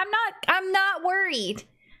 I'm not worried.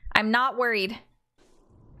 I'm not worried.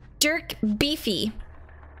 Jerk beefy.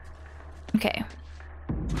 Okay.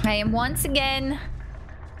 I am once again...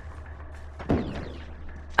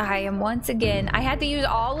 I had to use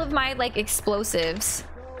all of my, like, explosives.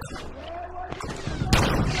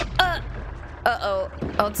 Uh-oh.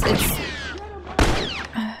 Oh, it's...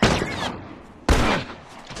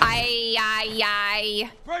 Ay.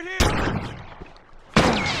 Right here.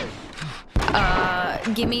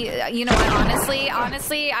 Give me... You know what,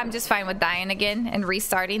 honestly, I'm just fine with dying again and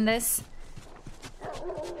restarting this.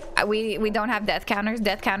 We don't have death counters.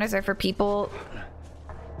 Death counters are for people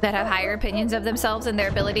that have higher opinions of themselves and their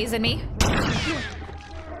abilities than me.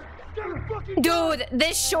 Dude,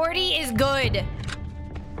 this shorty is good.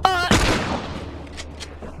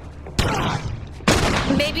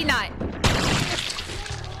 Maybe not.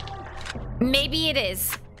 Maybe it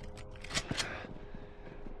is.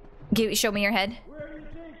 Show me your head.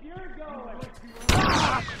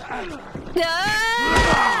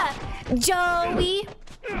 Ah!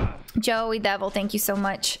 Joey Devil, thank you so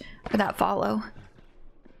much for that follow.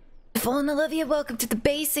 Fallen Olivia, welcome to the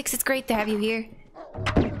basics. It's great to have you here.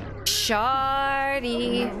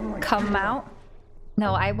 Shardy, come out.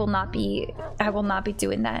 No, I will not be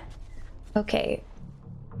doing that. Okay.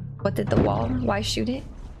 What did the wall? Why shoot it?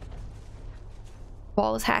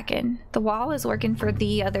 Wall is hacking. The wall is working for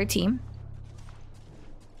the other team.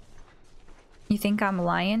 You think I'm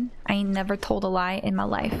lying? I ain't never told a lie in my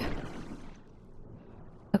life.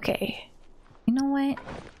 Okay. You know what?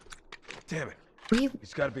 Damn it.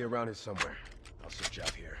 He's got to be around here somewhere. I'll search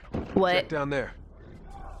out here. What? Check down there.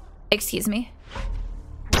 Excuse me.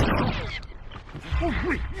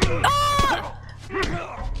 Oh!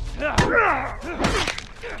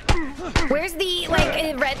 Where's the, like,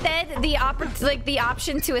 in Red Dead, the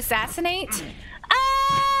option to assassinate?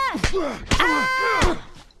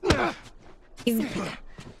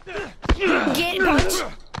 Get punch.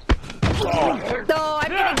 No,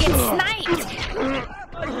 I'm gonna get sniped.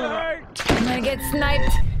 I'm gonna get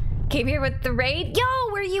sniped. Came here with the raid.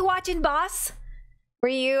 Yo, were you watching Boss? Were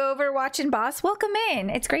you over watching Boss? Welcome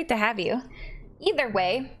in. It's great to have you. Either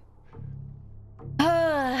way,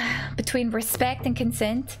 between respect and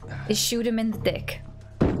consent is shoot him in the dick.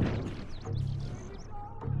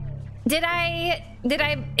 Did I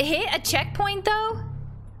hit a checkpoint though?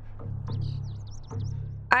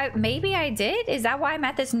 Maybe I did? Is that why I'm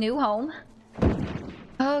at this new home?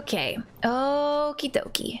 Okay. Okie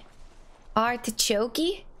dokie.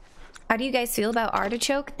 Artichoke? How do you guys feel about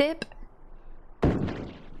artichoke dip?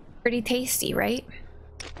 Pretty tasty, right?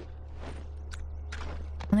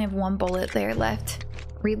 Only have one bullet there left.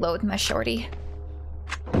 Reload my shorty.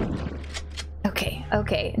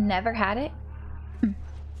 Okay. Never had it.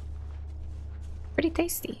 Pretty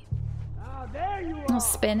tasty. There you Little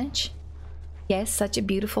spinach. Yes, such a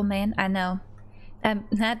beautiful man. I know.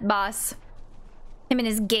 That Boss. Him and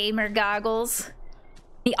his gamer goggles.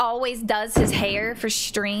 He always does his hair for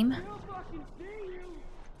stream.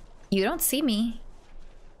 You don't see me.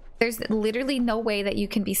 There's literally no way that you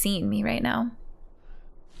can be seeing me right now.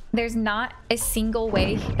 There's not a single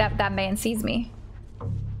way that that man sees me.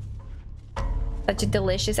 Such a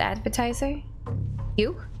delicious appetizer.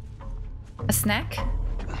 You? A snack?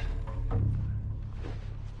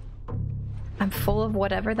 I'm full of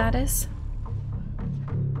whatever that is.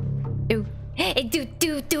 Do. Hey, do.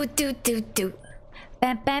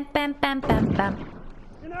 Bam, bam, bam, bam, bam, bam.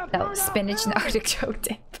 No, spinach and artichoke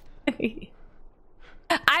dip.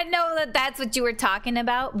 I know that that's what you were talking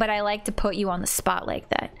about, but I like to put you on the spot like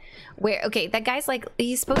that. Where, okay, that guy's like,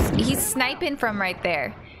 he's sniping from right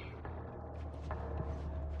there.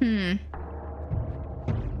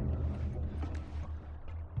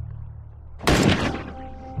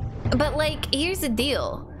 But like, here's the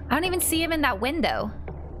deal. I don't even see him in that window.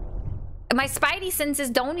 My spidey senses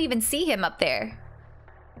don't even see him up there.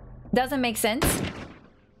 Doesn't make sense.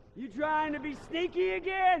 You trying to be sneaky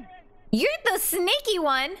again? You're the sneaky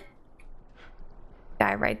one.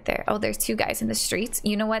 Guy right there. Oh, there's two guys in the streets.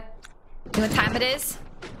 You know what? You know what time it is?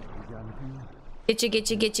 Get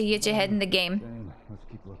your head in the game. Let's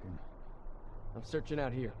keep looking. I'm searching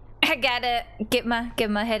out here. I gotta get my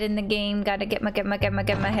head in the game. Gotta get my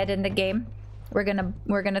head in the game. We're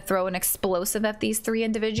gonna throw an explosive at these three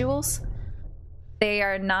individuals. They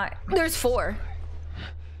are not. There's four.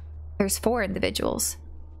 There's four individuals.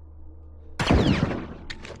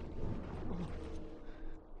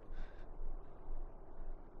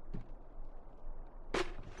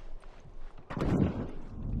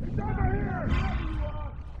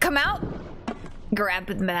 Come out. Grab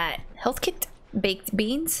that health kit. Baked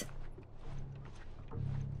beans.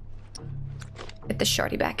 Get the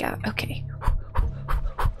shorty back out. Okay.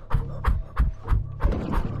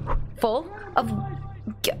 Full of...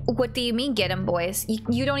 What do you mean get them, boys?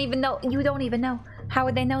 You don't even know. You don't even know. How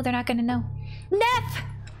would they know? They're not gonna know.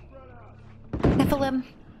 Nephilim.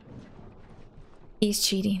 He's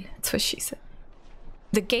cheating. That's what she said.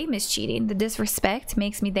 The game is cheating. The disrespect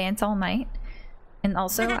makes me dance all night. And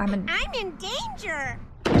also, I'm in danger.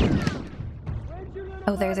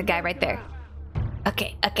 Oh, there's a guy right there.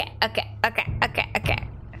 Okay.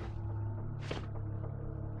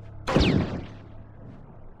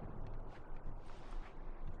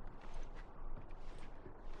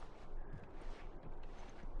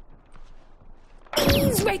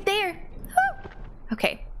 He's right there.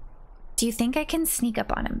 Okay. Do you think I can sneak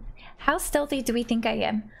up on him? How stealthy do we think I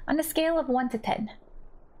am? On a scale of 1 to 10.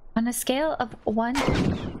 On a scale of 1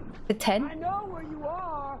 to 10? I know where you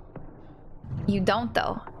are. You don't,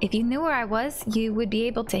 though. If you knew where I was, you would be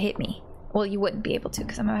able to hit me. Well, you wouldn't be able to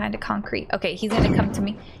because I'm behind a concrete. Okay, he's gonna come to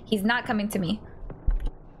me. He's not coming to me.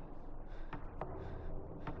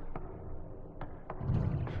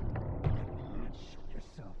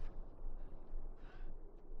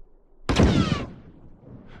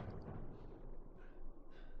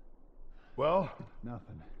 Well?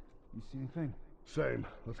 Nothing. You see anything? Same.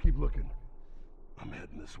 Let's keep looking. I'm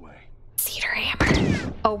heading this way. Cedar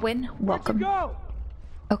Hammer. Owen, welcome. Go.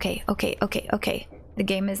 Okay. The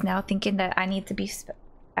game is now thinking that I need to be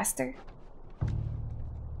faster.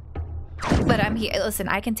 But I'm here. Listen,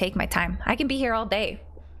 I can take my time. I can be here all day.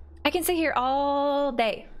 I can sit here all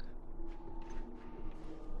day.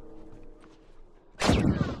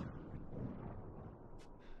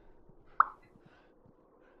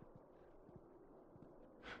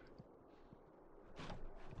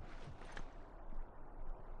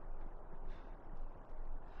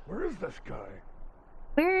 Where is this guy?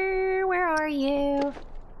 Where are you?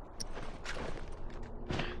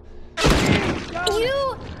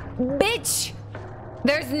 You bitch!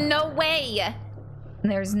 There's no way.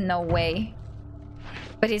 There's no way.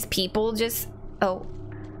 But his people just... Oh.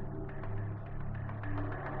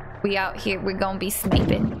 We out here, we're gonna be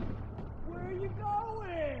sniping. Where are you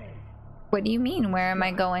going? What do you mean, where am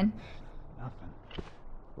I going? Nothing.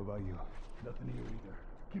 What about you? Nothing here either.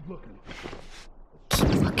 Keep looking.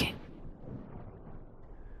 Keep looking.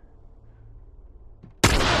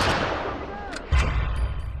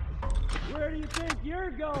 Where do you think you're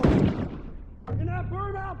going? In that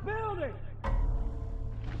burned out building.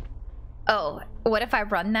 Oh, what if I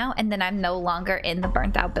run now and then I'm no longer in the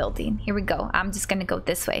burnt out building? Here we go. I'm just gonna go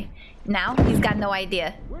this way. Now he's got no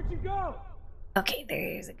idea. Where'd you go? Okay,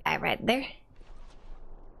 there's a guy right there.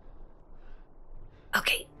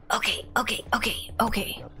 Okay. Got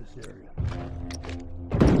this area.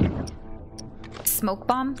 Smoke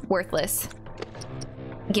bomb, worthless.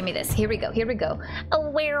 Give me this. Here we go. Oh,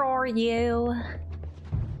 where are you?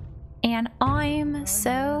 And I'm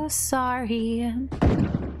so sorry.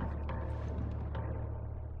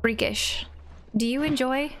 Freakish. Do you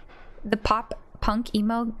enjoy the pop punk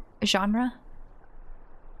emo genre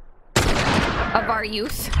of our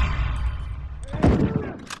youth?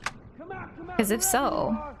 Because if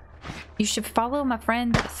so, you should follow my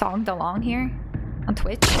friend Thonged Along here on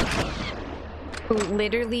Twitch, who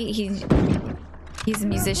literally he's a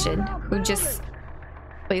musician who just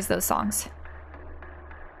plays those songs.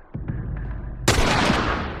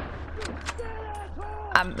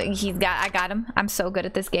 I got him. I'm so good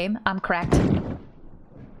at this game. I'm cracked.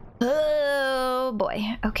 Oh boy.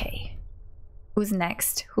 Okay. Who's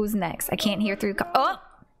next? Who's next? I can't hear through. Oh!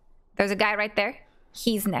 There's a guy right there.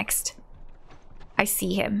 He's next. I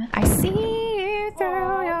see him. I see you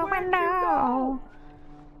through your window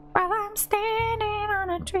while I'm standing on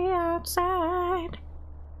a tree outside.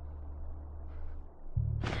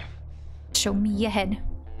 Show me your head.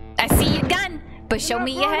 I see your gun, but show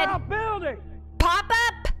me your head. Pop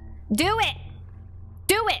up! Do it!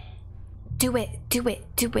 Do it! Do it, do it,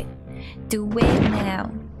 do it. Do it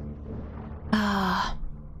now. Ah.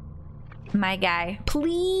 My guy.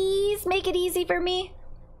 Please make it easy for me.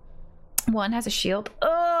 One has a shield.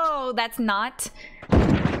 Oh, that's not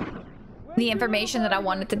the information that I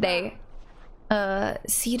wanted today.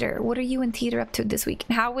 Cedar, what are you and Teeter up to this week?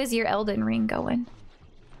 How is your Elden Ring going?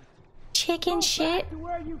 Chicken shit.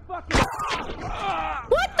 What the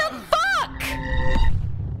fuck?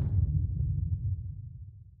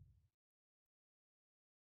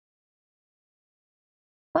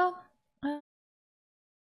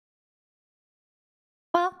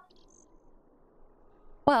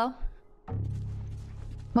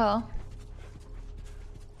 Well.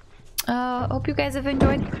 Hope you guys have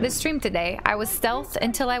enjoyed the stream today. I was stealth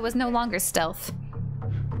until I was no longer stealth.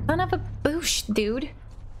 Son of a boosh, dude.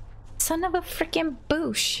 Son of a freaking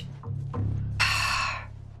boosh.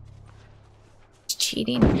 It's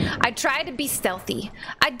cheating. I try to be stealthy.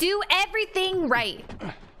 I do everything right.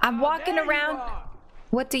 I'm walking around.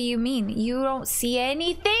 What do you mean? You don't see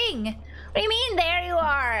anything. What do you mean, there you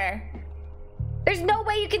are? There's no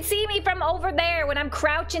way you can see me from over there when I'm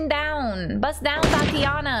crouching down. Bust down,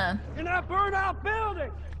 Tatiana. In that burnout building.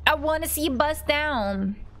 I want to see you bust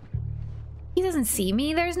down. He doesn't see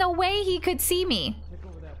me. There's no way he could see me.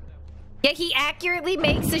 Yet he accurately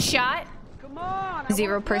makes a shot. Come on.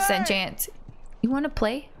 0% chance. You want to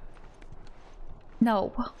play?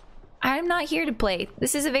 No. I'm not here to play.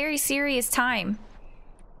 This is a very serious time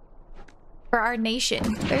for our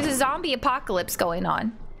nation. There's a zombie apocalypse going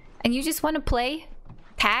on. And you just want to play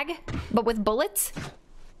tag, but with bullets?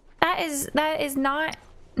 That is not.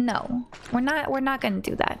 No, we're not gonna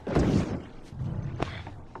do that.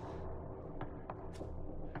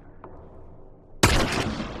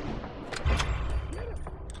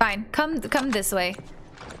 Fine, come this way.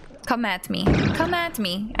 Come at me. Come at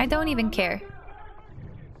me. I don't even care.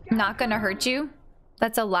 Not gonna hurt you?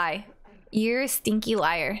 That's a lie. You're a stinky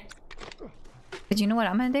liar. But you know what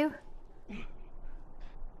I'm gonna do?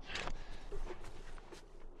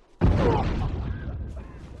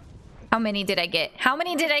 How many did I get? How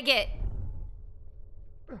many did I get?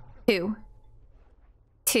 2.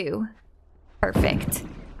 2. Perfect.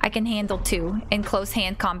 I can handle 2 in close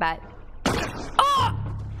hand combat. Oh!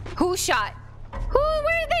 Who shot? Where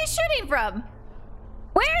are they shooting from?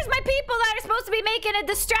 Where's my people that are supposed to be making a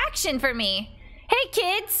distraction for me? Hey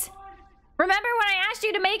kids! Remember when I asked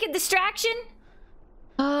you to make a distraction?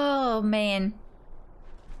 Oh man.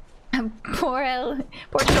 Poor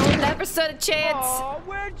Joel never stood a chance. Oh,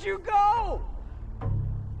 where'd you go?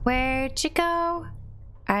 Where'd you go?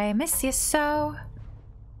 I miss you so.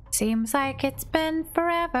 Seems like it's been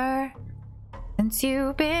forever since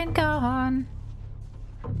you've been gone.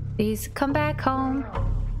 Please come back home.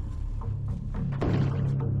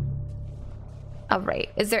 Alright,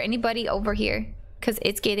 is there anybody over here? Because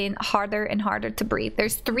it's getting harder and harder to breathe.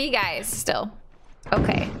 There's 3 guys still.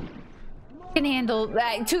 Okay. Can handle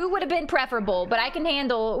that. 2 would have been preferable, but I can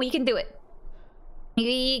handle. We can do it.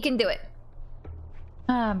 We can do it.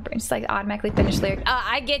 It's like automatically finished lyric.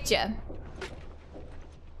 I get you.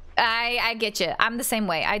 I get you. I'm the same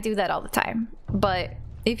way. I do that all the time. But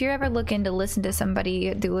if you're ever looking to listen to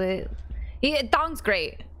somebody do it, Thong's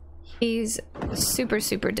great. He's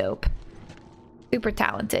super dope. Super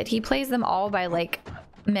talented. He plays them all by like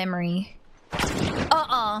memory.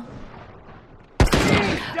 Mother.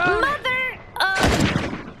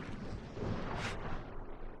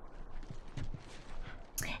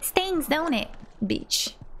 Stings, don't it?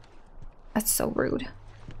 Beach. That's so rude.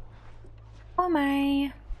 Oh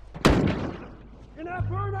my. In that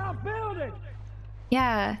burnout building.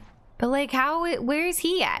 Yeah, but like, where's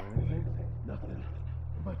he at?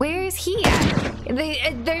 Where's he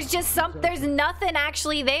at? There's nothing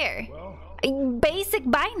actually there. Basic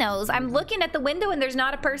binos. I'm looking at the window and there's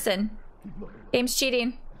not a person. Game's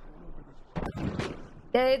cheating.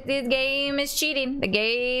 The game is cheating. The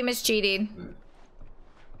game is cheating.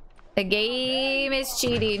 The game is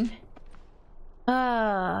cheating.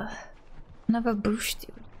 Another boosh,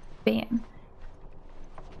 dude. Bam.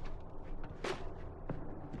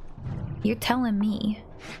 You're telling me.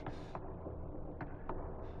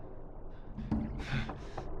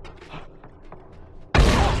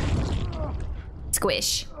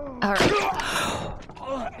 squish. All right.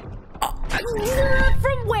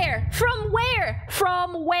 From where? From where?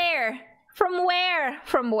 From where? From where?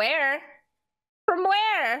 From where? From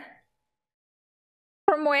where?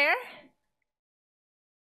 From where?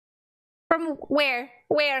 From where?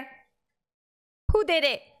 Where? Who did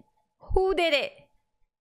it? Who did it?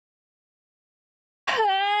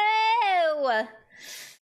 Oh!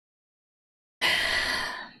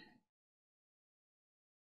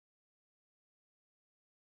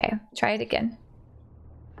 Okay, try it again.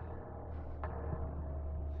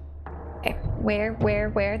 Okay,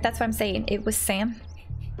 where? That's what I'm saying. It was Sam.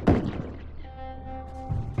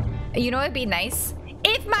 You know what'd be nice?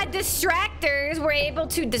 If my distractors were able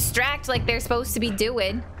to distract like they're supposed to be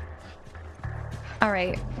doing. All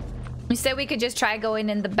right. You said we could just try going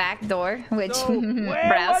in the back door, which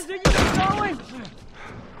browse.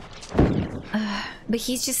 But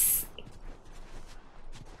he's just...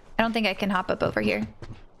 I don't think I can hop up over here.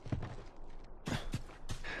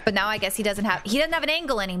 But now I guess he doesn't have an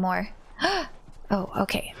angle anymore. Oh,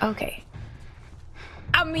 okay, okay.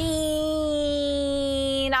 I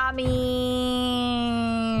mean.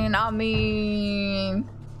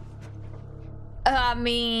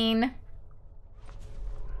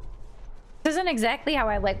 This isn't exactly how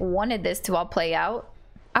I like wanted this to all play out.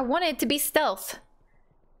 I wanted it to be stealth.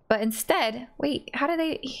 But instead, wait, how do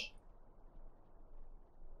they...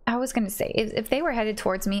 I was gonna say, if they were headed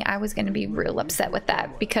towards me, I was gonna be real upset with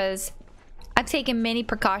that because I've taken many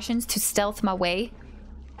precautions to stealth my way.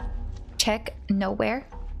 Check nowhere.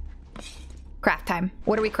 Craft time.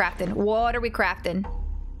 What are we crafting? What are we crafting?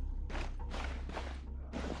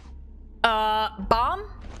 Bomb?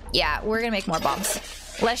 Yeah, we're gonna make more bombs.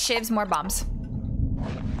 Less shivs, more bombs.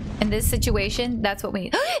 In this situation, that's what we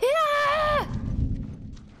need. Yeah!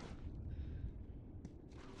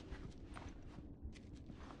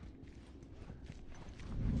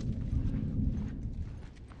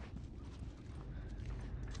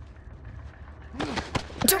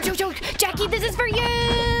 Joke, Jackie, this is for you!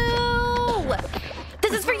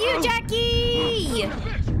 This is for you, Jackie!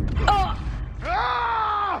 Oh!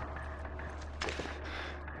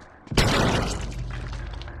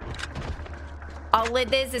 All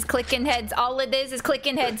it is clicking heads. All it is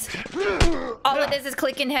clicking heads. All it is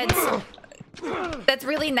clicking heads. That's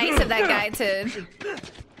really nice of that guy to...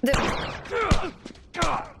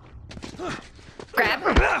 Grab.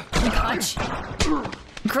 Punch.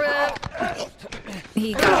 Grab.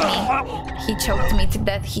 He got me. He choked me to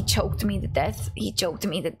death. He choked me to death. He choked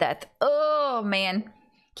me to death. Oh, man.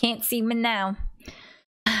 Can't see me now.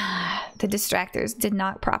 The distractors did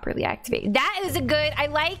not properly activate. That is a good... I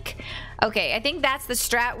like... Okay, I think that's the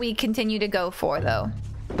strat we continue to go for, though.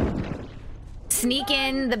 Sneak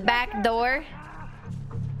in the back door.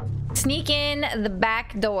 Sneak in the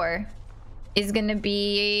back door is gonna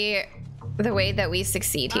be the way that we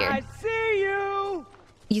succeed here. I see you!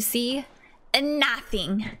 You see?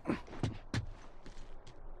 Nothing.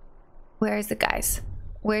 Where's the guys?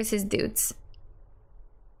 Where's his dudes?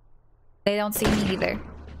 They don't see me either.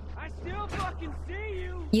 I still fucking see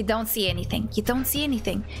you! You don't see anything. You don't see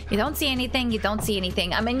anything. You don't see anything. You don't see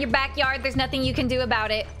anything. I'm in your backyard. There's nothing you can do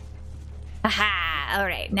about it. Aha! All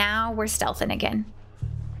right, now we're stealthing again.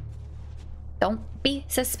 Don't be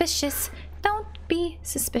suspicious. Don't be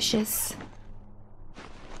suspicious.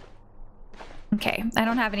 Okay, I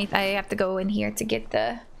don't have any. I have to go in here to get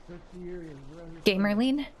the gamer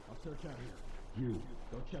lean.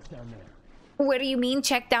 What do you mean,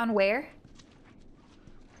 check down where?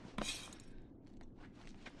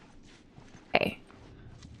 Okay.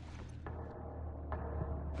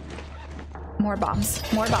 More bombs.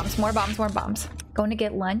 More bombs. More bombs. More bombs. Going to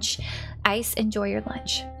get lunch. Ice, enjoy your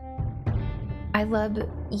lunch. I love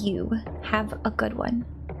you. Have a good one.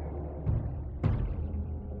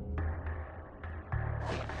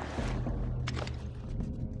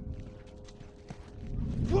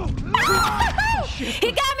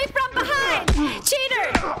 He got me from behind!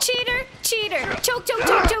 Cheater! Cheater! Cheater! Choke, choke,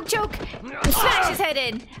 choke, choke, choke! Smash his head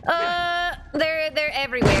in! They're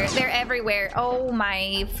everywhere. They're everywhere. Oh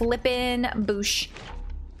my flippin' boosh.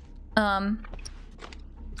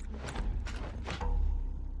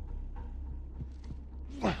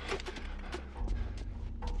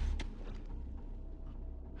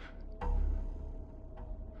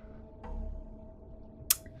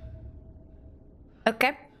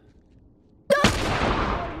 Okay.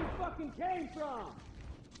 Where you fucking came from?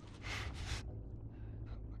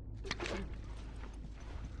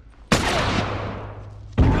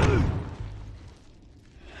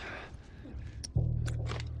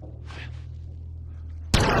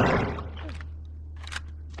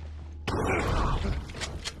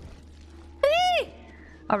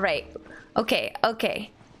 All right. Okay, okay.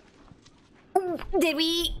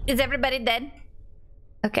 Is everybody dead?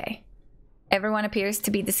 Okay. Everyone appears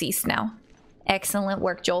to be deceased now. Excellent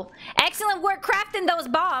work, Joel. Excellent work crafting those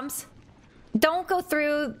bombs. Don't go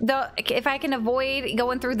through the... If I can avoid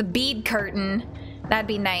going through the bead curtain, that'd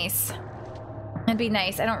be nice. That'd be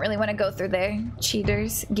nice. I don't really want to go through there.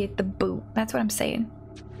 Cheaters, get the boot. That's what I'm saying.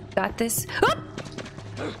 Got this.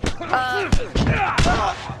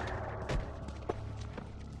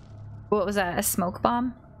 What was that? A smoke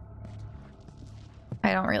bomb?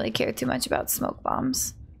 I don't really care too much about smoke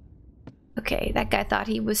bombs. Okay, that guy thought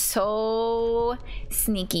he was so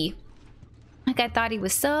sneaky. That guy thought he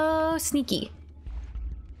was so sneaky.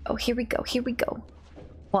 Oh, here we go. Here we go.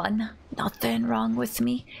 1, nothing wrong with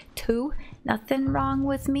me. 2, nothing wrong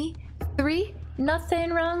with me. 3,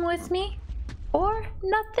 nothing wrong with me. 4,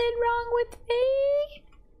 nothing wrong with me.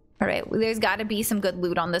 All right, there's got to be some good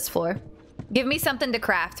loot on this floor. Give me something to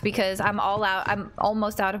craft because I'm all out. I'm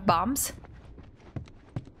almost out of bombs.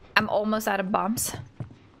 I'm almost out of bombs.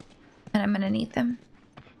 And I'm gonna need them.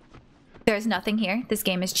 There's nothing here. This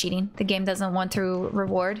game is cheating. The game doesn't want to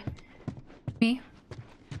reward me.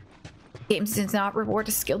 Games does not reward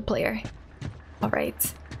a skilled player. All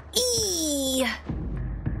right. Eee!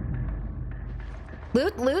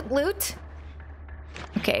 Loot, loot, loot.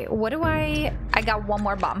 Okay, what do I got one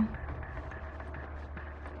more bomb.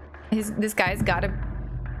 This guy's gotta...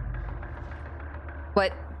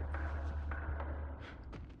 What?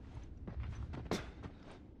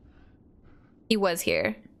 He was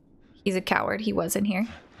here. He's a coward. He wasn't here.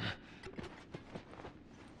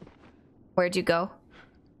 Where'd you go?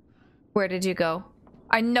 Where did you go?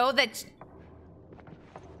 I know that...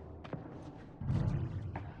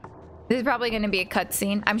 This is probably going to be a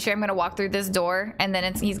cutscene. I'm sure I'm going to walk through this door and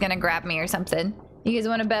then he's going to grab me or something. You guys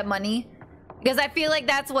want to bet money? Because I feel like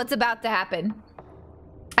that's what's about to happen.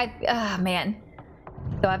 Man.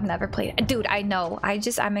 So I've never played it. Dude, I know.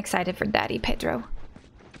 I'm excited for Daddy Pedro.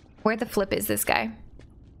 Where the flip is this guy?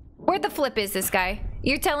 Where the flip is this guy?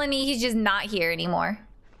 You're telling me he's just not here anymore?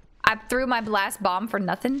 I threw my last bomb for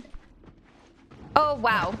nothing? Oh,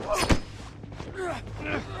 wow.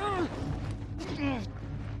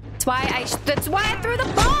 That's why I threw the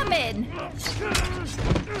bomb in!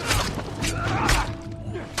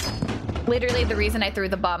 Literally the reason I threw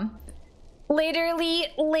the bomb. Literally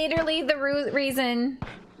the reason.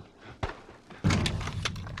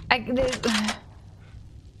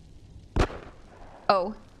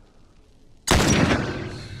 Oh.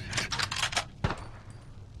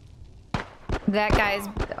 That guy's...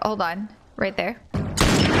 Hold on. Right there.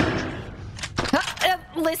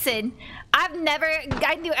 Listen. I've never...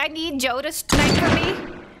 I need Joe to snipe for me.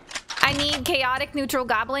 I need Chaotic Neutral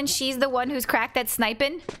Goblin. She's the one who's cracked at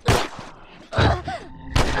sniping.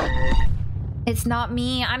 It's not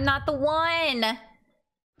me. I'm not the one.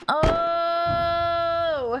 Oh.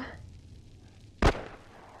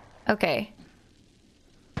 Okay.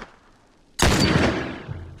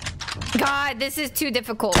 God, this is too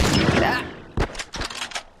difficult.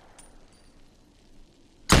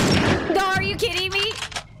 No, are you kidding me?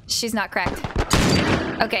 She's not cracked.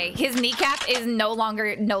 Okay, his kneecap is no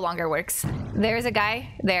longer works. There's a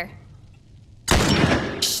guy there.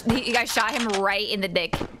 You guys shot him right in the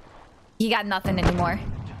dick. He got nothing anymore.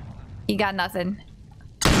 He got nothing.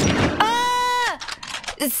 Ah!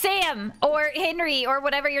 Sam or Henry or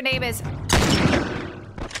whatever your name is.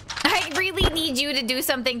 I really need you to do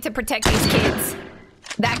something to protect these kids.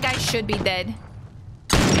 That guy should be dead.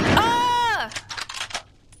 Ah!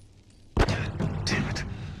 Damn it.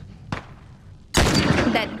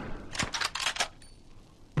 Dead.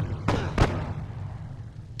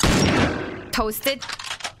 Toasted.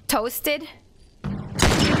 Toasted.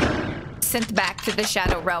 Sent back to the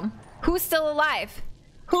Shadow Realm. Who's still alive?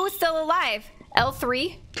 Who's still alive?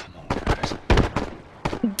 L3? Come on, guys.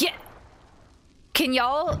 Get... Can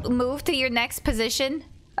y'all move to your next position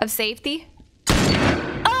of safety?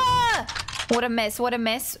 Ah! What a miss, what a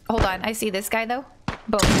miss. Hold on, I see this guy though.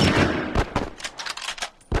 Boom.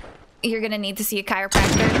 You're gonna need to see a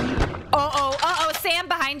chiropractor. Uh-oh, Sam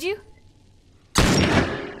behind you.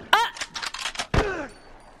 Ah!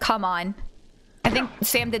 Come on. I think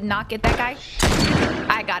Sam did not get that guy.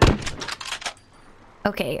 I got him.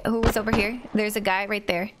 Okay, who was over here? There's a guy right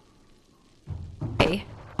there. Hey.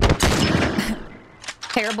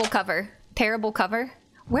 Terrible cover. Terrible cover.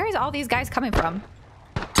 Where is all these guys coming from?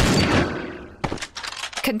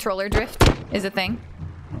 Controller drift is a thing.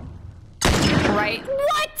 Right?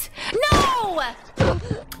 What? No!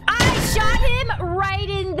 I shot him right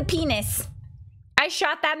in the penis. I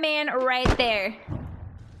shot that man right there.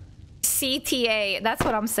 CTA. That's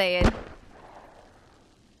what I'm saying.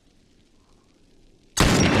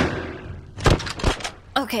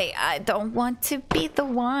 Okay, I don't want to be the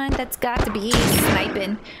one that's got to be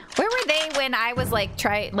sniping. Where were they when I was like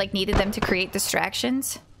needed them to create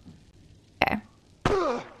distractions? Okay.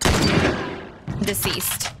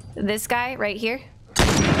 Deceased. This guy right here.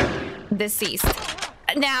 Deceased.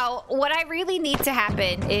 Now, what I really need to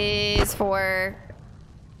happen is for...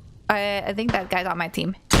 I think that guy's on my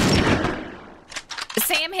team.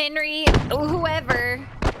 Sam, Henry, whoever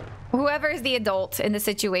is the adult in the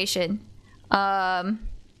situation.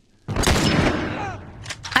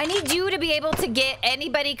 I need you to be able to get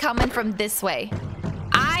anybody coming from this way.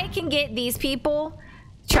 I can get these people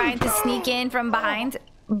trying to sneak in from behind,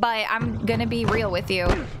 but I'm gonna be real with you.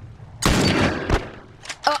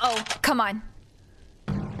 Uh-oh, come on.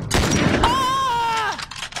 Ah!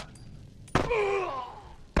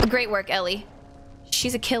 Great work, Ellie.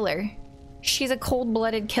 She's a killer. She's a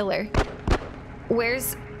cold-blooded killer.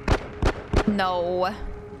 Where's... No.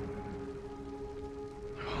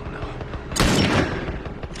 Oh, no.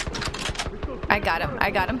 I got him.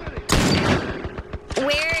 I got him.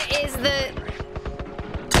 Where is the...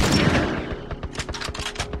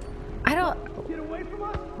 I don't... Get away from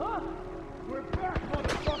us, huh? We're back,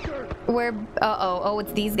 motherfucker! We're... Uh-oh. Oh,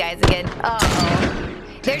 it's these guys again. Uh-oh.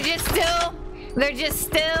 They're just still...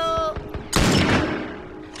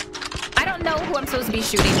 I don't know who I'm supposed to be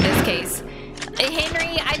shooting in this case.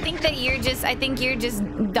 Henry, I think you're just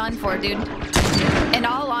done for, dude. In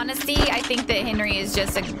all honesty, I think that Henry is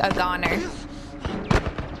just a goner.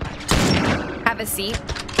 Have a seat.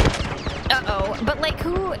 Uh-oh. But like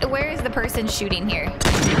where is the person shooting here?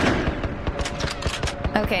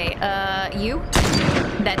 Okay, you?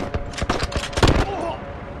 Then.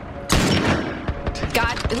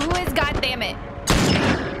 God, who is goddammit?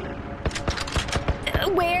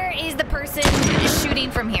 Where is the person shooting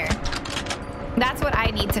from here? That's what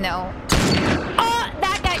I need to know. Oh,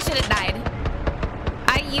 that guy should have died.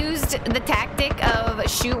 I used the tactic of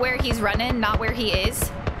shoot where he's running, not where he is.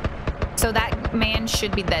 So that man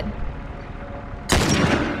should be dead.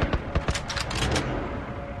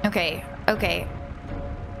 Okay, okay.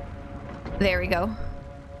 There we go.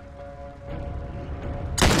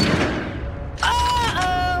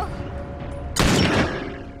 Uh-oh!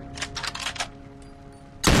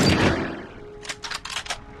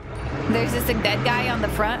 There's just a dead guy on the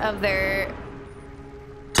front of their...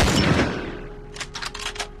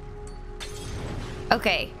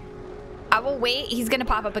 Okay. I will wait. He's gonna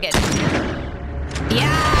pop up again.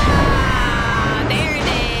 Yeah! There it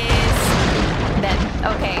is! Then,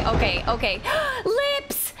 okay.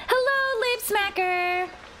 Lips! Hello, lip smacker!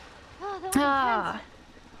 Oh,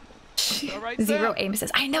 Zero aim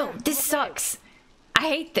says, I know, this sucks. I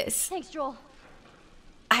hate this. Thanks, Joel.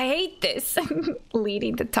 I hate this.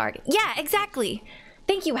 Leading the target. Yeah, exactly.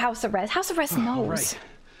 Thank you, House Arrest. House Arrest knows.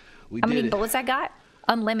 Right. How many bullets I got?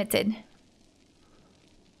 Unlimited.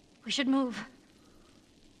 We should move.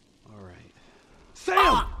 All right.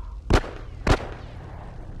 Sam!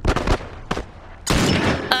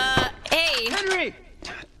 Hey. Henry!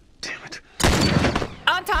 Damn it.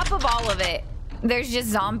 On top of all of it, there's just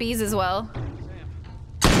zombies as well.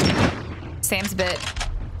 Sam's bit.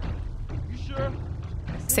 You sure?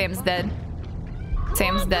 Sam's dead.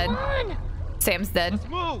 Sam's dead. Sam's dead. Let's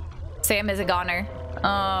move! Sam is a goner.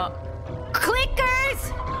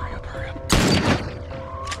 Clickers! Hurry up, hurry up.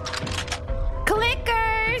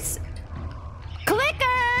 Clickers!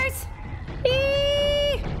 Clickers!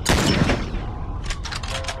 Eee!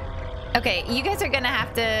 Okay, you guys are gonna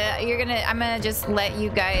have to... I'm gonna just let you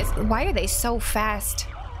guys... Why are they so fast?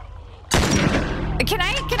 Can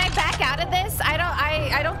I back out of this?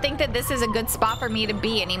 I don't think that this is a good spot for me to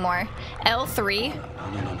be anymore. L3? No.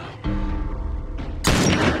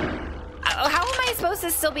 How am I supposed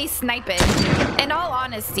to still be sniping? In all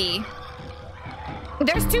honesty.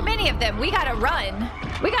 There's too many of them. We gotta run.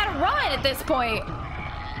 We gotta run at this point.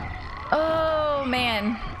 Oh,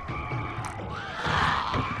 man.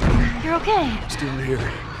 You're okay. Still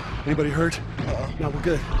here. Anybody hurt? No, we're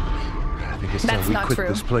good. I think it's That's time we not quit true.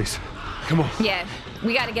 this place. Come on. Yeah,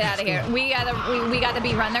 we gotta get out of here. We gotta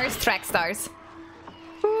be runners, track stars.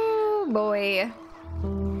 Ooh, boy.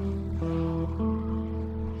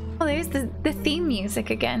 Oh, there's the theme music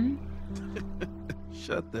again.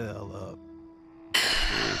 Shut the hell up.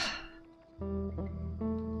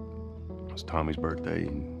 It was Tommy's birthday,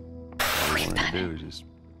 and all we wanted to do is just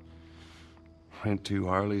rent 2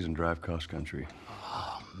 Harleys and drive cross country.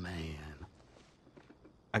 Oh, man.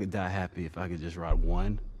 I could die happy if I could just ride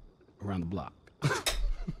one around the block.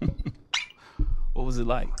 What was it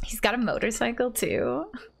like? He's got a motorcycle too.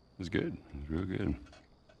 It was good. It was real good.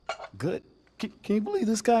 Good. Can you believe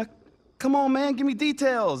this guy Come on, man, give me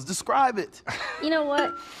details. Describe it. You know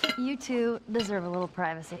what? You two deserve a little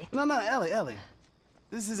privacy. No, Ellie.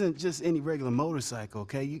 This isn't just any regular motorcycle,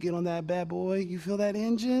 okay? You get on that bad boy, you feel that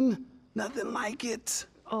engine? Nothing like it.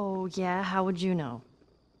 Oh, yeah? How would you know?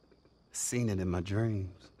 Seen it in my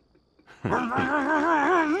dreams. Okay.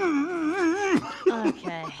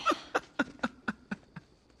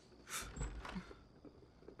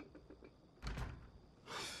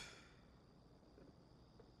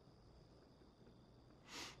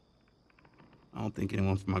 I don't think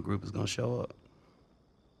anyone from my group is gonna show up.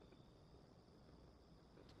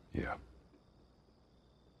 Yeah.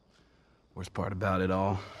 Worst part about it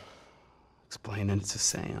all, explaining it to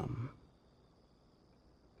Sam.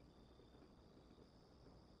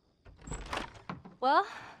 Well,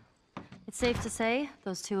 it's safe to say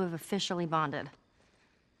those two have officially bonded.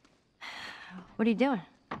 What are you doing?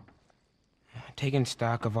 Taking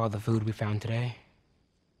stock of all the food we found today.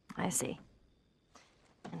 I see.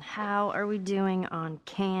 And how are we doing on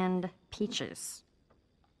canned peaches?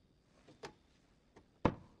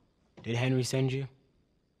 Did Henry send you?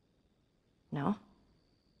 No?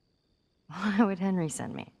 Why would Henry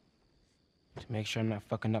send me? To make sure I'm not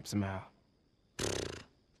fucking up somehow.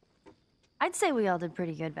 I'd say we all did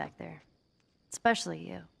pretty good back there. Especially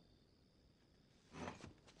you.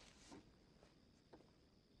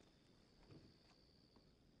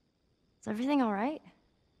 Is everything all right?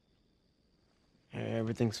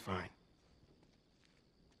 Everything's fine.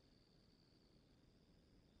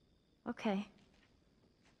 Okay.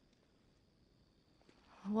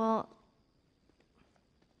 Well,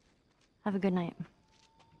 have a good night.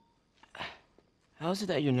 How is it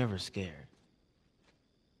that you're never scared?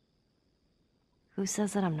 Who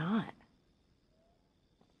says that I'm not?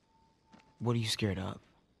 What are you scared of?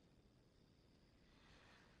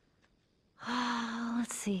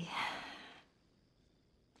 Let's see.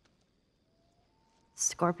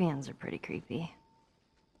 Scorpions are pretty creepy.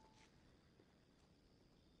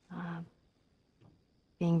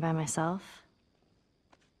 Being by myself.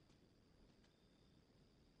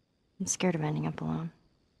 I'm scared of ending up alone.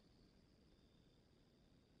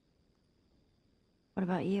 What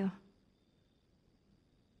about you?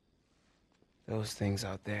 Those things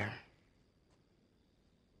out there.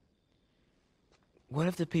 What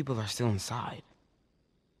if the people are still inside?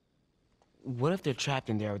 What if they're trapped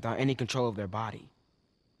in there without any control of their body?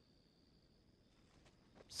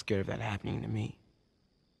 Scared of that happening to me.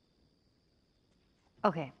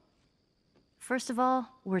 Okay. First of all,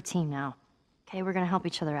 we're a team now. Okay, we're gonna help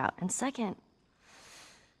each other out. And second,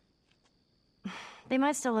 they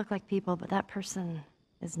might still look like people, but that person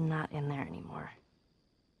is not in there anymore.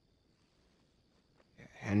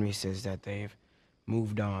 Henry says that they've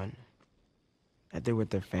moved on. That they're with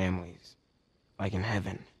their families, like in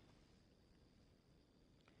heaven.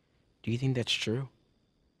 Do you think that's true?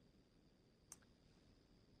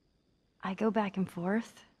 I go back and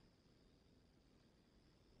forth.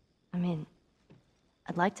 I mean,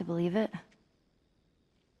 I'd like to believe it.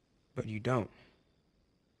 But you don't.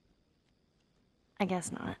 I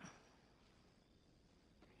guess not.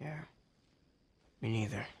 Yeah. Me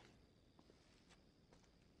neither.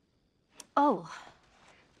 Oh.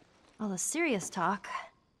 All the serious talk.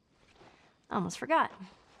 I almost forgot.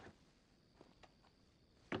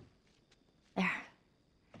 There.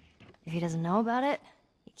 If he doesn't know about it,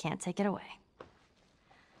 he can't take it away.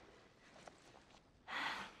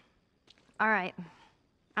 All right.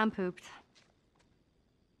 I'm pooped.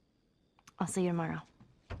 I'll see you tomorrow.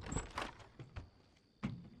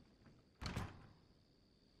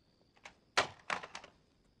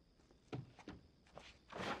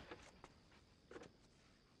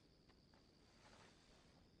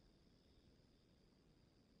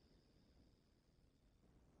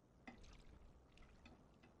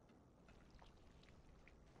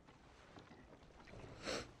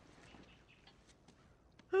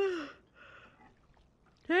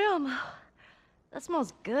 Damn, that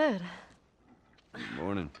smells good. Good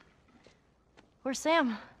morning. Where's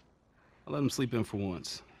Sam? I'll let him sleep in for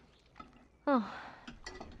once. Oh.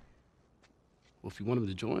 Well, if you want him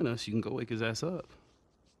to join us, you can go wake his ass up.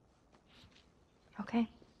 Okay.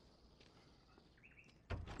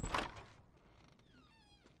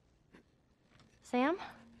 Sam?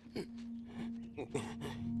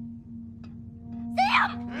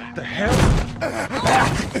 Sam! What the hell?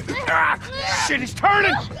 Shit, he's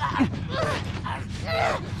turning!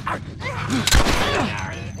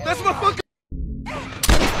 That's my fucking...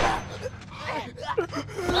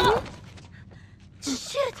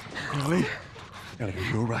 Shit! Ellie? Ellie, are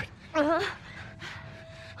you all right?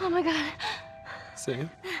 Oh my god. Sam?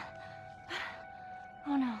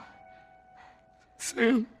 Oh no.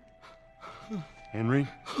 Sam? Henry?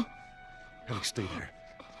 Ellie, stay there.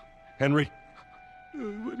 Henry?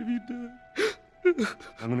 What have you done?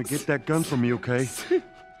 I'm gonna get that gun from you, okay?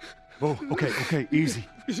 Oh, okay, easy.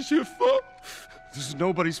 It's your fault. This is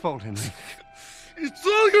nobody's fault, Henry. It's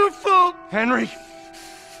all your fault. Henry!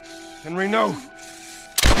 Henry, no!